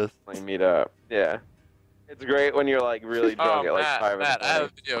look at this. like meet up. Yeah, it's great when you're like really drunk at like Matt, 5 in the Matt, I have a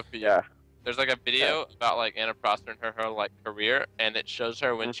morning. video for you. Yeah. There's like a video about like Anna Prosser and her like career, and it shows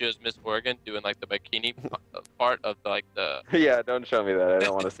her when she was Miss Oregon doing like the bikini part of like the. Yeah, don't show me that. I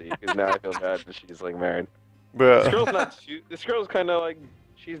don't want to see because now I feel bad that she's like married. Bro. This girl's not. This girl's kind of like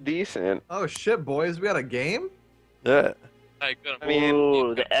she's decent. Oh shit, boys, we got a game? Yeah. Like, good. I mean,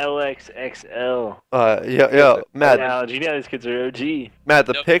 Ooh, the LXXL. Yeah, Matt. Wow, you know these kids are OG. Matt,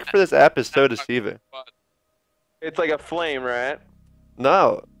 the Nope. pic for this app is so deceiving. it's like a flame, right?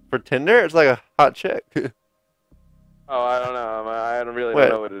 No, for Tinder, it's like a hot chick. Oh, I don't know. I don't really Wait,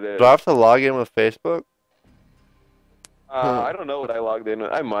 know what it is. Do I have to log in with Facebook? I don't know what I logged in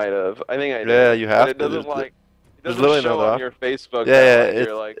with. I might have. I think I did. Yeah, you have But it to. doesn't like. It there's doesn't literally show no on off. your Facebook. Yeah, that, yeah, like, it's-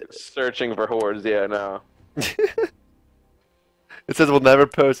 you're like searching for whores. Yeah, no. It says we'll never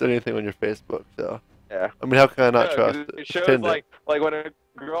post anything on your Facebook, so. Yeah. I mean, how can I not Yeah, trust 'cause it? it shows Tinder. like when a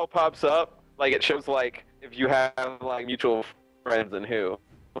girl pops up, like it shows like if you have like mutual friends and who,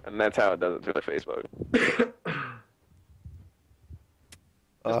 and that's how it does it through the Facebook.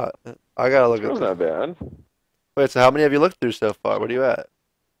 I gotta look It was at not bad. Wait, so how many have you looked through so far? What are you at?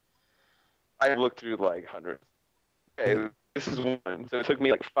 I looked through like hundreds. Okay, this is one. So it took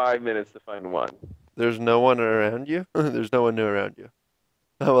me like 5 minutes to find one. There's no one around you? There's no one new around you.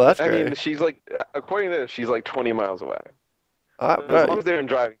 Oh, well, that's I great. mean, she's like, according to this, she's like 20 miles away. As Right. long as they're in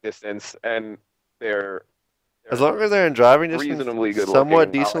driving distance and they're As long as they're in driving distance, reasonably good somewhat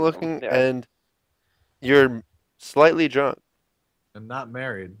looking, I decent like them. looking, Yeah. and you're slightly drunk. And not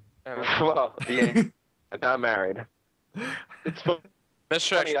married. Well, yeah, I'm not married. It's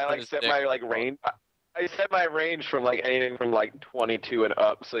funny. I like set my like range. I set my range from like anything from like 22 and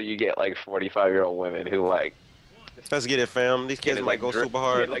up, so you get like 45-year-old women who like. Let's get it, fam. These kids Get it, might like, go super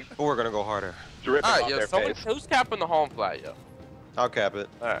hard, like- but we're gonna go harder. Dripping Alright, off yo, their someone, face. who's capping the home flat, yo? I'll cap it.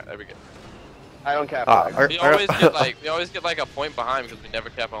 Alright, there we go. I don't cap. Ah, We always get like a point behind because we never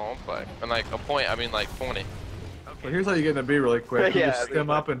cap a home flag. And like a point, I mean like 20. Well, here's how you get in a B really quick. You Yeah, just stem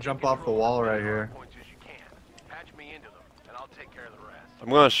up and jump off the wall right here. Points as you can. Patch me into them, and I'll take care of the rest. I'm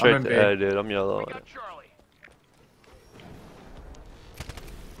going straight in to B. A, dude. I'm yellow. We got Charlie.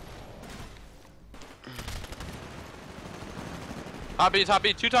 Top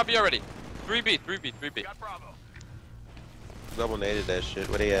B, 2 top B already. 3B. Got Bravo. Double naded that shit.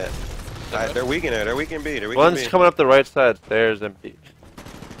 Where they at? Alright, they're weak in there. They're weak in B. They're weak in One's B. coming up the right side stairs, empty.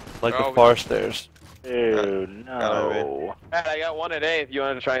 Like Oh, the we- far stairs. Dude, no. Pat, I got one at A. If you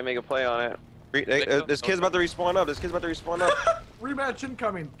wanted to try and make a play on it. This kid's about to respawn up. This kid's about to respawn up. Rematch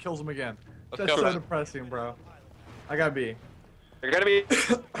incoming. Kills him again. Let's That's go, so Red. depressing, bro. I got B. They're gonna be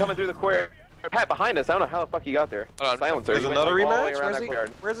coming through the square. Pat, behind us. I don't know how the fuck you got there. Hold on. Silencer. There's He went, another like, all the way rematch? around Where's that he?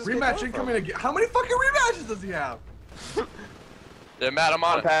 courtyard. Where's this kid Rematch coming incoming from? again. How many fucking rematches does he have? Yeah, Matt, I'm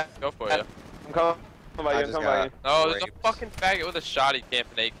on it. Pat. Go for it. I'm coming by you. I I'm just coming by you. got No, there's a raped. fucking faggot with a shoddy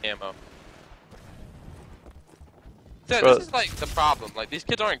camping 8 camo. Bro. This is like the problem. Like these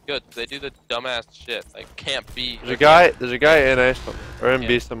kids aren't good. They do the dumbass shit. Like can't be. There's a guy in A somewhere, or in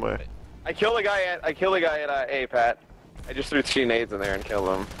B somewhere. I killed a guy at A, Pat. I just threw 2 nades in there and killed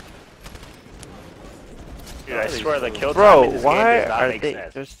him. Dude, I swear the kill time Bro, in this why game does not are make they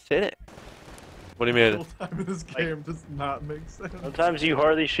sense. just sitting? What do you mean? Full time in this game does not make sense. Sometimes you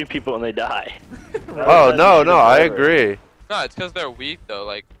hardly shoot people and they die. Oh no, I agree. No, it's because they're weak though.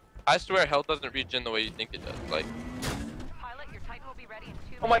 Like I swear, health doesn't reach in the way you think it does. Like Pilot, your Titan will be ready in 2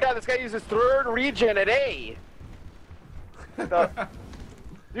 minutes. Oh my god, this guy uses 3rd regen at A!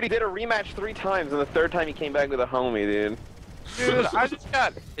 Dude, he did a rematch 3 times, and the 3rd time he came back with a homie, dude. dude, I just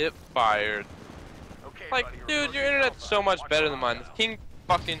got hip fired. Okay, Like, buddy, dude, we're your internet's so much better than mine. This king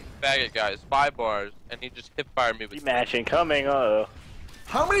fucking faggot guy is 5 bars, and he just hip fired me with. Rematch incoming, uh-oh.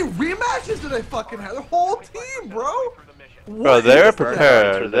 How many rematches do they fucking have? The whole team, bro. Bro, What they're is that? for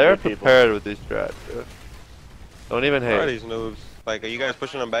prepared. the They're good people. prepared with these strats, dude. Don't even Where are hate. these noobs? Like, are you guys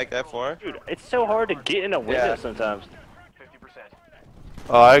pushing them back that far? Dude, it's so hard to get in a window Yeah. sometimes. 50%.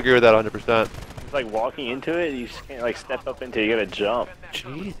 Oh, I agree with that 100%. It's like walking into it, you just can't like step up into it, you gotta jump.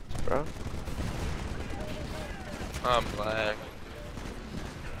 Jesus, bro. I'm black.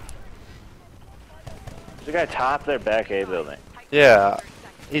 There's a guy top their back A building. Yeah,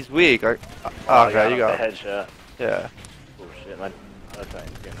 he's weak. Oh, I okay, you him got the him. headshot. Yeah. Oh shit, my other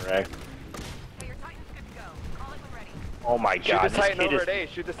Titan's getting wrecked. Hey, your Titan's good to go. Call it when ready. Oh my Shoot god, this this Titan kid over is... at A.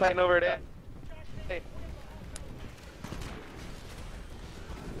 Shoot this Titan over at A. Hey.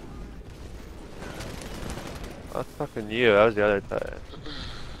 That's fucking you. That was the other time.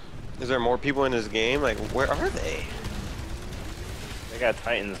 Is there more people in this game? Like, where are they? They got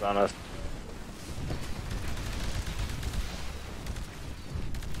Titans on us.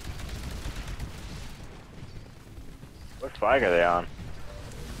 What flag are they on?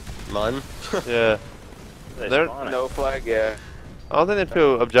 None. Yeah. They They're- spawning. No flag, yeah. I don't think they're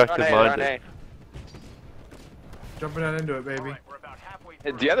too Run objective A, run minded. Jumping out into it, baby. Alright, we're about halfway A.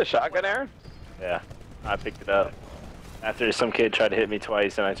 through. Do you have the shotgun, Aaron? Yeah, I picked it up. After some kid tried to hit me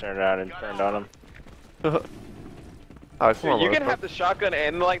twice and I turned around and turned on him. Oh, come Dude, on, you can motherfucker. have the shotgun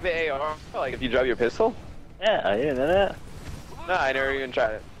and like the AR, like if you drop your pistol. Yeah, I didn't know that. No, I never even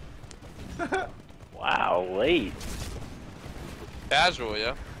tried it. Wow, late. Casual,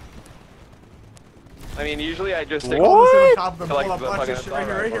 yeah. I mean, usually I just stick Hold this in on top of him. to, like, Hold the up, watch fucking this shit right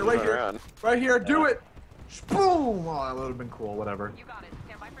here, right here, assault right rifle here. around. Right here, do it. Boom! Oh, that would have been cool, whatever. You got it.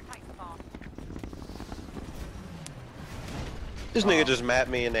 Stand by for Titanfall. This nigga just mapped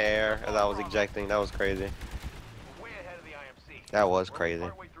me in the air as I was ejecting. That was crazy. Way ahead of the IMC. That was We're crazy.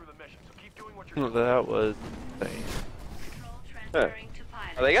 partway through the mission, so keep doing what you're doing. That was insane. Control Huh. transferring to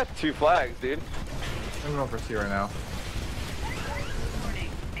pilot. Oh, they got 2 flags, dude. I'm going for C right now. Warning.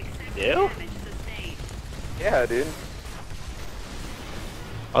 Excessive Ew. damage sustained. Yeah, dude.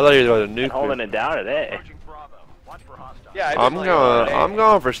 I thought you were going to And holding nuke me. it down today. Approaching Bravo. Watch for hostiles. Yeah, I'm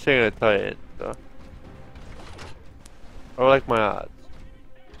going for staying a Titan. So. I like my odds.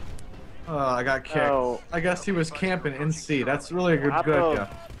 Oh, I got kicked. Oh. I guess he was camping in C. That's really a good idea.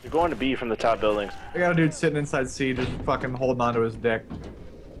 You're going to B from the top buildings. I got a dude sitting inside C, just fucking holding onto his dick,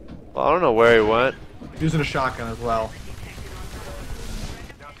 Well, I don't know where he went. using a shotgun as well.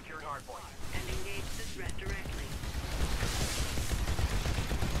 Now securing hardpoint. And engage the threat directly.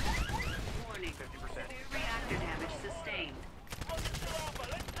 Warning. 50%. Reactor damage sustained.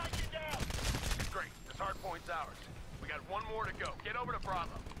 Great. This hardpoint's ours. We got one more to go. Get over to Bravo.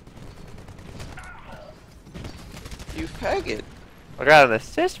 You faggot. I got an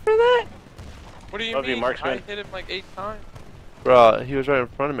assist for that? What do you Love you, mean? I marksman. hit him like 8 times. Bro, he was right in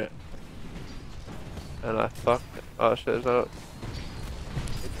front of me. And I fucked it. Oh shit, there's no...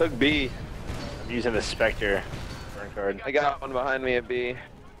 It took B. I'm using the Spectre burn card. I got one behind me at B.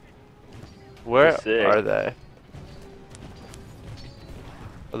 Where Sick. are they?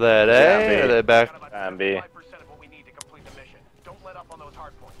 Are they at Yeah, A? B. Or are they back? I'm B. 5% of what we need to complete the mission. Don't let up on those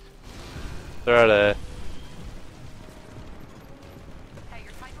hardpoints. They're at A. Hey,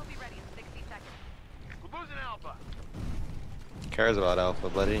 your fight will be ready in 60 seconds. We're losing Alpha. Cares about Alpha,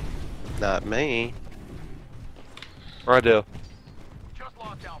 buddy. Not me. Or I do. Just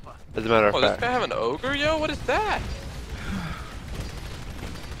lost Alpha. As a matter of Oh, this fact. guy have an ogre, yo? What is that?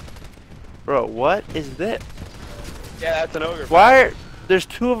 Bro, what is this? Yeah, that's an ogre. Why are... There's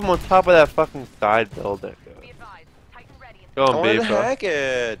 2 of them on top of that fucking side building. Be advised. Titan ready in Go I on wanted B, to bro. hack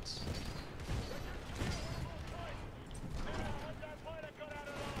it.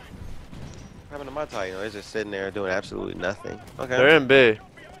 What happened to my Titan? They're just sitting there doing absolutely nothing. Okay. They're in B.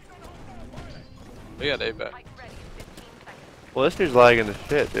 We got A back. Titan ready in 15 seconds. Well, this dude's lagging the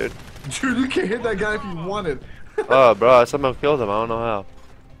shit, dude. Dude, you can't hit that guy if you wanted. Oh, bro, I somehow killed him. I don't know how.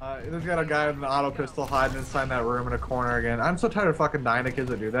 There's got a guy with an auto pistol hiding inside that room in a corner again. I'm so tired of fucking dying to kids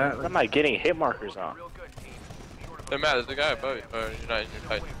that do that. What am I getting hit markers on? Real good team. Short of Hey, Matt, there's a guy above you. You're not in your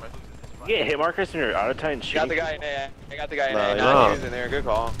Titan, right? You get hit markers in your auto Titan I shooting? got the guy in A. I got the guy in No, A. you're Not not. using there. Good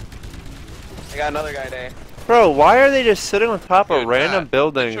call. I got another guy in A. Bro, why are they just sitting on top of Dude, random Matt,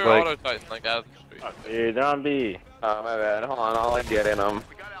 buildings? Get your Like, auto Titan, like, out of the street. Fuck, dude, they're on B. Oh, my bad. Hold on. I'll get in him.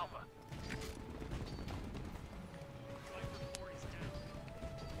 we got Alpha.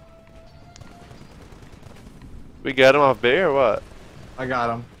 we got him off B or what? I got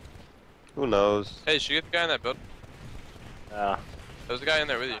him. Who knows? Hey, should you get the guy in that building? There's a guy in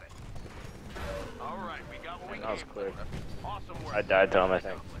there with you. All right, we got what we That was came clear. for. Awesome work. I died to him, I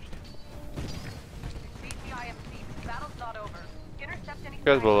think. Read the IMC. Battle's not over. Intercept any You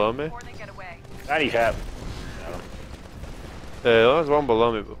guys below me? before they get away. 90 cap. Hey, there was one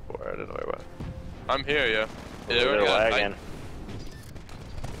below me before. I didn't know where he went. I'm here, yo. Yeah, we They're already got a lagging. Titan.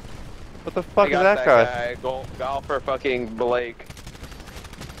 What the I fuck is got that guy? Golfer fucking Blake.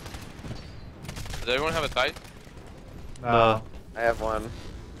 Does everyone have a Titan? No. I have one.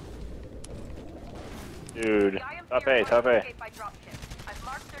 Dude. The IMC Top are A, top A. escape by dropship. I've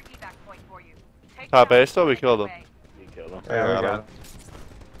marked their evac point for you. Take Top them A, still we before killed they him. get away. You killed him. Yeah, we got got him. him.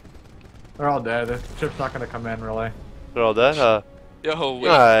 They're all dead. The chip's not gonna come in, really. They're all dead? Yo, wait.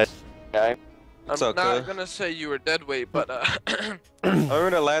 Nice. Okay. I'm It's okay. not gonna say you were dead weight, but I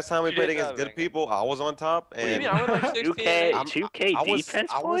remember the last time we You played did against good nothing. people, I was on top, what do you and mean? I was like 16. 2K, I'm- 2K I was,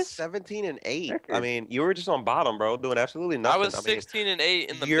 defense I was points? 17 and 8. I Record. mean, you were just on bottom, bro, doing absolutely I nothing. was mean, 16 and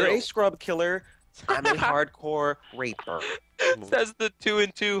 8 in the you're middle. a scrub killer. I'm a hardcore raper. Says the 2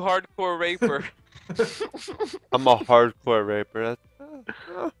 and 2 hardcore raper. I'm a hardcore raper.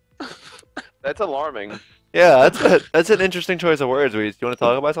 That's alarming. Yeah, that's an interesting choice of words, Weez. Do you want to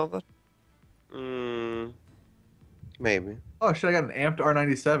talk about something? Maybe. Oh shit! I got an amped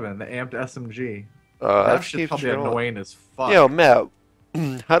R97, the amped SMG. That That shit's keeps probably scrolling. annoying as fuck. Yo, Matt,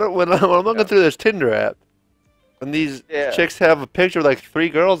 how do when I'm looking through this Tinder app, and these Yeah. chicks have a picture with like 3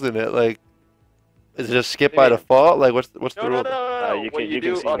 girls in it, like, is it just skip by Yeah. default? Like, what's the No, no, rule? no, no. you What can- you you can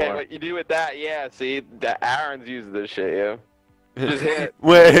do? see Okay, more. what you do with that? Yeah. See, that Aaron's used this shit. Yeah. Just hit.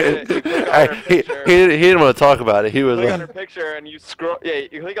 Wait, You click on I- her he picture. didn't want to talk about it. He was Click like, on her picture and you scroll. Yeah,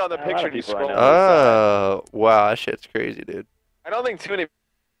 you click on the A lot picture of and you people I scroll. know. to the side. oh, wow, that shit's crazy, dude. I don't think too many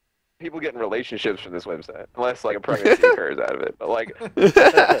people get in relationships from this website, unless like a pregnancy occurs out of it. But like,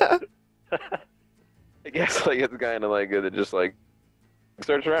 I guess like it's kind of like good to just like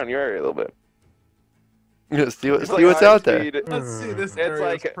search around your area a little bit. see It's see like what's out there. high-speed- Let's see this It's area's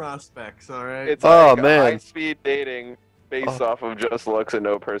like- prospects. All right. It's Oh, like man. high-speed dating based Oh. off of just looks and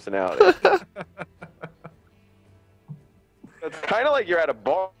no personality. It's kind of like you're at a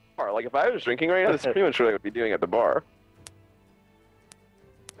bar. Like if I was drinking right now, that's pretty much what I would be doing at the bar.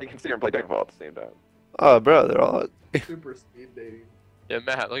 You can sit here and play Titanfall at the same time. Oh, bro, they're all. Super speed dating. Yeah,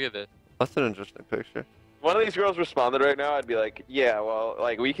 Matt, look at this. That's an interesting picture. One of these girls responded right now, I'd be like, yeah, well,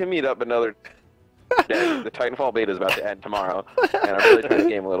 like, we can meet up another day. The Titanfall beta is about to end tomorrow, and I'm really trying this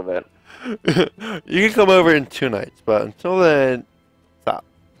game a little bit. You can come over in 2 nights, but until then, stop.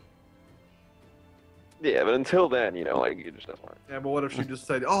 Yeah, but until then, you know, like, you just don't want Yeah, but what if she just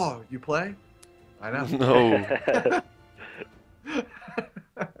said, "Oh, you play?" I know. No.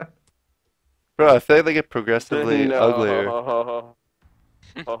 Bro, I feel like they get progressively uglier.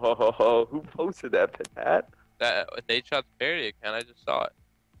 Who posted that, Pat? That they shot the parody account. I just saw it.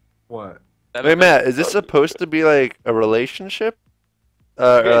 What? Wait, Matt, is this supposed to be like a relationship?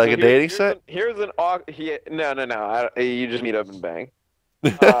 Or like a dating site? Here's an no. You just meet up and bang.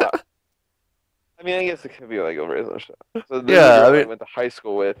 I mean, I guess it could be like over or stuff. So this Yeah, is a girl I mean, I went to high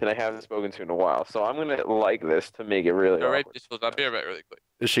school with, and I haven't spoken to in a while. So I'm gonna like this to make it really. All right, awkward. this was. I'll be right back really quick.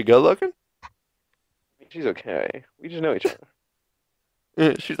 is she good looking? She's okay. We just know each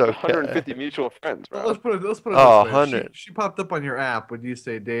other. She's okay. 150 mutual friends, Well, bro. let's put it Oh, this way. 100. She popped up on your app. Would you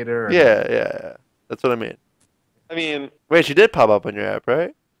say date her? Or Yeah. That's what I mean. I mean, Wait, she did pop up on your app,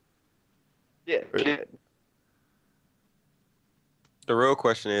 right? yeah, she did. The real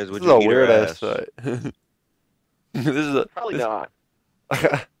question is, would This is you a eat her weird ass ass? site. This is a Probably this- not.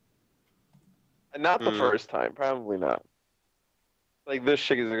 Not the first time. Probably not. Like, this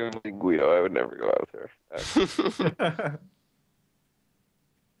chick is gonna be Guido. I would never go out with her.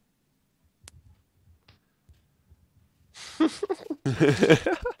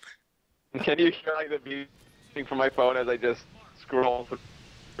 Can you hear like the beeping from my phone as I just scroll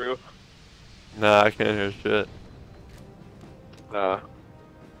through? Nah, I can't hear shit. No.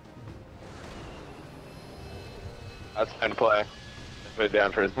 That's time to play. Put it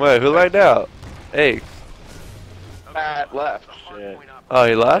down for a Wait, who laid out? Hey. Pat left. Shit. Oh,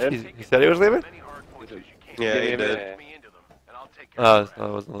 he left? He said he was leaving? Yeah, he Give me a did. minute. Oh, I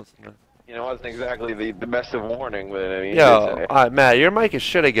wasn't listening. You know, it wasn't exactly the best of warning, but I mean, Yo, alright, Matt, your mic is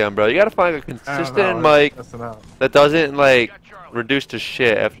shit again, bro. You gotta find a I don't know, consistent it's mic messing up. that doesn't, like, reduce to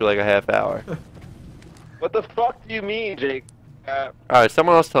shit after, like, a half hour. What the fuck do you mean, Jake? Alright,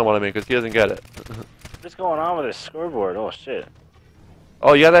 someone else tell him what I mean, because he doesn't get it. What's going on with this scoreboard? Oh shit.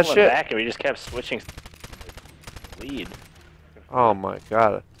 Oh, you got that I went shit? back and we just kept switching lead. Oh my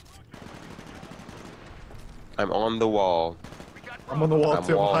god. I'm on the wall. I'm on the wall I'm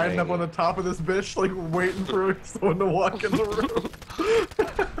too. I'm hiding up wall on the top of this bitch, like waiting for someone to walk in the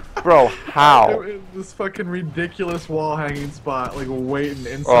room. Bro, how? In this fucking ridiculous wall hanging spot, like waiting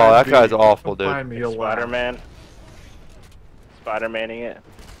inside. Oh, that B. guy's awful, Come dude. Find me, you'll laugh. Spider-Man. Spider-Manning it.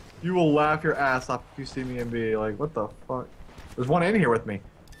 You will laugh your ass off if you see me and be like, what the fuck? There's one in here with me.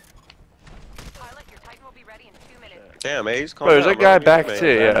 Pilot, your Titan will be ready in 2 minutes. Damn, Ace. Calm Bro, there's down, a guy bro. back Give me too, a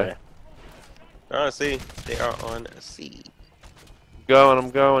minute. yeah. They're on C. They are on C. I'm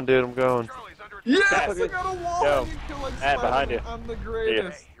going, dude, I'm going. Yes, That's I it. got a wall Yo, hanging kill like Matt, behind Spider-Man. you. I'm the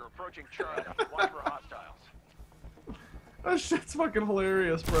greatest. You're approaching Charlie. Watch for hostiles. That shit's fucking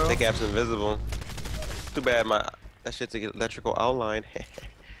hilarious, bro. That gap's invisible. Too bad that shit's an electrical outline. Hey,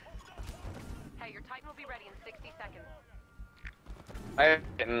 your Titan will be ready in 60 seconds. I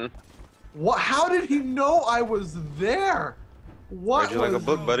didn't. What? How did he know I was there? What Read you like a was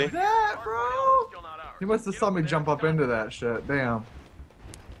book, buddy. that, bro? Still not ours. He must have saw me jump up into that shit. Damn.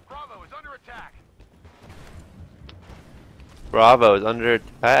 Bravo is under attack. Bravo is under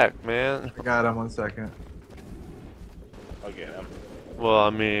attack, man. I got him. 1 second. I'll get him. Well, I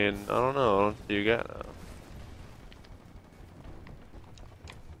mean, I don't know. I don't see you got now.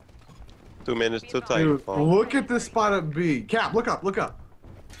 2 minutes till Dude, Titanfall. look at this spot at B. Cap, look up, look up.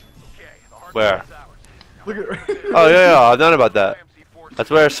 Okay, the hard Where? part is ours. Look at. Oh, yeah, I've known about that. That's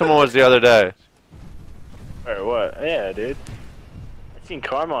where someone was the other day. Or what? Yeah, dude. I seen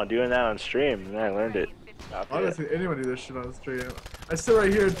Carmon doing that on stream, and then I learned it. Stopped I haven't it. seen anyone do this shit on the stream. I sit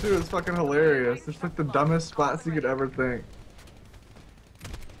right here too. It's fucking hilarious. It's like the dumbest spots you could ever think.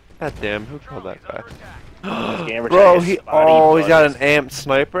 God damn, who killed that guy? Gamer Bro, tag is he's spotty got an buttons. amped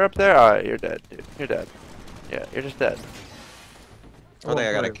sniper up there? Alright, you're dead, dude. You're dead. Yeah, you're just dead. I don't think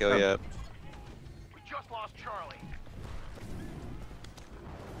I got a kill yet. We just lost Charlie.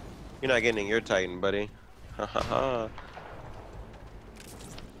 You're not getting your Titan, buddy. Ha ha ha.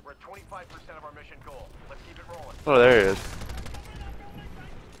 We're at 25% of our mission goal. Let's keep it rolling. Oh, there he is.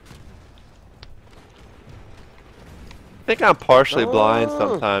 I think I'm partially blind Oh.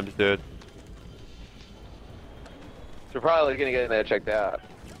 sometimes, dude. You're probably gonna get that checked out.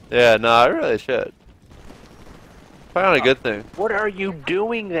 Yeah, no, I really should. Probably not a good thing. What are you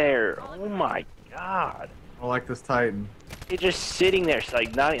doing there? Oh my god. I like this Titan. He's just sitting there, so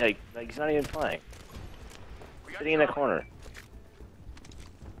like not like he's not even playing. Sitting in the corner.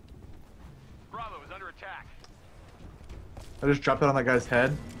 Bravo is under attack. I just dropped it on that guy's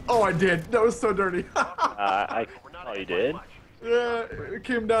head. Oh, I did. That was so dirty. Oh, you did? Yeah, it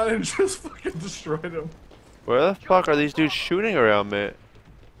came down and just fucking destroyed him. Where the fuck are these dudes shooting around me?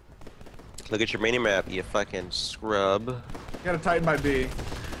 Look at your mini map, you fucking scrub. You gotta tighten my B.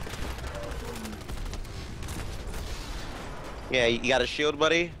 Yeah, you got a shield,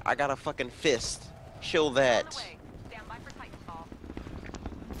 buddy? I got a fucking fist. Show that.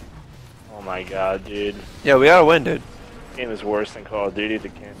 Oh my god, dude. Yeah, we gotta win, dude. This game is worse than Call of Duty. The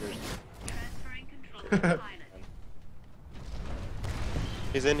campers.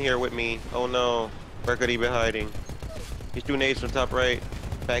 He's in here with me. Oh no. Where could he be hiding? He's doing nades from top right.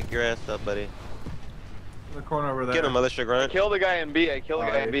 Back your ass up, buddy. In the corner over there. Get him, militia grunt. Kill the guy in B. I killed the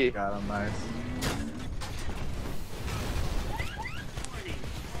guy in B. Got him, nice.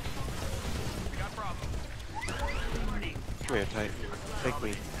 Come here, Titan. Take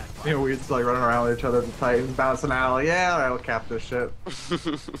me. You know, we just like running around with each other at the Titans, bouncing out. Like, yeah, alright, we'll cap this shit.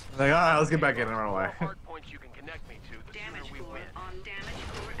 Like, alright, let's get back in and run away.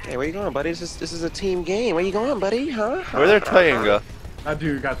 Hey, where you going, buddy? This is a team game. Where you going, buddy? Huh? Where'd their Titan go? That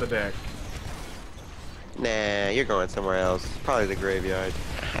dude got the dick. Nah, you're going somewhere else. Probably the graveyard.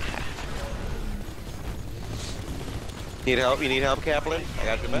 Need help? You need help, Kaplan? I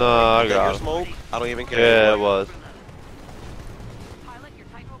got your back. No, I You got your him. smoke? I don't even care. Yeah, it anymore. was.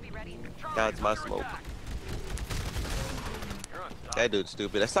 That's my smoke. That dude's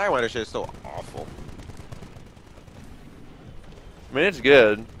stupid. That Sidewinder shit is so awful. I mean, it's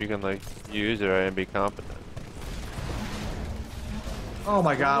good. You can like use it right and be competent. Oh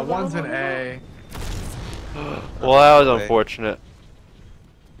my god, one's an A. Well, that was unfortunate.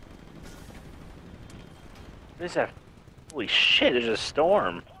 What is that? Holy shit! There's a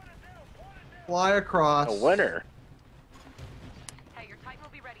storm. Fly across. A winter. Hey, your Titan will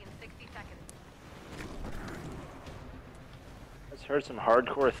be ready in 60 seconds. Let's heard some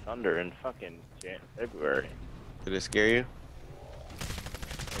hardcore thunder in fucking February. Did it scare you?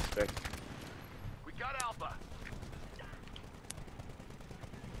 Expect. We got Alpha.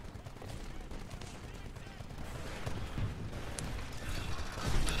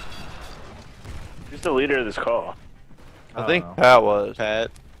 Who's the leader of this call? I think know. Pat was.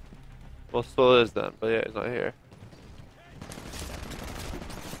 Pat. Well, still is then, but yeah, he's not here.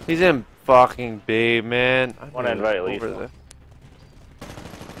 He's in fucking B, man. I Wanna knew it was invite over Lethal. there.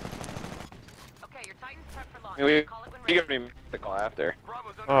 Okay, your Titan's prepped for launch. We Call it when you ready. give me the call after.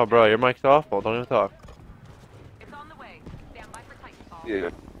 Bravo's under Oh, bro, your mic's awful. Don't even talk. It's on the way. Stand by for Titanfall.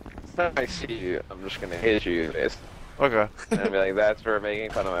 Dude, next time I see you, I'm just gonna hit you in this. Okay. And I'll be like, that's for making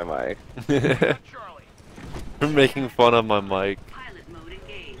fun of my mic. Charlie. You're making fun of my mic. Pilot mode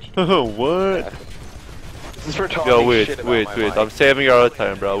engaged. What? This is for talking Yo, wait, shit about wait, my wait. mic. I'm saving your other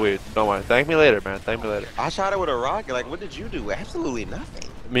time, bro. Wait, don't worry. Thank me later, man. Thank me later. I shot it with a rocket. Like, what did you do? Absolutely nothing.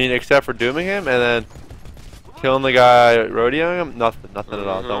 I mean, except for dooming him and then killing the guy, rodeoing him. Nothing at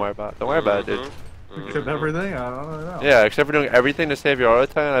all. Don't worry about it. Don't worry about it, dude. You did everything? I don't really know. Yeah, except for doing everything to save your auto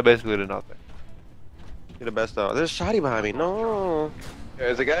time, I basically did nothing. You're the best dog. There's a shotty behind me. No.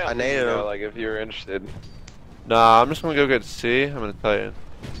 There's a guy I on naded you know, him. like if you're interested. Nah, I'm just gonna go get C. I'm gonna tell you.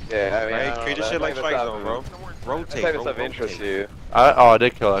 Yeah, I mean, Right? I don't Treat know, this shit like that strike type zone, of bro. stuff- Rotate. That type of bro, stuff interests rotate. you. I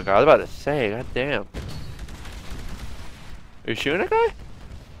did kill that guy. I was about to say, god damn. Are you shooting a guy?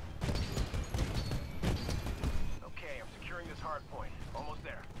 Okay, I'm securing this hard point. Almost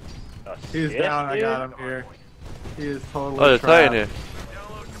there. Oh, He's shit, down, I dude. got him here. He is totally Oh, there's Titan trapped. here.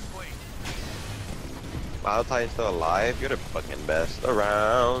 Download complete. Wow, Titan's still alive. You're the fucking best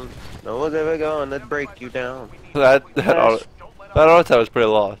around. No one's ever gonna break you down. That auto time was pretty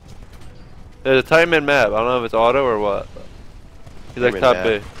lost. There's a Titan in map. I don't know if it's auto or what. But he's like Titan top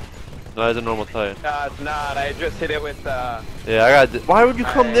map. B. No, he's a normal Titan. No, it's not. I just hit it with, Yeah, I got. Why would you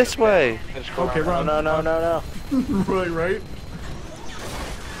come this way? Okay, run. No. right, right?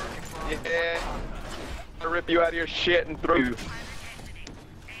 Yeah. I'll rip you out of your shit and throw you. AI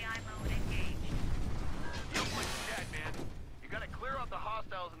mode engaged. Dead, man. You gotta clear out the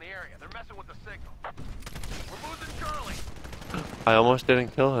hostiles in the area. They're messing with the signal. We're losing Charlie. I almost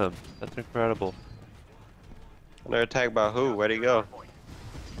didn't kill him. That's incredible. They're attacked by who? Where'd he go?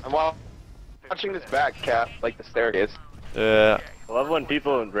 I'm watching this back, Cap, like the staircase. Yeah. I love when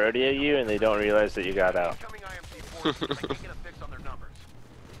people rodeo you and they don't realize that you got out. Incoming IMC forces. I can't get a fix on their numbers.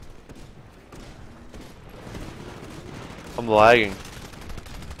 I'm lagging.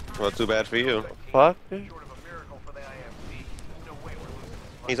 Well, too bad for you. Fuck, dude. Short of a miracle for the IMC. There's no way we're losing this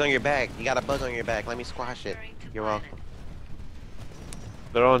fight. He's on your back. You got a bug on your back. Let me squash it. You're welcome.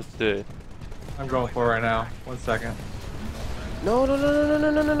 They're on C. I'm going for it right now. 1 second. No, no, no, no,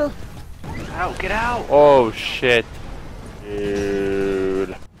 no, no, no, no. Out, get out! Oh shit.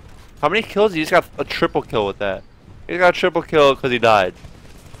 Dude. How many kills? He just got a triple kill with that. He got a triple kill because he died.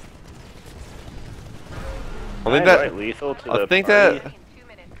 I think that. Right, lethal to I the think party. that.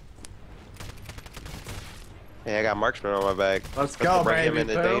 Yeah, I got marksman on my back. Let's That's go, to bring him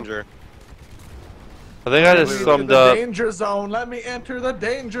baby. into Pooh. danger. I think I Let just me summed enter the up. danger zone. Let me enter the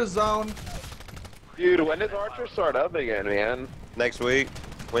danger zone. Dude, when does Archer start up again, man? Next week,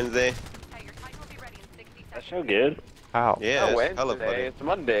 Wednesday. Hey, your Titan will be ready in 60 That's seconds. so good. How? Yeah, Not it's hella Wednesday, funny. it's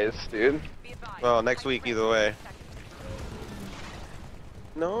Mondays, dude. Be advised. Well, next week either way.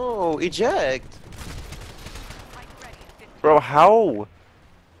 No, eject. Titan ready in 15 Bro, how?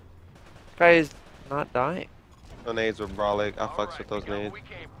 Guy is not dying. The nades were brolic. I All fucks right, with those we got nades. what we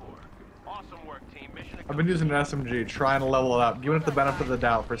came for. Awesome work, team. Mission I've been using an SMG, trying to level it up, giving it the benefit of the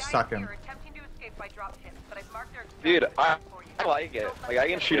doubt for The ISP sucking. are attempting to escape by drop ships, but I've marked their Dude, extraction I for you. like it. Like, I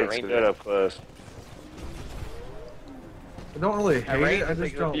can shoot at It's range. good up close. I don't really At hate range, it, I it just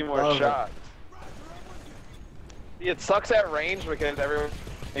takes a don't few more love shots. See, it sucks at range because everyone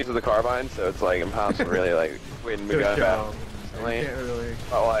uses the carbine, so it's like impossible to really like win it. the Good gun job. back. You can't really...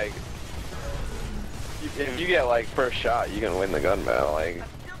 But like, if you get like first shot, you can win the gun battle. Like, I'm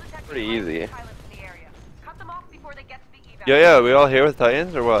still detecting pretty pilots easy. in the area. Cut them off before they get to the evac. Yeah, yeah. We all here with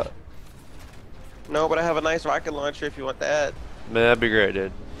Titans or what? No, but I have a nice rocket launcher if you want that. Man, that'd be great,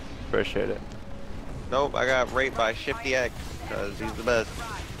 dude. Appreciate it. Nope, I got raped by Shifty X because he's the best.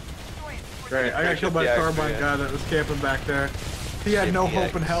 Great, I got killed by a Yeah, carbine yeah. guy that was camping back there. He had no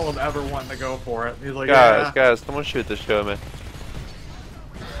hope in hell of ever wanting to go for it. He's like, Guys, yeah. guys, someone shoot this show, man.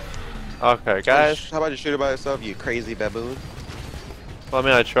 Okay, guys. How about you shoot it by yourself, you crazy baboon? Well, I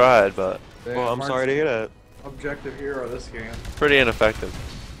mean, I tried, but Damn, Well, I'm Mark's sorry to hear that. Objective hero this game. pretty ineffective.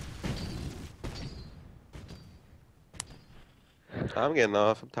 I'm getting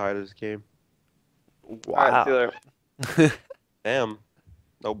off. I'm tired of this game. Alright, see you later. Damn.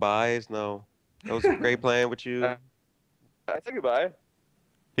 No buys, no. That was great playing with you. I say goodbye.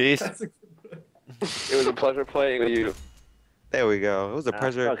 Peace. It was a pleasure playing with you. There we go. It was a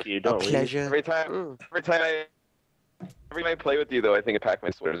pleasure. Fuck you, A don't leave. pleasure. Every time I play with you, though, I think of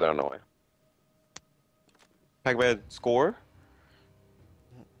Pac-Man sweaters. I don't know why. Pac-Man score?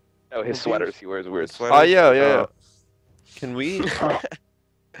 Oh, his sweaters. He wears weird Sweaters? Oh, yeah, yeah, yeah. Oh. Can we?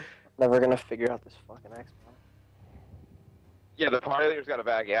 Never gonna figure out this fucking Xbox. Yeah, the party leader's got to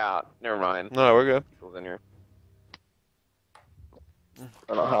back out. Never mind. No, we're good. People's in here. I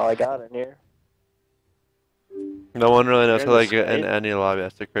don't know how I got in here. No one really knows You're how in to the get in Skype? any lobby.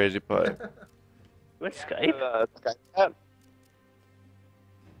 That's the crazy part. What Skype? Skype chat.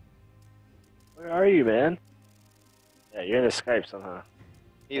 Where are you, man? Yeah, you're in the Skype somehow.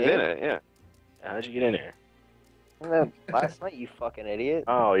 He's in it, yeah. Yeah, how'd you get in here? And then last night, you fucking idiot.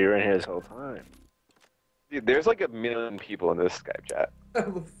 Oh, you were in here this whole time. Dude, there's like 1 million people in this Skype chat. How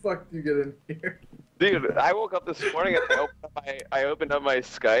the fuck do you get in here? Dude, I woke up this morning and I opened up my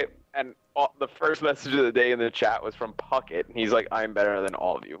Skype, and the first message of the day in the chat was from Puckett, and he's like, "I'm better than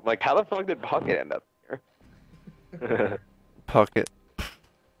all of you." I'm like, how the fuck did Puckett end up here? Pocket. Fuck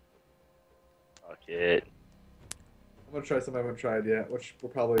it. I'm gonna try something I haven't tried yet, which will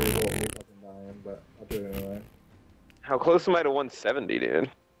probably result in me fucking dying, but I'll do it anyway. How close am I to 170, dude?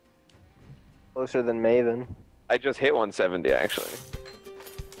 Closer than Maven. I just hit 170, actually.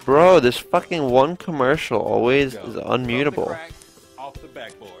 Bro, this fucking one commercial always Go. is From the unmutable. crack, off the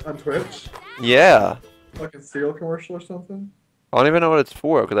backboard. On Twitch? Yeah. Fucking cereal commercial or something? I don't even know what it's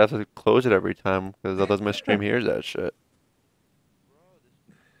for because I have to close it every time because otherwise my stream hears that shit.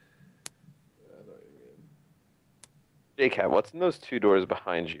 Jkap, what's in those 2 doors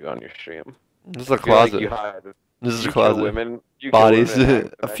behind you on your stream? This is a I feel like closet. you hide. This is a You kill closet. women. You kill Bodies. women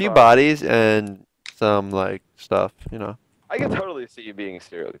and A act few like- bodies and some like stuff, you know. I can totally see you being a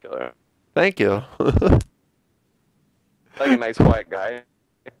serial killer. Thank you. Like a nice quiet guy,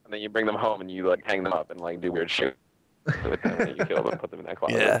 and then you bring them home and you like hang them up and like do weird shit with them, and you kill them, put them in that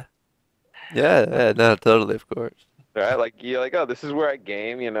closet. Yeah. Yeah, no, totally, of course. Right? Like you're like, oh, this is where I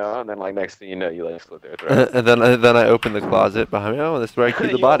game, you know, and then like next thing you know, you like slit their throat. And then I open the closet behind me. Oh, this is where I keep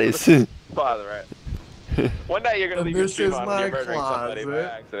the You bodies. open Father, right? One night you're gonna And leave your this stream is on and my you're murdering somebody by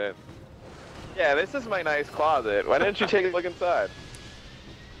closet. accident. Yeah, this is my nice closet. Why didn't you take a look inside?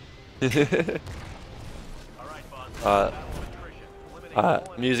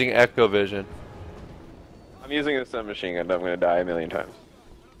 I'm using Echo Vision. I'm using a submachine gun. I'm gonna die a million times.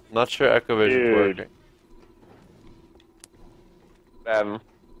 Not sure Echo Vision's Dude. working.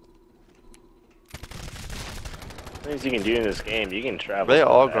 Things you can do in this game, you can travel. Are they so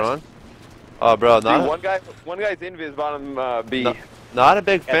all fast. grown? Oh, bro, Dude, not one guy's invis bottom B. No. not a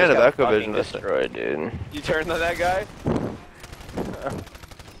big Yeah, fan just of got Echo fucking Vision. This thing. Destroyed, dude. You turned on that guy?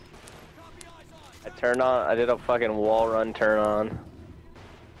 I turned on. I did a fucking wall run turn on.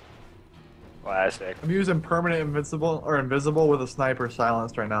 Classic. I'm using permanent invincible or invisible with a sniper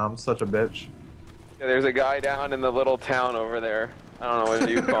silenced right now. I'm such a bitch. Yeah, there's a guy down in the little town over there. I don't know what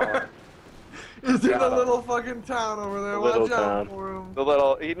you call it. He's in Got the him. little fucking town over there. Little Watch town. out for him. The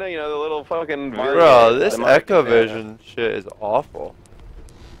little, you know, the little fucking. Bro, this the market Echo there. Vision shit is awful.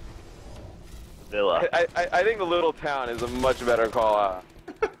 Villa. I think the little town is a much better call out.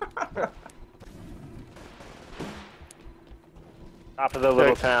 Top of the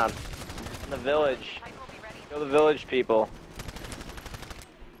little town. In the village. Kill the village people.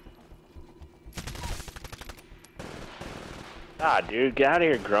 Ah, dude, get out of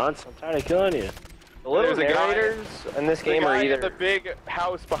here, grunts. I'm tired of killing you. The little There's a guy- narrators in this game are in either the big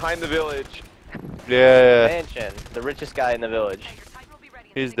house behind the village. Yeah, mansion, the richest guy in the village.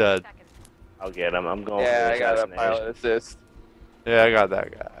 he's dead. I'll get him. I'm going Yeah, for I got a assassination. pilot assist. Yeah, I got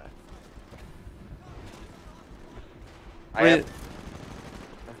that guy.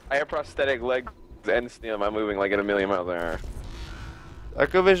 I have prosthetic legs and steel. I'm moving like at 1,000,000 miles an hour.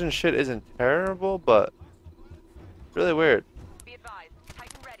 Echo Vision shit isn't terrible, but really weird.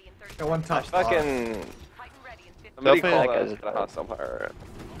 Got one touch. Fucking. Somebody Definitely- call us a hostile pirate.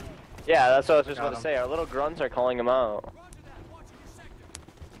 Yeah, that's what I was just Got about to him. say. Our little grunts are calling him out.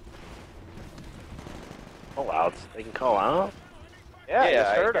 Call outs. They can call out? Yeah, I just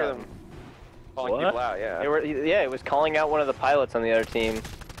I heard hear him. them calling What? people out. Yeah. They were, yeah, it was calling out one of the pilots on the other team.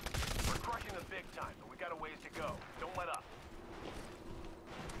 We're crushing them big time, but we got a ways to go. Don't let up.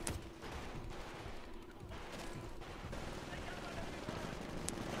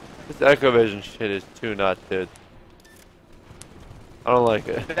 This Echo Vision shit is too nuts, dude. I don't like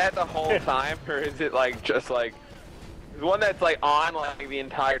it. Is that the whole time, or is it like just like the one that's like on like the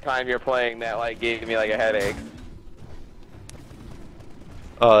entire time you're playing that like gave me like a headache?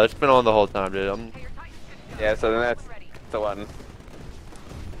 Oh, it's been on the whole time, dude. Yeah, so then that's the one.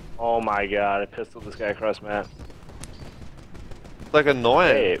 Oh my god, I pistoled this guy across map. It's like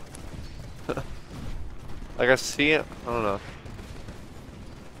annoying. Hey, Like I see it. I don't know.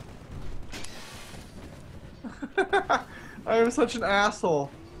 I am such an asshole.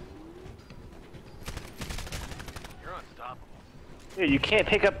 You're unstoppable. dude, you can't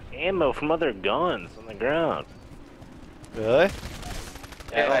pick up ammo from other guns on the ground. Really?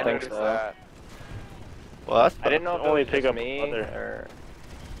 Yeah, I don't think noticed so. that. Well, that's I didn't know if Only it was pick just up me other- or.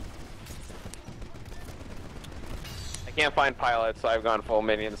 I can't find pilots, so I've gone full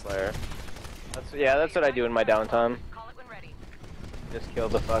minion slayer. That's what I do in my downtime. Just kill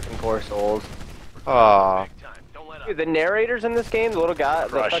the fucking poor souls. Aw. Big time. Don't let up. Dude, the narrators in this game, the little guy, the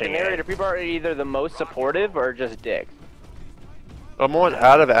Crushing fucking it. narrator, people are either the most supportive or just dicks. I'm almost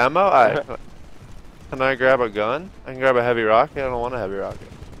out of ammo. Can I grab a gun? I can grab a heavy rocket. I don't want a heavy rocket.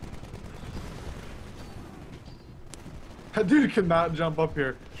 That dude could not jump up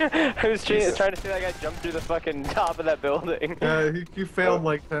here. I was trying to see that guy jump through the fucking top of that building. Yeah, he failed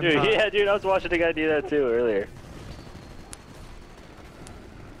like 10 Dude, times. yeah, dude, I was watching a guy do that too earlier.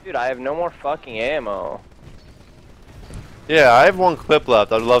 Dude, I have no more fucking ammo. Yeah, I have one clip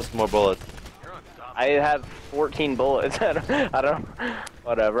left. I'd love some more bullets. You're unstoppable. I have 14 bullets. I don't.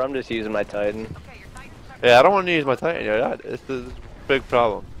 Whatever. I'm just using my Titan. Yeah, I don't want to use my Titan. Yeah, it's a big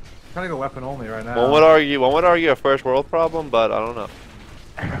problem. I'm trying to go weapon only right now. One would argue a first world problem, but I don't know.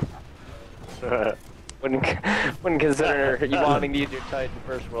 Wouldn't consider you wanting to use your Titan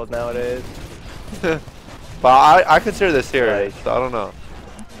first world nowadays. But I consider this serious. So I don't know.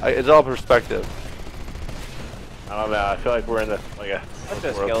 It's all perspective. I don't know, I feel like we're in the, like a Let's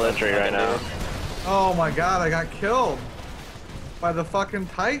just world kill this country right fucking now. dude. Oh my god, I got killed by the fucking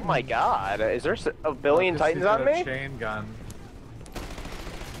Titan. Oh my god, is there a billion Just Titans using on a me? Chain gun.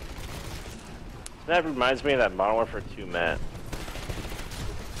 That reminds me of that Modern Warfare 2 map.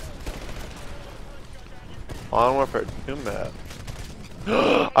 Modern Warfare 2 map.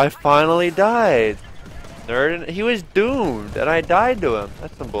 I finally died. Nerd, he was doomed, and I died to him.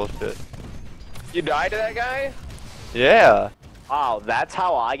 That's some bullshit. You died to that guy? Yeah. Wow, that's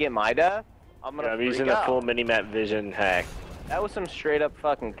how I get my death? I'm gonna Yeah, I'm freak using the out. full mini-map vision hack. That was some straight up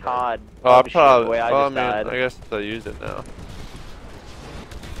fucking COD. Oh, I bullshit, probably. the way I Well, I just mean, died. I guess I use it now.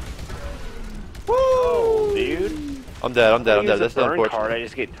 Woo! Dude. I'm dead. I'm dead. I'm I use dead. a That's burn unfortunate. card, I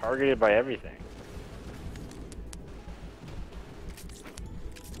just get targeted by everything.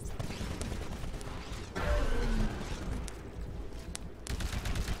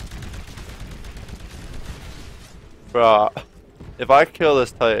 Bro, if I kill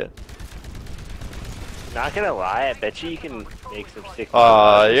this Titan, Not gonna lie, I bet you can make some sick.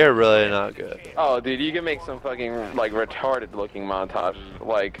 you're really not good. Oh, dude, you can make some fucking like retarded looking montages,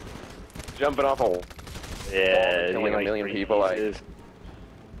 like jumping off a wall, Yeah, killing like a million people, like. Dude,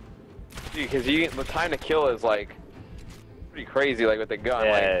 because the time to kill is like pretty crazy, like with the gun.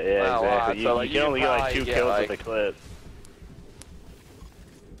 Yeah, like, yeah, not a lot. exactly. So, You, like, you can only get like probably 2 get, kills like, with a clip.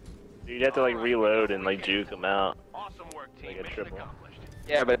 You'd have to like reload and like juke them out. Awesome work, team. Like a Mission triple. accomplished.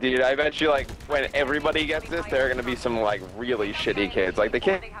 Yeah, but dude, I bet you like when everybody gets this, there are gonna be some like really shitty kids. Like the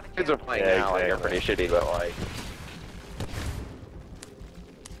kids are playing Yeah, now, like they're exactly. pretty shitty, but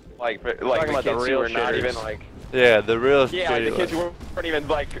like the about the kids who real are not shitters. even like Yeah, the real yeah, like the shitty kids ones. who weren't even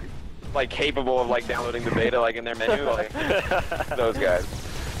like capable of like downloading the beta like in their menu, like those guys.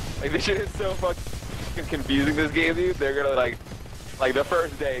 Like this shit is so fucking confusing. This game, dude. They're gonna like the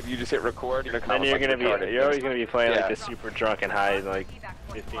first day if you just hit record, you're gonna come. Then you're always gonna be playing like Yeah. the super drunk and high like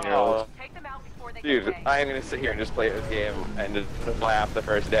 15-year-olds. Take them out before they Dude, get away. I am gonna sit here and just play this game and just laugh the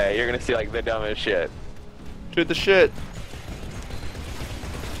first day. You're gonna see like the dumbest shit. Shoot the shit.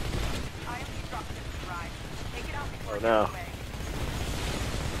 I am disrupting this ride. Take it out before Oh it no. gets away.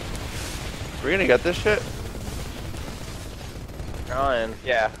 We're gonna get this shit. Trying.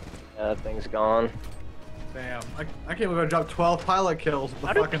 Yeah. Yeah, that thing's gone. Damn. I can't believe I dropped 12 pilot kills with the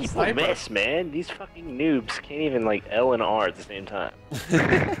How do fucking people sniper. miss, man? These fucking noobs can't even like L and R at the same time.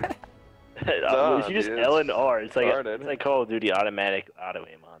 If you just dude, L and R, it's like retarded. it's like Call of Duty automatic auto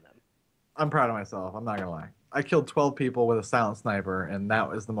aim on them. I'm proud of myself. I'm not gonna lie. I killed 12 people with a silent sniper, and that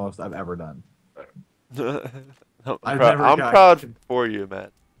was the most I've ever done. I'm never got- proud for you,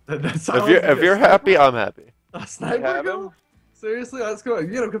 man. That If you're happy, I'm happy. A sniper have kill? him? Seriously, let's go.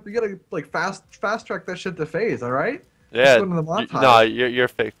 You gotta like fast track that shit to phase. All right. Yeah. go into the montage. No, you're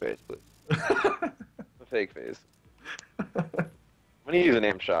fake face, please. The fake phase. I'm gonna use an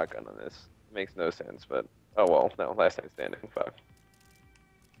aim shotgun on this. Makes no sense, but oh well. No, last time standing. Fuck.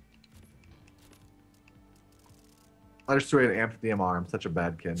 I just tried to amp DMR. I'm such a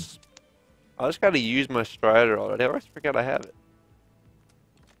bad kid. I just gotta use my Strider already. I always forget I have it.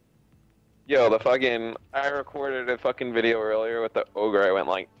 Yo, I recorded a fucking video earlier with the ogre. I went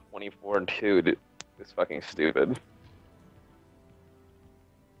like 24-2. Dude, it's fucking stupid.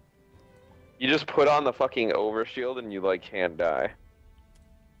 You just put on the fucking overshield and you like can't die.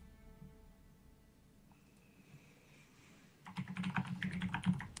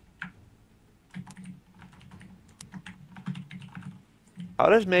 How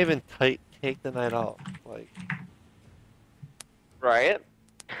does Maven take the night off? Like, Right?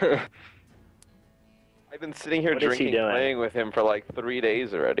 I've been sitting here What is he drinking, doing? playing with him for like 3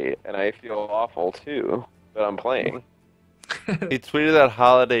 days already, and I feel awful too. But I'm playing. he tweeted that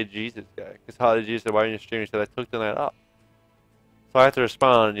Holiday Jesus guy. Because Holiday Jesus said, why aren't you streaming? He said, I took the night off. So I have to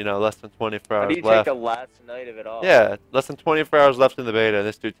respond, less than 24 How hours do you left. take the last night of it all? Yeah, less than 24 hours left in the beta, and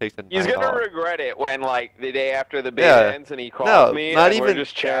this dude takes a He's night gonna off. regret it when like the day after the beta Yeah. ends and he calls No, me not and we're even-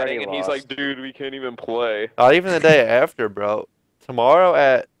 just chatting Already and he's lost. like, dude, we can't even play. Not even the day after, bro. Tomorrow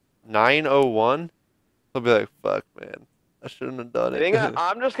at 9:01, he'll be like, fuck, man. I shouldn't have done I it. think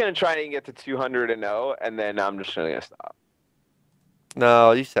I'm just gonna try and get to 200 and 0, and then I'm just gonna stop.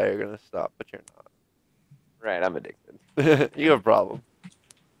 No, you say you're going to stop, but you're Right, I'm addicted. not. You have a problem.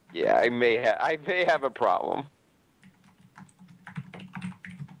 Yeah, I may have a problem.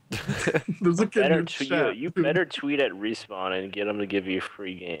 There's a kid Better in chat. you better tweet at Respawn and get them to give you a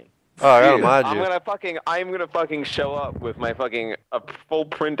free game. Oh, I gotta Dude, mind I'm you. gonna fucking show up with my fucking a full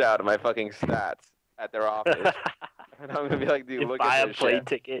printout of my fucking stats at their office, and I'm gonna be like, dude, You look buy at a this plane shit.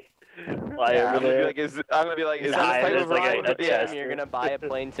 ticket. Fly Yeah, over I'm gonna be there. like, is this Hi, type that's of like ride? a Yeah, test. You're gonna buy a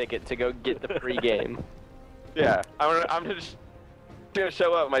plane ticket to go get the free game. yeah. I'm just gonna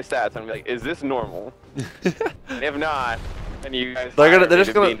show up with my stats. I'm gonna be like, is this normal? And if not, then you guys They're hire just me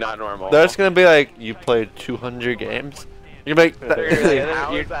to gonna- be not normal. They're just going to be like, you played 200 games? You're like, They're gonna be like,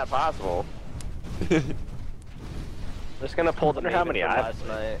 how is that possible? Just gonna pull the Wonder how Maven many from I've last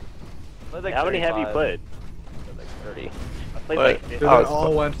night. Played like How many have you 35. played? Like 30. I played Wait. like 50. Dude, Oh, it it's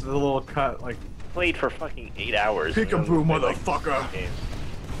all went to the little cut. Like, Played for fucking 8 hours. and peekaboo, then played, like, motherfucker. games.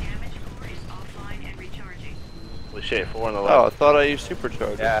 Damage core is offline and recharging. Holy shit, 4 on the oh, I left. thought I used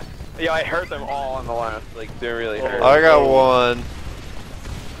Supercharger. Yeah. Yeah, I hurt them all on the last. Like, they really hurt. I got one.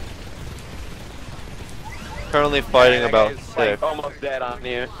 Currently fighting That about guy's, 6. like, almost dead on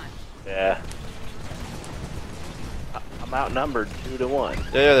you. Yeah. I'm outnumbered 2 to 1. Yeah,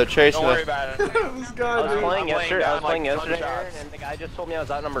 they're chasing Don't worry us. about it. this guy, I was dude. playing I'm yesterday. laying I was down, playing like, yesterday, gunshots. and the guy just told me I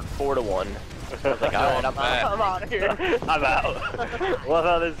was outnumbered 4 to 1. I was like, alright, I'm out of here. I'm out. Love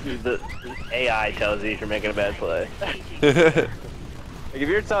how the AI tells you if you're making a bad play. Like, if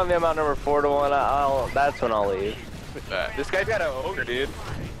you're telling me I'm out number 4 to 1, that's when I'll leave. This guy's got an ogre, dude.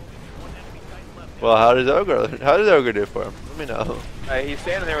 Well, how does Ogre do for him? Let me know. He's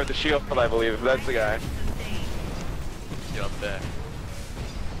standing there with the shield, I believe. That's the guy. Jump back.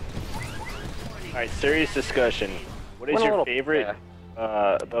 Alright, serious discussion. What is your favorite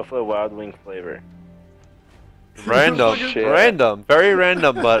Buffalo Wild Wing flavor? Random, random, very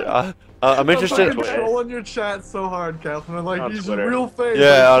random, but I'm interested. I'm trolling your chat so hard, Catherine. Like, On he's Twitter. a real face.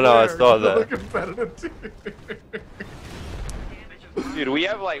 Yeah, I know, I saw that. Competitive team. Dude, we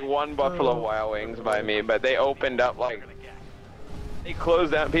have like one Buffalo Wild Wings by me, but they opened up like they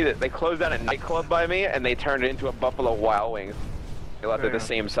closed down a nightclub by me, and they turned it into a Buffalo Wild Wings. They left it the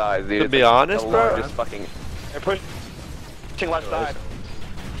same size, dude. To It's be like honest, the bro, largest fucking. They're pushing left side.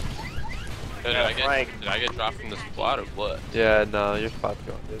 Did I get dropped from the squad or what? Yeah, no, your spot's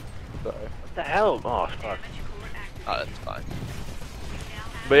going, dude. Sorry. What the hell? Oh, fuck. Oh, that's fine.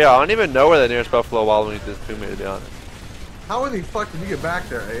 But yeah, I don't even know where the nearest Buffalo Wild Wings is to me, to be honest. How in the fuck did you get back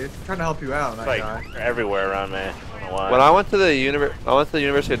there, Ace? I'm trying to help you out, that Like, guy. they're everywhere around me. I don't know why. When I went to the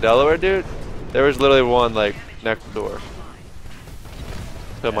University of Delaware, dude, there was literally one like next door.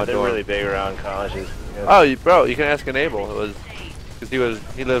 To my they're dorm. really big around colleges. Yeah. Oh, bro, you can ask Enable. It was because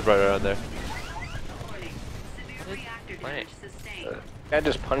he lived right around there. Right. Guy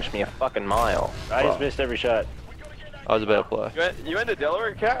just punched me a fucking mile. I just missed every shot. That was a bad play. You went to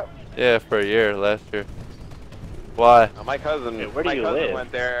Delaware, Cap? Yeah, for a year last year. Why? My cousin. Hey, where do my you cousin live?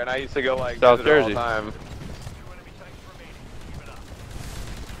 went there, and I used to go like South visit her all Jersey. the time.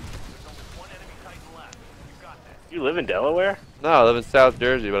 You live in Delaware? No, I live in South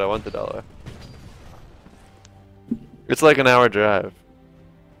Jersey, but I went to Delaware. It's like an hour drive.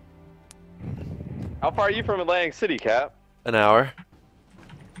 How far are you from Atlantic City, Cap? An hour.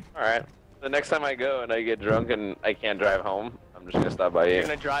 All right. The next time I go and I get drunk and I can't drive home, I'm just gonna stop by you. You're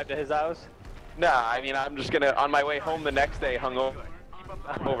gonna drive to his house? Nah, I mean I'm just gonna on my way home the next day, hungover.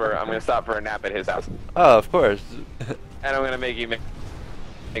 I'm gonna stop for a nap at his house, Oh, of course. and I'm gonna make you make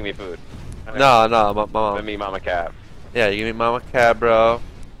me food. No, my I'm mom. gonna meet Mama Cap. Yeah, you can meet Mama Cab, bro.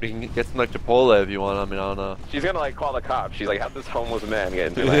 You can get some like Chipotle if you want. I mean, I don't know. She's gonna like call the cops. She's like, "How'd this homeless man get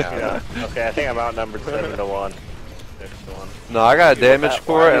into my house?" Yeah. Okay, I think I'm outnumbered 7 to 1. 6 to 1. No, I got a Dude, damage that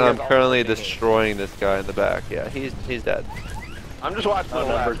score, and flying I'm is currently awesome. destroying this guy in the back. Yeah, he's dead. I'm just watching the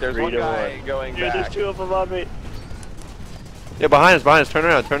Outnumbered left. There's 3 one to guy 1. going Dude, there's back. 2 of them on me. Yeah, behind us. Turn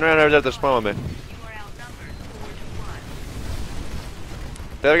around. Over there, spawn with me.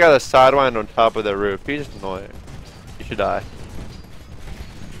 The other guy that's sidewind on top of the roof. He's just annoying. You should die.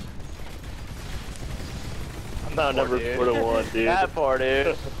 I'm outnumbered 4 to 1, dude. That far,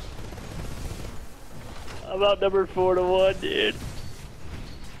 dude. I'm outnumbered 4 to 1, dude.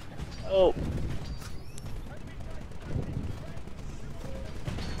 Oh.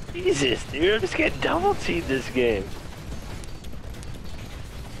 Jesus, dude, I'm just getting double teamed this game.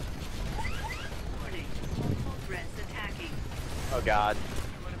 Oh god.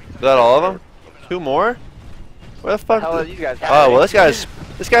 Is that all of them? 2 more? Where the fuck? How are these guys? Oh well, this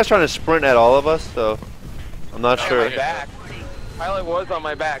guy's trying to sprint at all of us, so I'm not sure. My back. Pilot was on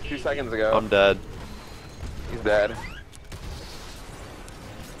my back 2 seconds ago. I'm dead. He's dead.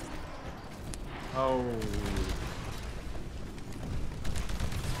 Oh.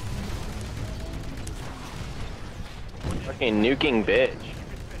 Fucking nuking bitch.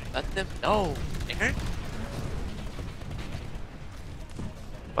 Let them know, Aaron.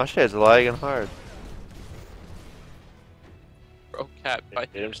 My shit's lagging hard. Bro, Cap, if I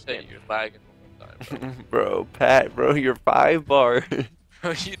hear you say you're lagging the whole time, Bro, Pat, bro, you're 5 bar.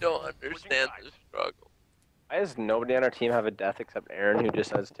 bro. You don't understand the struggle. Why does nobody on our team have a death except Aaron, who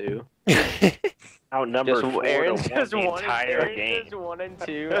just has 2? Outnumbered 4 Aaron's to 1 the entire game. Just 1 and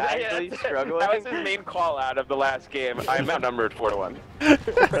 2, actually struggling. That was his main call out of the last game. I'm outnumbered 4 to 1.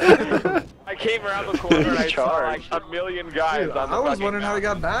 I came around the corner and I saw like a million guys Dude, on the I was fucking wondering how he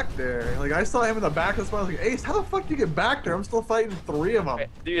mountain. got back there. Like, I saw him in the back of the spot. I was like, Ace, how the fuck do you get back there? I'm still fighting 3 of them.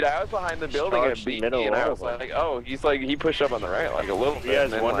 Dude, I was behind the building and Charged it beat middle me, and I wall. was like, oh, he's like, he pushed up on the right like a little bit. You guys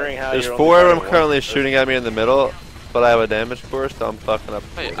and then, wondering how There's you're 4 of only them fighting currently one shooting at me in the middle, but I have a damage score, so I'm fucking up.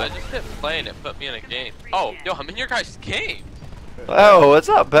 Hey, I just hit play and it put me in a game. Oh, yo, I'm in your guys' game. Oh, what's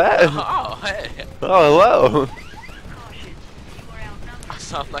up, Pat? Oh, hey. Oh, hello.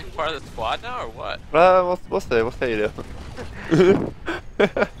 So I'm like part of the squad now, or what? We'll see. We'll see you do.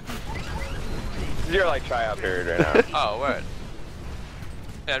 You're like tryout period right now. Oh, word.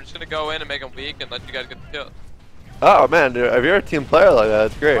 Yeah, I'm just gonna go in and make them weak and let you guys get the kill. Oh man, dude, if you're a team player like that,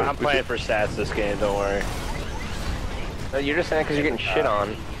 that's great. I'm playing for stats this game. Don't worry. No, you're just saying because you're getting shit on.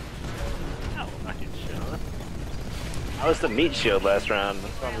 No, I'm not getting shit on. I was the meat shield last round.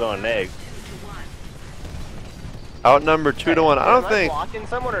 That's why I'm going egg. Outnumbered 2 to 1. I don't think. Blocking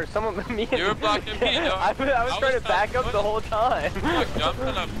someone or someone me. You were blocking me, yo. I was trying to back up the whole time. I jumped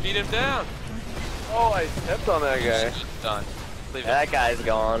and I beat him down. Oh, I stepped on that guy. Done. Leave it. That guy's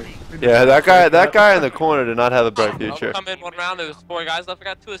gone. Yeah, that guy in the corner did not have a bright future. I'll come in one round. There was 4 guys left. I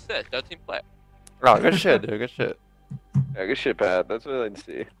got 2 assists. No team player. Oh, good shit, dude. Good shit. Yeah, good shit, Pat. That's what I like to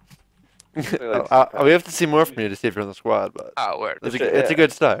see. We have to see more from you to see if you're on the squad, but Oh, word. it's a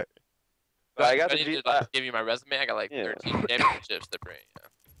good start. I got I the need G. to like, give you my resume. I got like 13 championships to bring.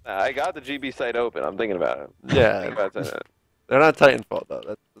 Yeah. I got the GB site open. I'm thinking about it. Yeah, Thinking about it. they're not Titanfall though.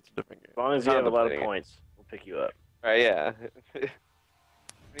 That's a different game. As long as you have a lot of points, we'll pick you up. Alright, yeah. How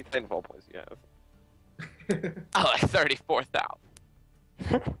many Titanfall points do you have? Oh, like 34,000.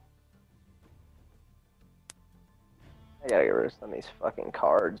 I gotta get rid of some of these fucking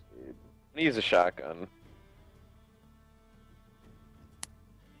cards, dude. I'm gonna use a shotgun.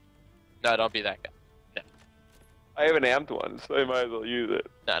 No, don't be that guy. No, I have an amped one, so I might as well use it.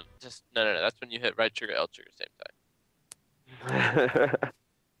 no, just no. That's when you hit right trigger, L trigger, same time.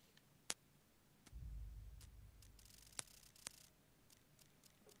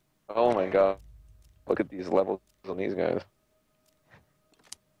 Oh my god. Look at these levels on these guys.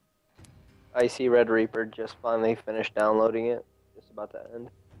 Icy Red Reaper just finally finished downloading it. Just about to end.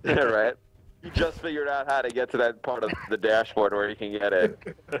 Yeah, right? You just figured out how to get to that part of the dashboard where you can get it.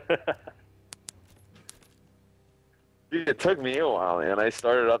 Dude, it took me a while, man. I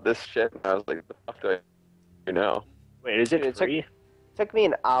started up this shit and I was like, the fuck do I do now? Wait, is it free? It took me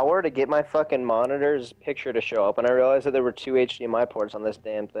an hour to get my fucking monitor's picture to show up, and I realized that there were 2 HDMI ports on this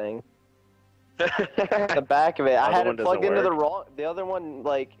damn thing. The back of it, I had it plugged into the wrong. The other one,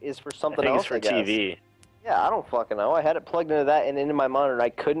 like, is for something else. I think it's for TV. Yeah, I don't fucking know. I had it plugged into that and into my monitor. And I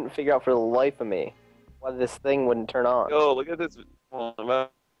couldn't figure out for the life of me why this thing wouldn't turn on. Yo, look at this. I'm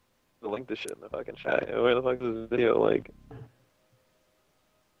about to link this shit in the fucking chat. Where the fuck is this video? Like,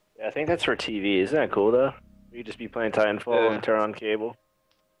 Yeah, I think that's for TV. Isn't that cool though? You just be playing Titanfall and turn on cable.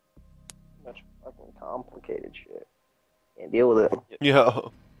 Much fucking complicated shit. Can't deal with it.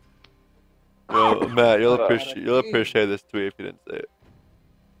 Yo, Matt, you'll appreciate this tweet if you didn't say it.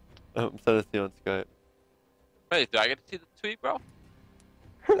 I'm sending it to you on Skype. Wait, do I get to see the tweet, bro?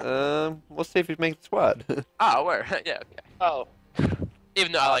 We'll see if you make the squad. Oh, where? Yeah, okay. oh.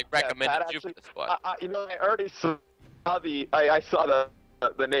 Even though I like Pat recommended you actually- for the squad. you know, I already saw I saw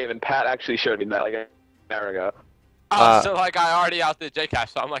the name, and Pat actually showed me that like an hour ago. Oh, so like I already out the Jkap,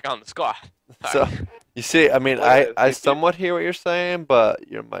 so I'm like on the squad. So, you see, I mean, I somewhat hear what you're saying, but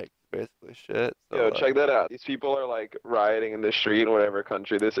your mic's basically shit. So, Yo, check that out. These people are like rioting in the street in whatever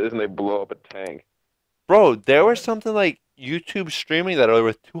country this is, and they blow up a tank. Bro, there was something like YouTube streaming that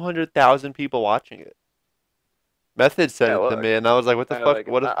over 200,000 people watching it. Method sent it to me, and I was like, "What the fuck? Like,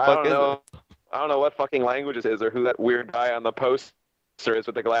 what the fuck is it?" I don't know what fucking language it is, or who that weird guy on the poster is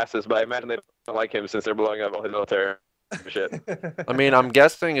with the glasses, but I imagine they don't like him since they're blowing up all his military shit. I mean, I'm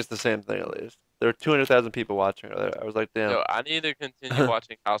guessing it's the same thing at least. There were 200,000 people watching it. I was like, damn. Yo, I need to continue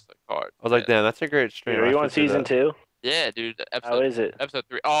watching House of Cards. I was like, damn, that's a great stream. Are you on season 2? Yeah, dude. How is it? Episode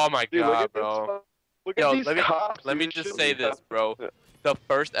 3. Oh my Dude, god, bro. Look Yo, at these cops. let me dude. just Shit say like this, that. bro. The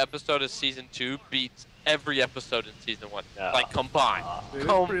first episode of season 2 beats every episode in season 1. Yeah. Like combined. Dude,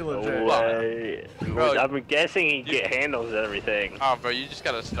 it's pretty legit. No way. Bro, I'm guessing he get handles and everything. Oh, bro, you just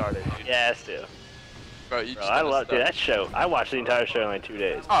gotta start it, dude. Yeah, has to. Bro, you Bro, just I gotta love start. that show. I watched the entire show in like 2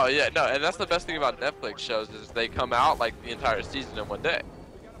 days. Oh yeah, no, and that's the best thing about Netflix shows is they come out like the entire season in one day.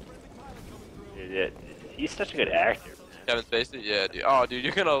 Dude, yeah, he's such a good actor. Kevin Spacey, yeah, dude. Oh, dude,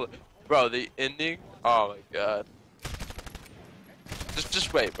 you're gonna, bro, the ending. Oh my god.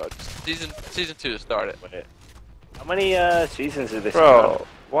 Just wait, bro. Just season 2 to start it. Wait. How many seasons did this? Bro,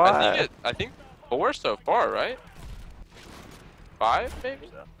 why? I think 4 so far, right? 5 maybe.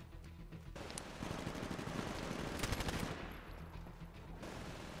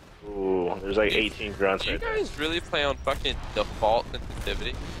 Ooh, there's like 18 grunts Do you right there. guys really play on fucking default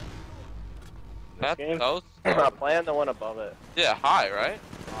sensitivity? That game? was I'm not playing the one above it. yeah, high, right?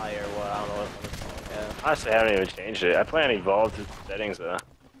 High or what? I don't know what it's called. Yeah. Honestly, I haven't even changed it. I play on evolved settings though.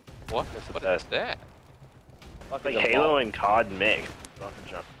 What? That's the What best. is that? Fuck Like is a Halo ball. and COD mix.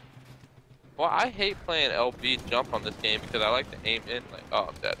 Jump. Well, I hate playing LB jump on this game because I like to aim in like, oh,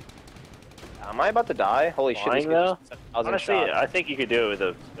 I'm dead. Am I about to die? Holy shit! Flying, this though? kid just 1,000 Honestly, shots. I think you could do it with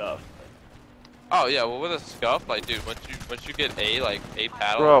a stuff. Oh yeah, well with a scuff, like dude, once you get a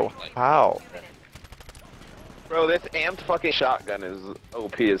paddle, Bro, like how? Bro, this amped fucking shotgun is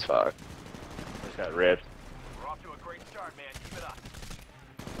OP as fuck. Just got ripped. We're off to a great start, man. Keep it up.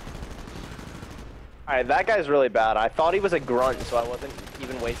 Alright, that guy's really bad. I thought he was a grunt, so I wasn't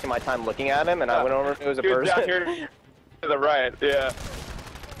even wasting my time looking at him, and I went over and it was a Dude, down person. here to the right, yeah.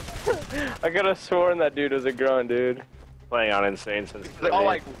 I could have sworn that dude was a grunt, dude. Playing on insane since They all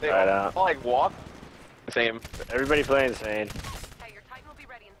like, out. all like walk the same. Everybody playing insane. Hey, your Titan will be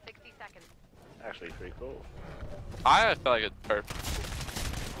ready in 60 seconds. Actually, pretty cool. I feel like it's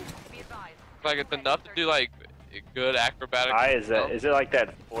perfect. Be advised. Like it's enough to do like good acrobatic. High is that? Is it like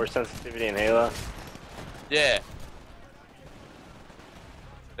that force sensitivity in Halo? Yeah.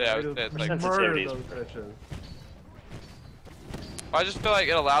 Yeah, I would say it's like. Sensitivity is I just feel like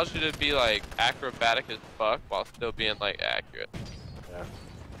it allows you to be like acrobatic as fuck while still being like accurate. Yeah.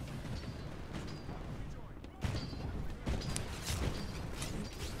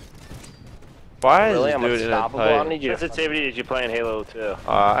 Why is Really? this I'm dude in a unstoppable. I Titan? need you to Sensitivity did you play in Halo 2?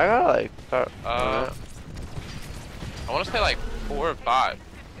 I gotta like start. I want to say like 4 or 5.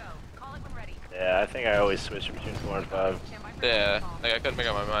 Call it when ready. Yeah, I think I always switch between 4 and 5. Yeah, like I couldn't make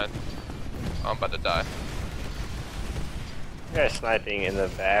up my mind. I'm about to die. You guys sniping in the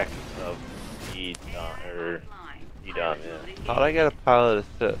back of the or D-Dom, yeah. How'd I get a pilot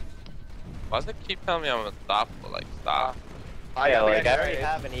assist? Why does it keep telling me I'm unstoppable? Like stop. Yeah, like, I already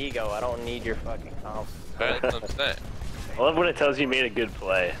have an ego. I don't need your fucking comp. That's what I'm saying. I love when it tells you mid a good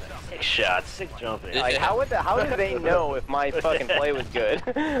play. 6 shots, 6 jumping. Like, how do they know if my fucking play was good?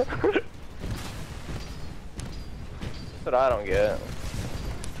 That's what I don't get.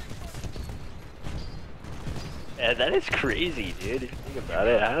 Yeah, that is crazy, dude. If you think about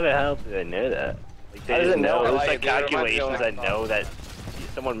it, how the hell did I know that? Like, they How does didn't it know? It was Like, like dude, it reminds me of, calculations. like, I know that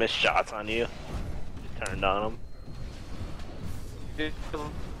someone missed shots on you. Just turned on them.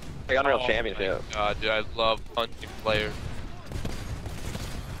 Like Unreal Oh Championship. my God, dude, I love punching players.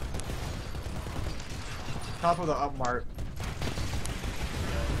 Top of the up mark.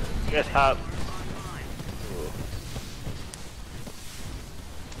 You guys hop.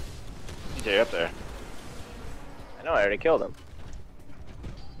 DJ up there. I know, I already killed him.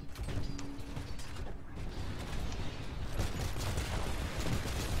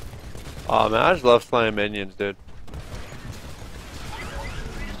 Oh man, I just love slaying minions, dude.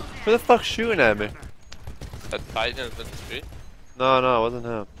 Who the fuck's shooting at me? That Titan in the street. No, it wasn't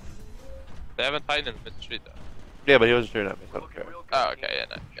him. They haven't Titan in the street though. Yeah, but he wasn't shooting at me, so I don't care. Oh, okay, yeah,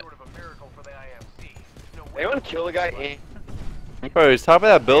 no. Short of a miracle for the IMC. No way. Anyone kill the guy in? Bro, he's top of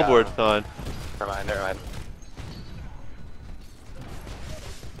that billboard sign. Never mind, never mind.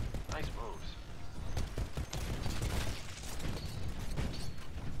 Nice moves.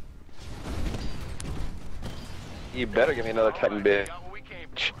 You better give me another Titan bit. Got what we came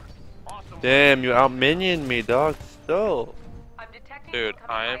for. Awesome. Damn, you out minioned me, dog. Still. I'm detecting Dude,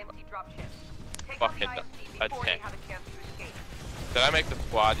 incoming I'm IMC dropship. Take fucking out the IMC a before they tank. have a chance to escape. Did I make the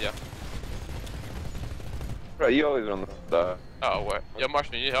squad? Yeah. Bro, you always on the. Oh, where? Yo,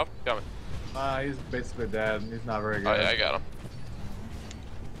 Marshall, you need help? Coming. He's basically dead. He's not very good. Oh yeah, I got him.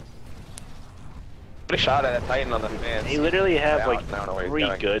 Put a shot at that Titan on the fence. They literally have Yeah, like I don't know where he's 3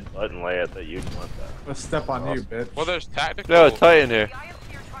 going. good button layouts that you'd want that. Let's step on you, bitch. Well, there's tactical. Yo, Titan here. The IMC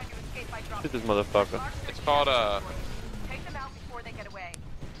are trying to escape by drop. Shoot this motherfucker. It's called Take them out before they get away.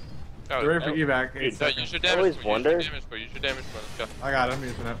 Oh, They're ready for evac. No, 8 seconds. use your I damage. always Use wonder- your damage score. Use your damage score. Let's go. I got him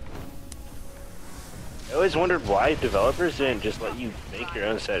using it. I always wondered why developers didn't just let you make your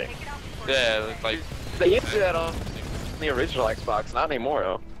own setting. Take it out before Yeah, it's like. They used to do that on the original Xbox, not anymore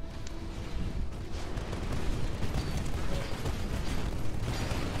though.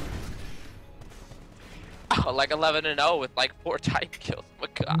 Oh, like 11-0 with like 4 Titan kills. Oh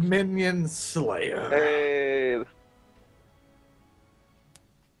my god. Minion Slayer. Hey.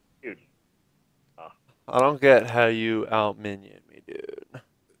 Dude. I don't get how you out minion me, dude.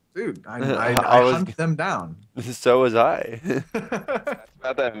 Dude, I I was- hunt them down. So was I.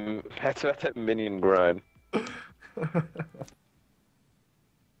 That's about that minion grind.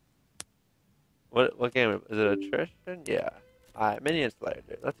 What game is it? Attrition? Yeah. Alright, minion slayer,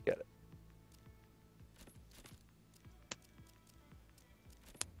 dude. Let's get it.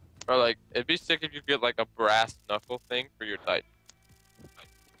 Or like, it'd be sick if you get like a brass knuckle thing for your Titan.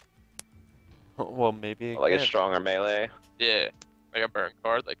 Well, maybe Like a again. stronger melee. Yeah, like a burn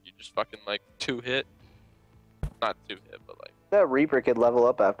card. Like you just fucking like 2-hit. Not 2-hit, but like. That Reaper could level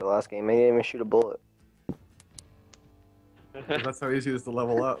up after last game. He didn't even shoot a bullet. That's how easy it is to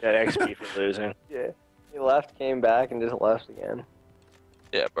level up. That XP for losing. Yeah. He left, came back, and just left again.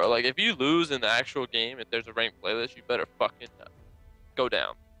 Yeah, bro. Like if you lose in the actual game, if there's a ranked playlist, you better fucking go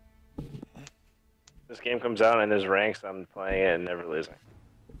down. This game comes out and there's ranks, I'm playing it and never losing.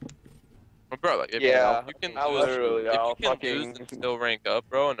 Well, bro, like if Yeah, you can I'll lose, literally, if I'll you can fucking- lose and still rank up,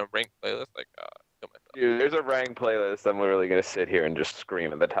 bro, in a ranked playlist, like kill myself. Dude, there's a rank playlist. I'm literally gonna sit here and just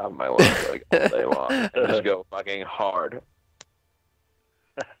scream at the top of my lungs like all day long. And just go fucking hard.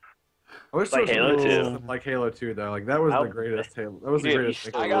 I wish Like there was a Halo rule 2. system like Halo 2 though. Like that was the greatest Halo. That was the Dude,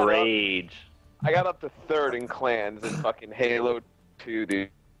 greatest. I Halo. got up- Rage. I got up to third in clans in fucking Halo 2, dude.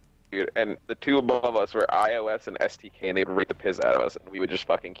 And the two above us were iOS and STK, and they would rate the piss out of us, and we would just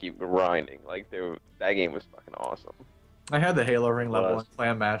fucking keep grinding. Like, that game was fucking awesome. I had the Halo ring level 1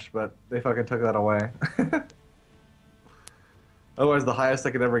 clan match, but they fucking took that away. Otherwise, the highest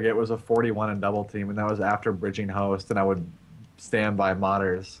I could ever get was a 41 in double team, and that was after bridging host, and I would stand by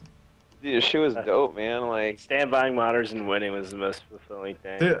modders. Dude, this shit was dope, man. Like, Stand buying modders and winning was the most fulfilling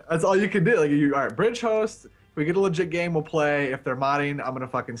thing. Dude, that's all you could do. Like, all right, bridge host. If we get a legit game, we'll play. If they're modding, I'm gonna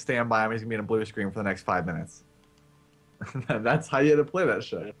fucking stand by him. He's gonna be in a blue screen for the next 5 minutes. That's how you had to play that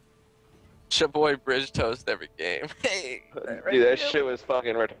shit. It's your boy Bridge Toast every game. Hey, dude, that shit was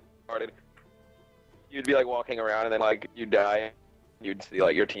fucking retarded. You'd be like walking around, and then like you'd die. You'd see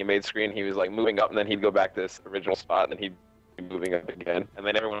like your teammate's screen. He was like moving up, and then he'd go back to this original spot, and then he'd be moving up again, and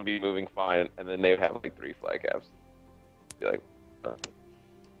then everyone would be moving fine, and then they would have like 3 flag caps. Be like,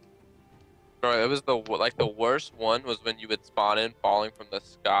 Bro, it was the worst one was when you would spawn in falling from the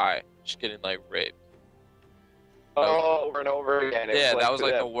sky, just getting like raped. over and over again. It Yeah, that was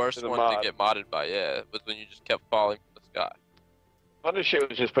like to the worst to the one mod. to get modded by. Yeah, was when you just kept falling from the sky. Funnest shit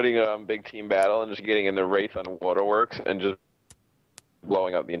was just putting a big team battle and just getting in the Wraith on Waterworks and just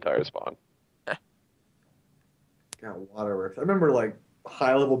blowing up the entire spawn. God, waterworks. I remember like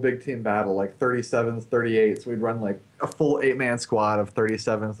high level big team battle, like 37s, 38s. We'd run like a full 8-man squad of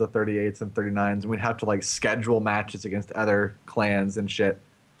 37s, the 38s, and 39s, and we'd have to like schedule matches against other clans and shit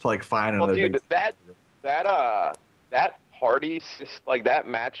to like find Well, another. dude, big... that party, like that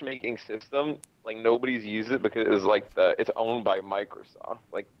matchmaking system, like nobody's used it because it's like it's owned by Microsoft.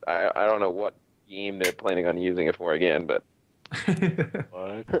 Like I don't know what game they're planning on using it for again, but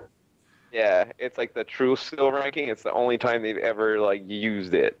What? yeah, it's like the true skill ranking. It's the only time they've ever like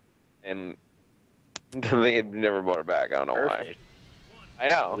used it, and they've never brought it back. I don't know Perfect. why. I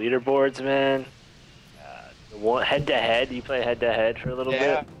know. Leaderboards, man. The one head-to-head, you play head-to-head for a little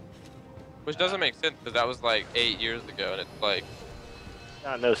bit. Which doesn't make sense because that was like 8 years ago, and it's like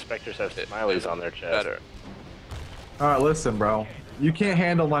No specters have smileys on their chest. better. All right, listen, bro. You can't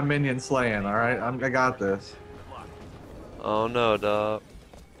handle my minion slaying. All right, I got this. Oh no, dog.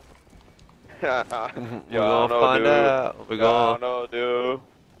 We're gonna find out. We're gonna. No, dude.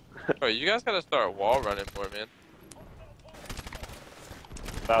 Bro, you guys gotta start wall running more, man.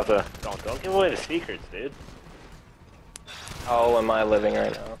 About the don't give away the secrets, dude. Oh, am I living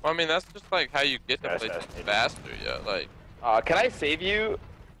right now? Well, I mean, that's just like how you get to That's places fascinating. faster, yeah. Like, Can I save you?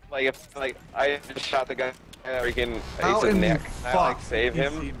 Like if like I just shot the guy freaking How ace his in the neck. Can I like fuck save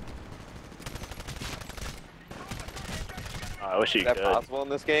is him? he- I wish you Is that could. possible in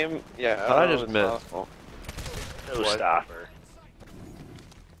this game? Yeah. I don't know just if it's missed. possible. No stopper.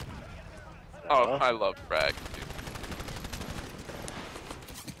 oh, I love frag, dude.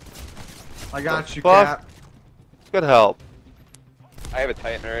 I got you, Fuck. Cap. Good help. I have a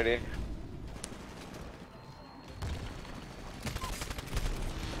Titan already.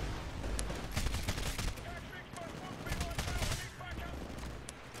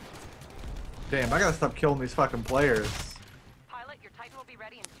 Damn, I gotta stop killing these fucking players. Pilot, your Titan will be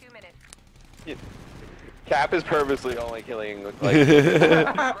ready in 2 minutes. Cap is purposely only killing like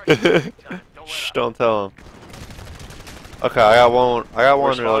Shh, don't tell him. Okay, I got one. I got We're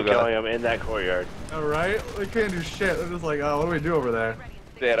one real spawn killing guy. them in that courtyard. All right, we can't do shit. They're just like, oh, what do we do over there?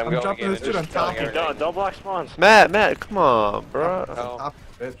 Dead, I'm going jumping in this and dude just on top killing of Don't, everything. don't block spawns. Matt, come on, bro. No. Top,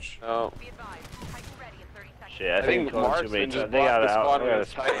 bitch. No. Be advised, Titan ready in 30 seconds. Shit, I I think think too Marksman many. just They blocked got the out. spawn They with got his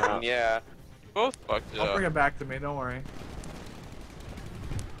spawn Titan, out. yeah. Both fucked it I'll up. bring it back to me. Don't worry.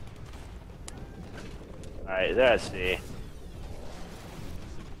 Alright, let's see.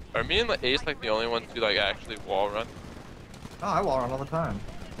 Are me and the Ace like the only ones who like actually wall run? Oh, I wall run all the time.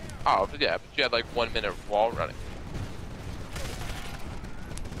 Oh, but yeah, but you had like 1 minute of wall running.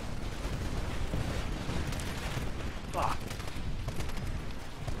 Fuck.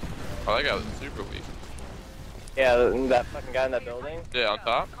 Oh, that guy was super weak. Yeah, that fucking guy in that building. Yeah, on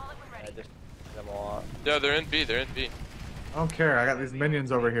top. I just them a lot. Yeah, they're in B. They're in B. I don't care. I got these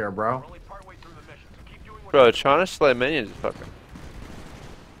minions over here, bro. We're only partway through the mission, so keep doing what Bro, trying to slay minions is fucking.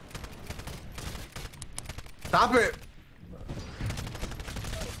 Stop it!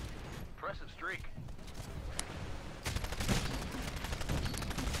 impressive streak.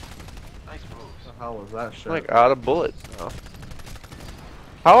 Nice moves. hell was that shit? I'm like out of bullets now.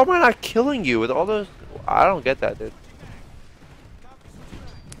 How am I not killing you with all those? I don't get that, dude.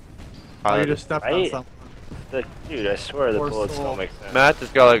 Oh, you just stepped on something. Dude, I swear the Poor bullets soul. don't make sense. Matt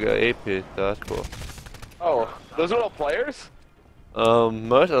just got like an AP, so that's cool. Oh, those are all players? A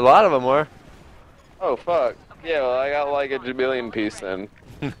lot of them were. Oh, fuck. Yeah, well, I got like a jabillion piece then.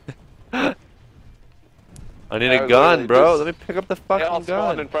 I need I a was gun, literally bro. just- Let me pick up the They all fucking spawned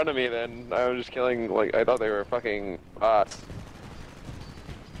gun. in front of me then. I was just killing, like, I thought they were fucking bots.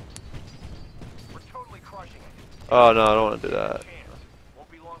 We're totally crushing it. Oh no, I don't want to do that.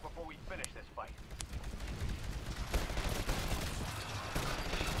 Won't be long before we finish this fight.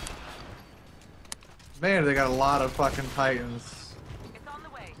 Man, they got a lot of fucking Titans. It's on the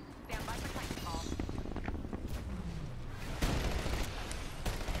way. Stand by for Titanfall.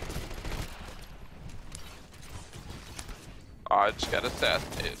 Oh, I just got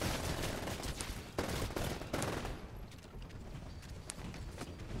assassinated.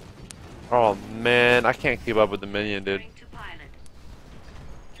 Oh man, I can't keep up with the minion, dude. Returning to pilot.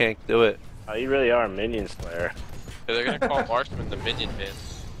 Can't do it. Oh, you really are a minion slayer. Yeah, they're gonna call Marksman the minion man.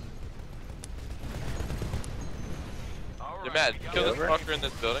 You're mad. You killed this fucker in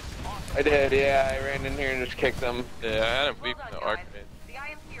this building? I did, yeah. I ran in here and just kicked them. Yeah, I had him weak Well from the done, arc guys. man. The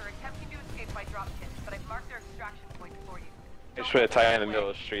IMC are attempting to escape by drop kits, but I've marked their extraction point for you. I just put a tie in the middle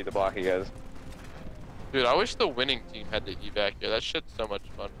of the street to block you guys. Dude, I wish the winning team had the evac here. That shit's so much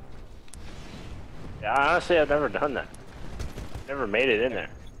fun. Yeah, honestly, I've never done that. Never made it in there.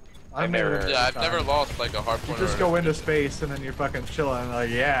 I've never. Yeah, I've never lost like a hard You point. just go into space and then you're fucking chilling.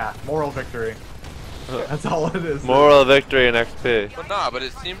 Like, yeah, moral victory. That's all it is. Moral victory and XP. Well, nah, but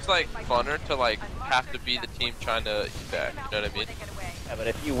it seems like funner to like have to be the team trying to evac. You know what I mean? Yeah, but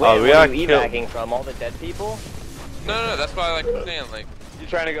if you win, Oh, we where are got you killed. evacing from? All the dead people? No, that's why I like saying like. You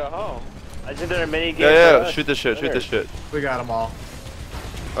trying to go home? Isn't there a mini game? Yeah, for yeah. us? Shoot the shit. Shoot the shit. We got them all.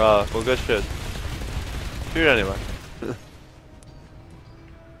 Well, good shit. Shoot anyway.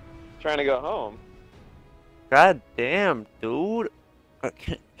 Trying to go home? God damn, dude. I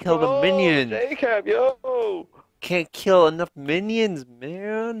can't kill the minions. Jkap, yo! Can't kill enough minions,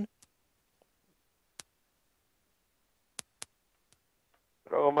 man.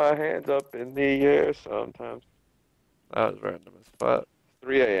 Throw my hands up in the air sometimes. That was random as fuck.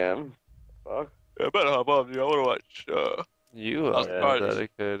 3 a.m. Fuck. Yeah, I better hop off, dude. I wanna watch. You House are Parties.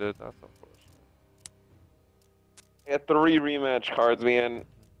 dedicated. That's unfortunate. I got 3 rematch cards, man.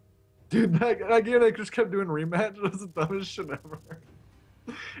 Dude, that game they just kept doing rematch. It was the dumbest shit ever.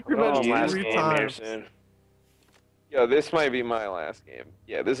 Rematch last 3 game here times. soon. Yo, this might be my last game.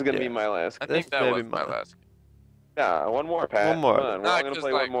 Yeah, this is gonna be my last I game. think that may was be my mine. last game. Nah, one more, Pat. One more. Come on, we're Nah, all gonna 'cause,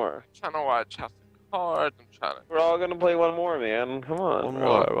 play like, one more. I'm trying to watch House of Cards. I'm trying to. We're all gonna play one more, man. Come on, One bro.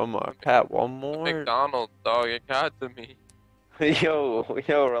 more, one more. Pat, one more. McDonald's, dog. It got to me. yo,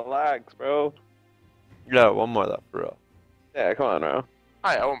 relax, bro. Yeah, one more though, for real. Yeah, come on, bro.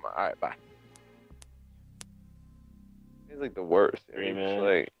 Alright, bye. He's like the worst. Three, He's man. just,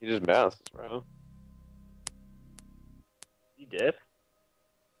 like, he just bounces, bro. You dip?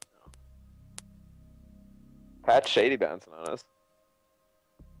 Pat's shady bouncing on us.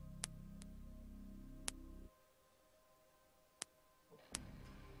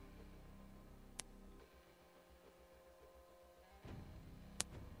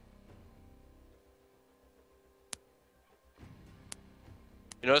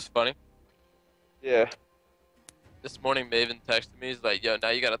 You know what's funny? Yeah. This morning, Maven texted me. He's like, "Yo, now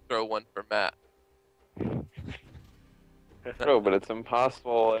you gotta throw one for Matt." Bro, but it's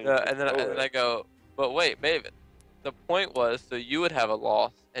impossible. Like, Yeah, and then throw it. I go, "But wait, Maven. The point was so you would have a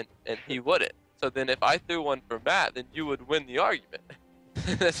loss and he wouldn't. So then if I threw one for Matt, then you would win the argument."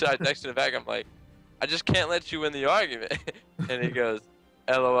 So I texted him back. I'm like, "I just can't let you win the argument." And he goes,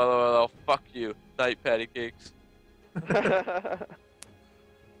 "LOL, fuck you, night patty cakes."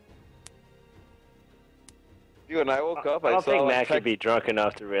 Dude, when I woke up, I I don't saw think like, Matt could be drunk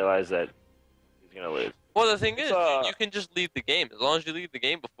enough to realize that he's gonna lose. Well, the thing is, So- you can just leave the game. As long as you leave the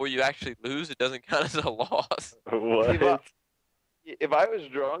game before you actually lose, it doesn't count as a loss. What? If I was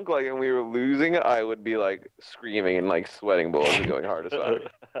drunk, like, and we were losing, I would be like screaming and like sweating bullets and going hard as fuck.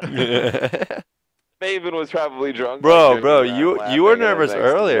 Maven was probably drunk. Bro, like, bro, and you laughing were and nervous next- We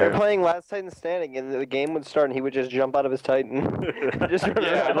were earlier. playing Last Titan Standing, and the game would start, and he would just jump out of his Titan. Just run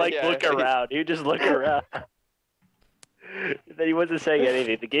Yeah. around. Like look around. He would just look around. Then he wasn't saying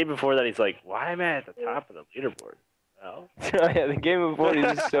anything. The game before that, he's like, "Why am I at the top of the leaderboard?" Well, Yeah, the game before he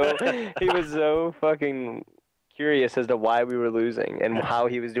was so fucking curious as to why we were losing and how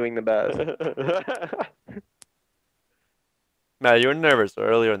he was doing the best. Matt, you were nervous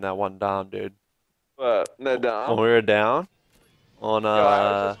earlier in that one dom, dude. But no, When we were down on I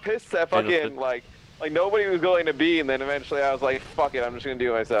was just pissed that Angel fucking like nobody was going to B, and then eventually I was like, fuck it, I'm just gonna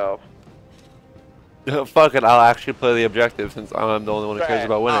do it myself. Fuck it, I'll actually play the objective since I'm the only one who cares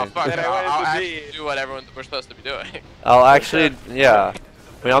about Oh, winning. fuck it. And I went I'll into actually B. do what we're supposed to be doing. I'll actually, yeah.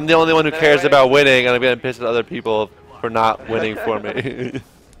 I mean, I'm the only one who cares about winning, and I'm getting pissed at other people for not winning for me. And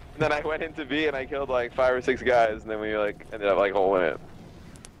then I went into B and I killed like 5 or 6 guys, and then we like ended up like holding it.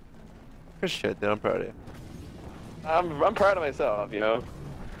 For shit, dude, I'm proud of you. I'm proud of myself, you know.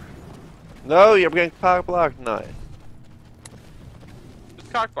 No, you're getting cock blocked. Nice. It's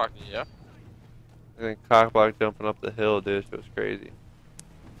cock blocking, yeah. You're getting cock blocked jumping up the hill, dude. It was crazy. It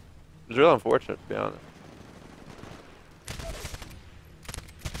was real unfortunate, to be honest.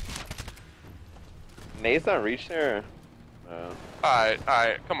 Nate's not reached there. No.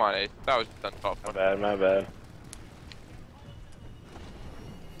 Alright, come on, Ace. That was just uncalled for. My bad.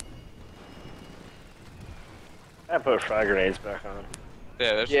 I put frag grenades back on.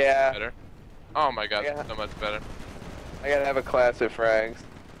 Yeah, that's Yeah. better. Oh my god, Yeah. so much better. I gotta have a class at frags.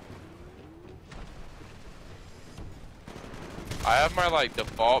 I have my like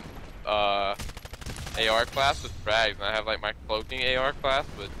default AR class with frags, and I have like my cloaking AR class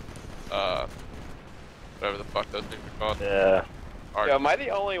with whatever the fuck those things are called. Yeah. Yo, am I the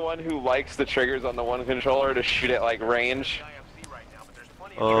only one who likes the triggers on the one controller to shoot at like range?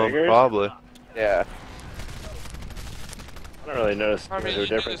 Probably. Yeah. I don't really notice I mean, the you do the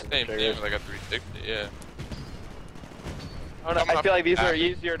difference in the same thing triggers. with like a 360, yeah. I don't know, I feel like these are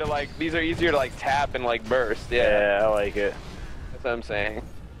easier to like tap and like burst. Yeah. Yeah, I like it. That's what I'm saying.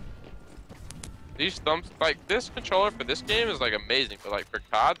 These thumbs, like this controller for this game is like amazing, but like for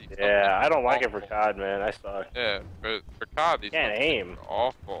COD, these Yeah, thumbs I don't like it awful. for COD, man. I suck. Yeah, for COD, these Can't thumbs aim. are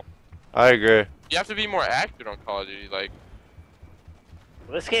awful. I agree. You have to be more accurate on Call of Duty, like.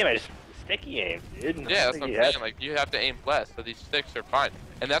 Well, this game I just sticky aim, dude. Yeah, that's what I'm saying. Like you have to aim less, so these sticks are fine,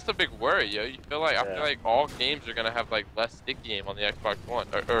 and that's a big worry, yo. You feel like I feel like all games are gonna have like less sticky aim on the Xbox One,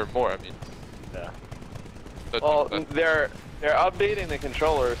 or more. I mean. Yeah. So Well, they're updating the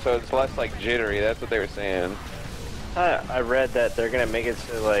controller so it's less like jittery. That's what they were saying. I read that they're gonna make it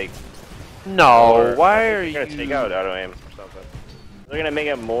so like. No, why are They're you? gonna take out auto aim or something. They're gonna make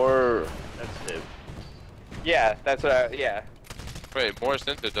it more sensitive. Yeah, that's what yeah. Wait, more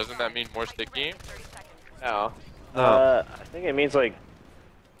sensitive? Doesn't that mean more sticky aim? No. No. I think it means like.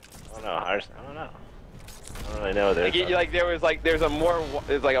 I don't know. I don't know. I don't really know. Like, there's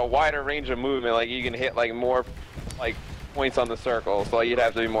a wider range of movement. Like you can hit like more like points on the circle, so you'd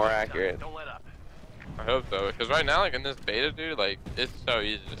have to be more accurate. I hope so, because right now, like in this beta, dude, like it's so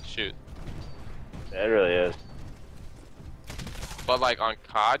easy to shoot. It really is. But like on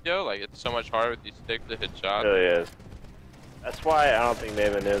COD, yo, like it's so much harder with these sticks to hit shots. It really is. That's why I don't think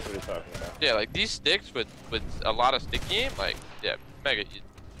Maven knows what he's talking about. Yeah, like these sticks with a lot of sticky aim, like yeah, mega easy.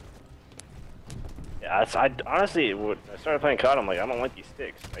 Yeah, I honestly, when I started playing COD, I'm like, I don't like these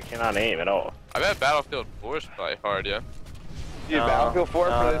sticks. I cannot aim at all. I bet Battlefield 4 is probably hard, yeah. Dude, Battlefield 4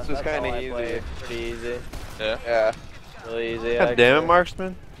 for this was that's kind all of I played. easy. Pretty easy. Yeah. Yeah. Really easy. God damn it,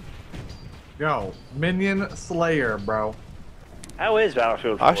 Marksman. Yo, Minion Slayer, bro. How is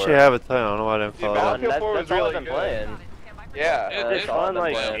Battlefield 4? I actually have a ton. I don't know why I didn't Dude, follow that. Battlefield 4 was That's all I've really been good. playing. Yeah. It's all fun,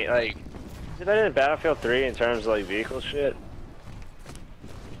 I've been like, playing. is it better than Battlefield 3 in terms of like vehicle shit?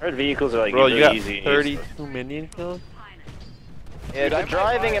 I heard vehicles are like Bro, really you got easy. and 32 minion kills? Yeah, Dude, I the might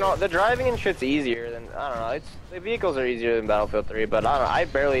driving buy- and all, the driving and shit's easier than I don't know. It's the vehicles are easier than Battlefield 3, but I don't know. I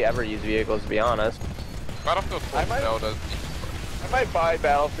barely ever use vehicles to be honest. Battlefield 4 I might- still does. I might buy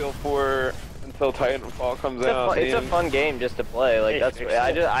Battlefield 4 until Titanfall comes out. It's a fun game just to play. Like that's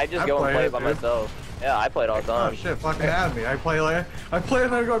I just go and play it by myself. Yeah, I play it all the Oh time. shit, fucking have me. I play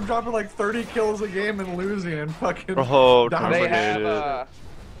and I'm dropping like 30 kills a game and losing and fucking Oh, dominated.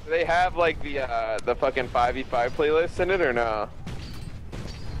 They have like the fucking 5v5 playlist in it or no?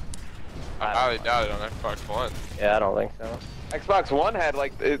 I highly doubt it on Xbox One. Yeah, I don't think so. Xbox One had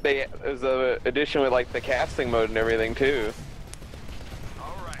like it was a edition with like the casting mode and everything too.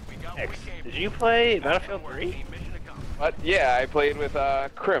 Did you play Battlefield 3? But yeah, I played with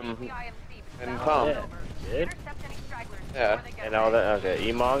Krim and Tom. Yeah. Did? Yeah. And all that.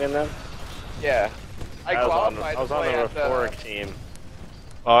 Okay, Emog and them. Yeah. I qualified was to on play the at the. Refork team.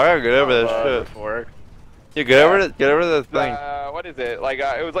 Oh, I gotta get over this shit. Refork. Yeah, get over the thing. What is it? Like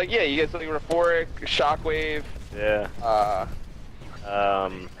it was like yeah, you get like Refork, Shockwave. Yeah.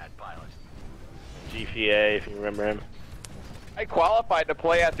 GPA, if you remember him. I qualified to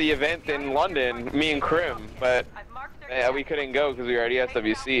play at the event in London, me and Krim, but we couldn't go because we were already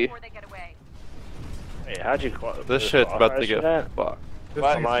SWC. Wait, how'd you qualify? This shit's about to get fucked.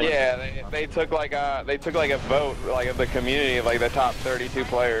 But, Mine. yeah, they took like a vote like of the community of like the top 32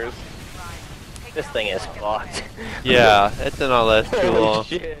 players. This thing is fucked. Yeah, it did not last too Holy long.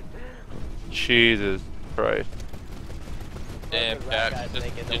 shit. Jesus Christ. Damn, Cap,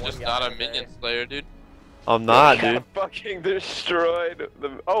 you're just not a minion slayer, dude. I'm not, Yeah, dude. fucking destroyed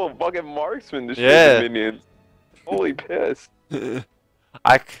the. Oh, fucking marksman destroyed Yeah. the minions. Holy piss.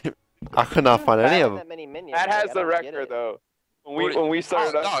 I could not find any of them. That many minions. That like, has I the don't get record it. though. When we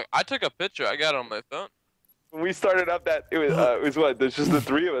started Oh, up, dog, I took a picture. I got it on my phone. when we started up that it was what? There's just the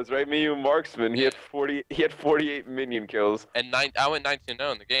three of us, right? Me, you, and marksman. He had 40. He had 48 minion kills. And I went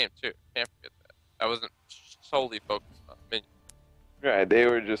 19-0 in the game too. Can't forget that. I wasn't solely focused on minions. Right, they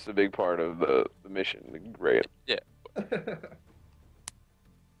were just a big part of the mission. Great. Yeah.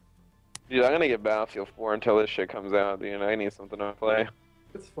 Dude, I'm gonna get Battlefield 4 until this shit comes out. Dude, I need something to play.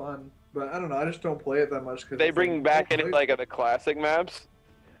 It's fun, but I don't know. I just don't play it that much because They bring back any like the classic maps.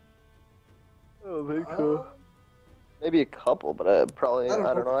 Oh, they cool. Maybe a couple, but probably I I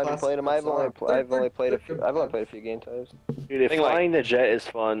don't don't know. I haven't played them. I've only played a few. I've only played a few game types. Dude, if Thing like- flying the jet is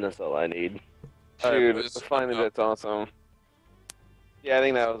fun, that's all I need. Dude, boys, finding fuck that's awesome. Yeah, I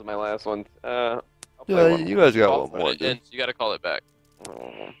think that was my last one. I'll play Yeah, one you guys got Call one more, for it, dude. and you gotta call it back.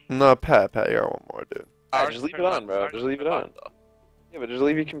 more. No, Pat, you got one more, dude. Alright, just leave it on, bro. Just leave it on. Yeah, but just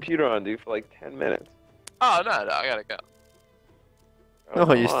leave your computer on, dude, for like 10 minutes. Oh no, I gotta go.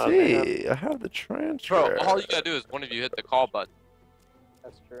 Oh, you come on, man. see, I have the Bro, transfer. all you gotta do is one of you hit the call button.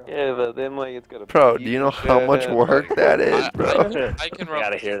 That's true. Yeah, but then like it's gonna. Bro, beep do you know and how much shit, work like- that is, bro? I can You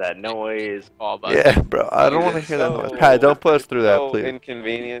gotta hear that noise. call button. Yeah, bro, I don't Dude, want to it's hear that so- noise. Pat, don't put us through that, so please.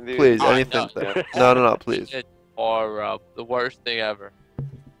 inconvenient, dude. Please, I anything. know. No, please. Or the worst thing ever.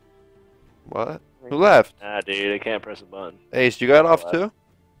 What? Who left? Nah, dude, I can't press a button. Ace, you got off too?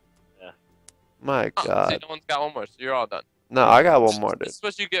 Yeah. My Oh, see, God. no one's got one more, so you're all done. No, I got one more, dude. This is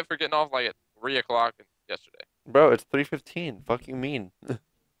what you get for getting off like at 3 o'clock yesterday. Bro, it's 3:15. Fucking mean.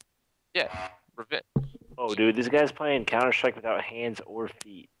 Yeah, revenge. Oh, dude, this guy's playing Counter-Strike without hands or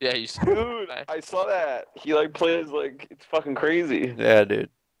feet. Yeah, you Dude, I saw that. He like plays like it's fucking crazy. Yeah, dude.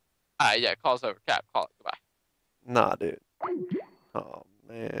 Yeah, call's over. Cap, call it. Goodbye. Nah, dude. Oh,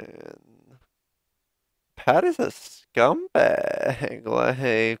 man. Pat is a scumbag.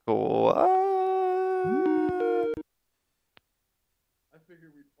 Like, what? I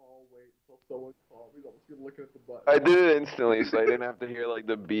figured we'd all wait until someone called. We'd almost be looking at the button. I did it instantly, so I didn't have to hear like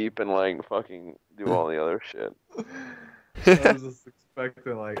the beep and like fucking do all the other shit. I was just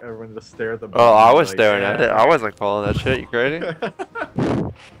expecting like everyone to stare at the button. Oh, I was like, staring at it. I wasn't calling that shit. You crazy?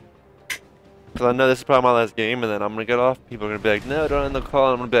 Because I know this is probably my last game, and then I'm going to get off. People are going to be like, no, don't end the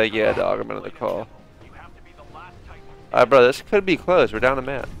call. And I'm going to be like, yeah, dog, I'm going to end the call. Alright, bro, this could be close. We're down a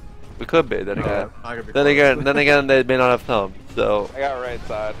man. We could be. Then again, I could be then close. again, they may not have film. So I got right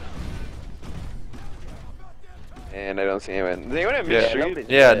side. And I don't see anyone. Does anyone have yeah, mid-street?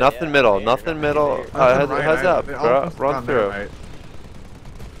 yeah, nothing middle, nothing middle. Heads up, They all bro. must have Run gone there, through. right?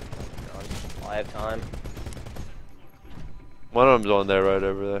 I have time. One of them's on there, right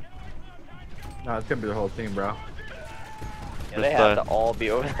over there. No, it's gonna be the whole team, bro. Yeah, they have to all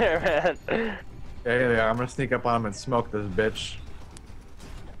be over there, man. Yeah, yeah, yeah. I'm gonna sneak up on him and smoke this bitch.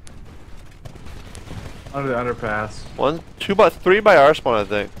 Under the underpass. 3 by our spawn, I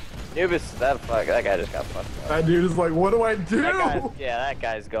think. Nubis, that guy just got fucked up. That dude is like, what do I do? That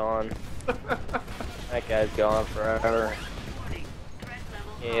guy's gone. That guy's gone forever.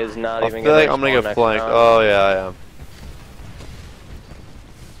 He is not I even feel gonna like I'm gonna respawn get next flanked. round. Oh yeah, I am.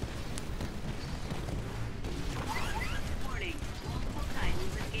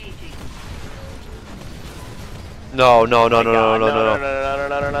 No. No, no,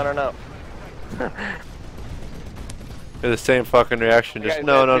 no. They're the same fucking reaction. Just guys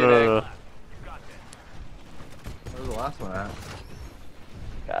no. had Where's the last one at?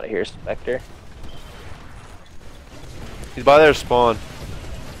 Gotta hear Spectre. He's by their spawn.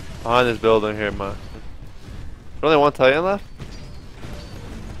 Behind this building here, man. There's only one Titan left?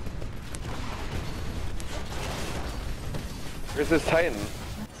 Where's this Titan?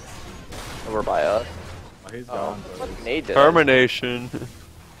 Over by us. Oh, he's gone. What nade did Termination.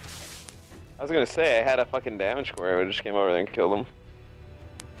 I was gonna say I had a fucking damage square. I just came over there and killed him.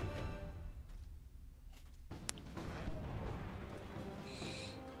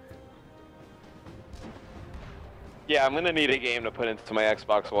 Yeah, I'm gonna need a game to put into my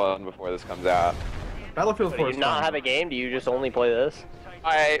Xbox One before this comes out. Battlefield Do 4 you is not fun. have a game? Do you just only play this?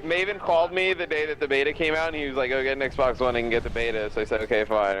 Maven called me the day that the beta came out, and he was like, "Go get an Xbox One and get the beta." So I said, "Okay,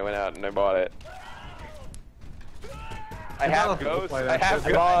 fine." I went out and I bought it. I have Battlefield Ghosts. play I that have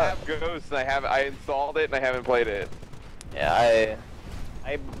shit. Ghosts. I installed it and I haven't played it. Yeah,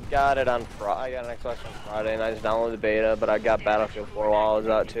 I got it on Friday. I got an Xbox on Friday, and I just downloaded the beta. But I got Battlefield 4 while I was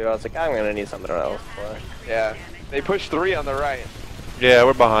out too. I was like, I'm gonna need something else to play. Yeah, they pushed 3 on the right. Yeah,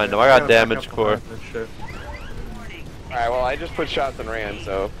 we're behind them. I got damage core. Alright, well, I just put shots and ran,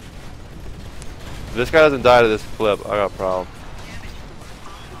 so. If this guy doesn't die to this clip, I got a problem.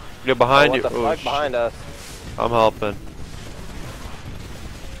 Get behind you. What the fuck behind us? I'm helping.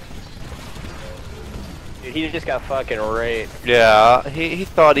 Dude, he just got fucking raped. Yeah, he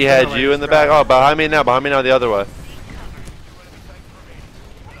thought he had you in the back. Oh, behind me now the other way.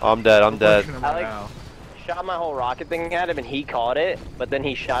 I'm dead, I'm dead. I like shot my whole rocket thing at him and he caught it, but then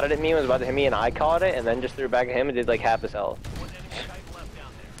he shot it at me and was about to hit me and I caught it and then just threw it back at him and did like half his health.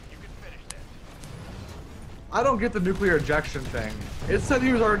 I don't get the nuclear ejection thing. It said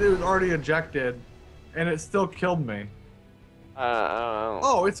he was already ejected, and it still killed me. I don't know.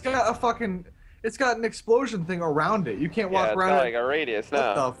 Oh, it's got an explosion thing around it. You can't walk it's around got it. like a radius What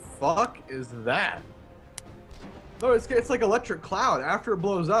now. the fuck is that? No, it's like electric cloud. After it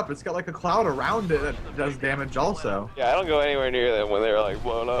blows up, it's got like a cloud around it that does damage also. Yeah, I don't go anywhere near them when they're like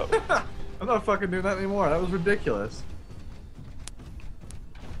blown up. I'm not fucking doing that anymore. That was ridiculous.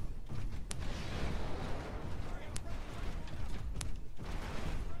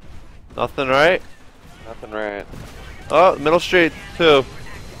 Nothing right? Nothing right. Oh, middle street, 2.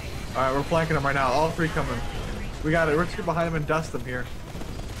 Alright, we're flanking them right now. All 3 coming. We got it. We're just get behind them and dust them here.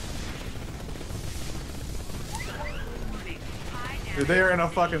 Dude, they are in a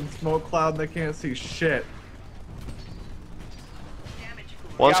fucking smoke cloud and they can't see shit.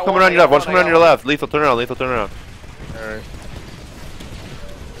 One's coming on your left, one's coming on your left. Lethal, turn around, lethal, turn around. Alright.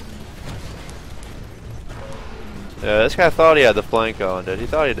 Yeah, this guy thought he had the flank going, dude. He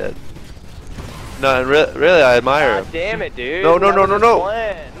thought he did. No, really, I admire him. God damn it, dude. No.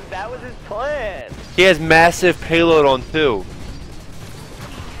 That was his plan. He has massive payload on 2.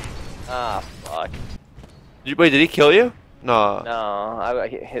 Ah, fuck. Wait, did he kill you? No. No, I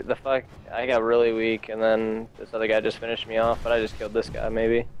hit the fuck. I got really weak, and then this other guy just finished me off, but I just killed this guy,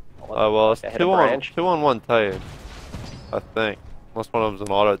 maybe. Oh, well, it's I hit 2 a on branch. 2 on 1 Titan. I think. Unless one of them's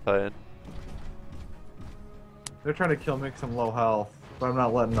an auto Titan. They're trying to kill me because I'm low health, but I'm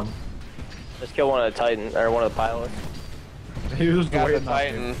not letting them. Just kill one of the Titan, or one of the pilots. He was Got the waiting on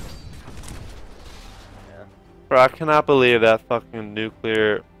Titan. me. Bro, I cannot believe that fucking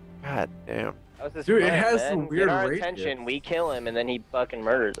nuclear. God damn. That was his Dude, it plan, has man. some weird Get our radius. attention, we kill him, and then he fucking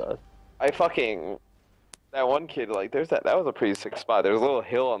murders us. That one kid, like, that was a pretty sick spot. There's a little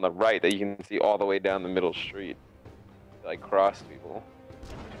hill on the right that you can see all the way down the middle street. Like, cross people.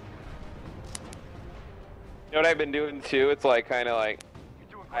 You know what I've been doing too? It's like, kind of like,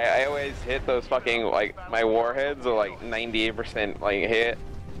 I always hit those fucking, like, my warheads are like 98% like hit.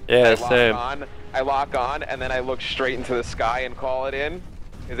 Yeah, same. I lock on, and then I look straight into the sky and call it in.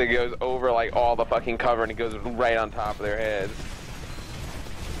 Because it goes over, like, all the fucking cover, and it goes right on top of their heads.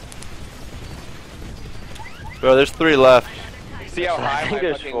 Bro, there's 3 left. See how high I think my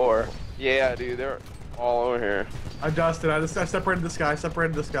there's fucking... 4. Yeah, dude, they're all over here. I dusted. I separated the sky.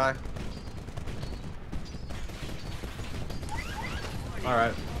 Separated the sky.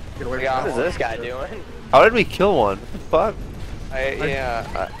 Alright. Get away from What is this guy doing? How did we kill one? What the fuck?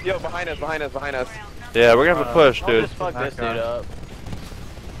 Yo, behind us. Yeah, we're gonna have to push, I'll dude. just fuck this dude up.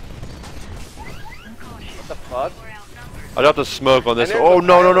 What the fuck? I dropped a smoke on this. And there's Oh a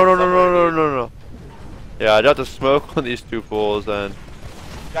no. pilot Yeah, I dropped a smoke on these 2 fools and.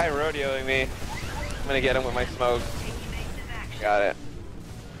 Guy rodeoing me. I'm gonna get him with my smoke. Got it.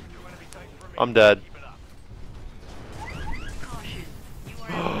 I'm dead.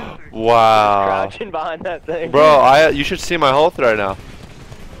 Wow. Crouching behind that thing. Bro, you should see my health right now.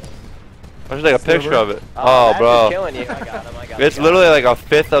 I should take a picture of it. Oh, that's bro. just killing you. I got him. It's literally like a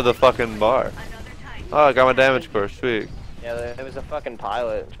 5th of the fucking bar. Oh, I got my damage core. Sweet. Yeah, there was a fucking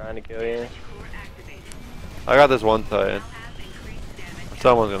pilot trying to kill you. I got this one Titan.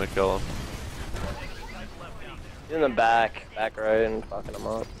 Someone's gonna kill him. He's in the back right, and fucking him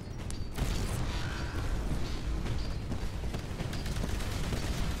up.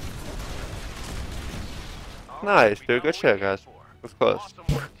 Nice, dude. Good shit, guys. That's close.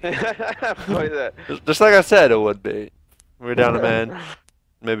 What is that? Just like I said it would be. We're down a man.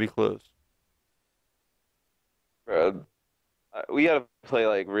 Maybe close. Bro, we gotta play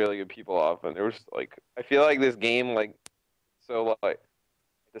like really good people often. There was like, I feel like this game like, so like,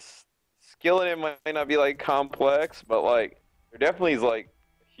 the skill in it might not be like complex, but like, there definitely is like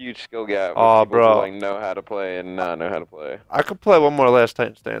a huge skill gap. Oh, people bro. Who, like, know how to play and not know how to play. I could play one more Last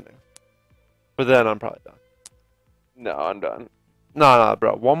Titan Standing. But then I'm probably done. No, I'm done. No,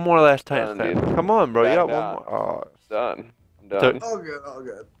 bro. One more Last Titan Done, dude. Standing. Come on, bro. You got Nah, one more. Oh. Done. I'm done. Oh good, oh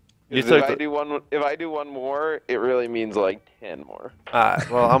good. You 'Cause took if I do one more, it really means like 10 more, Alright,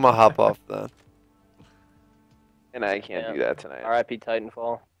 well, I'm gonna hop off then. and I can't Yeah. do that tonight. R.I.P.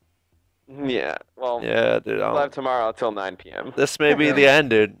 Titanfall. Yeah, well, Yeah, dude. we'll have tomorrow till 9 p.m. This may be the end,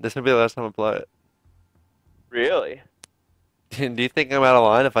 dude. This may be the last time I play it. Really? Do you think I'm out of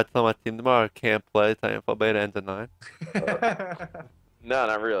line if I tell my team tomorrow I can't play Titanfall Beta ends at 9? No,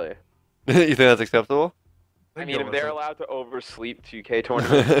 not really. You think that's acceptable? I mean, if they're allowed to oversleep 2K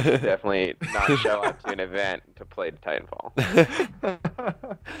tournaments, they should definitely not show up to an event to play Titanfall.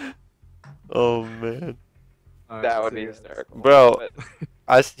 Oh man, That would be hysterical. bro.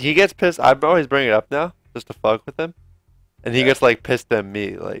 But He gets pissed. I always bring it up now just to fuck with him, and he gets like pissed at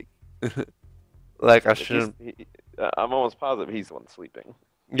me, like, like I shouldn't. I'm almost positive he's the one sleeping.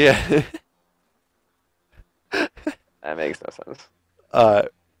 Yeah. That makes no sense. Alright,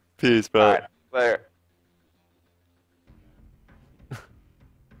 peace, bro. Alright, later.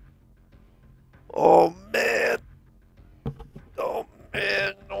 Oh man. Oh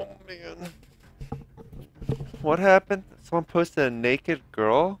man. Oh man. What happened? Someone posted a naked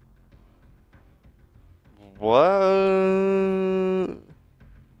girl? What?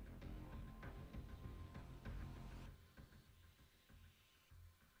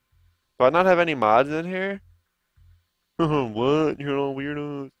 Do I not have any mods in here? What? You're all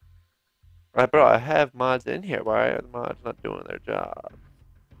weirdos. Right, bro, I have mods in here. Why are the mods not doing their job?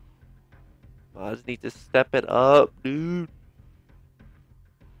 Mods need to step it up, dude.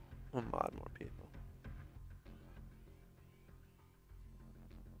 I'll mod more people.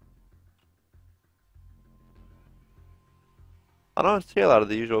 I don't see a lot of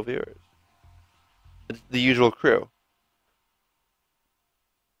the usual viewers. It's the usual crew.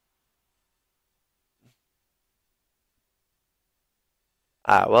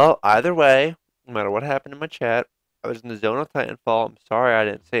 Well, either way, no matter what happened in my chat, I was in the zone of Titanfall. I'm sorry I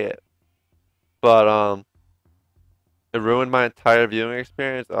didn't see it. But, it ruined my entire viewing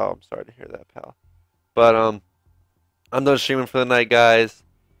experience. Oh, I'm sorry to hear that, pal. But, I'm done streaming for the night, guys.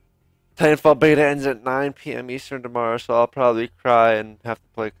 Titanfall beta ends at 9 p.m. Eastern tomorrow, so I'll probably cry and have to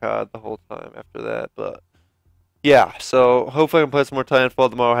play COD the whole time after that. But, yeah, so hopefully I can play some more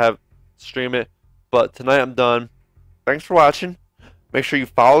Titanfall tomorrow, stream it. But tonight I'm done. Thanks for watching. Make sure you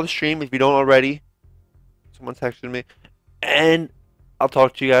follow the stream if you don't already. Someone texted me. And I'll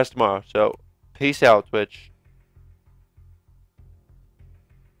talk to you guys tomorrow. So, peace out, Twitch.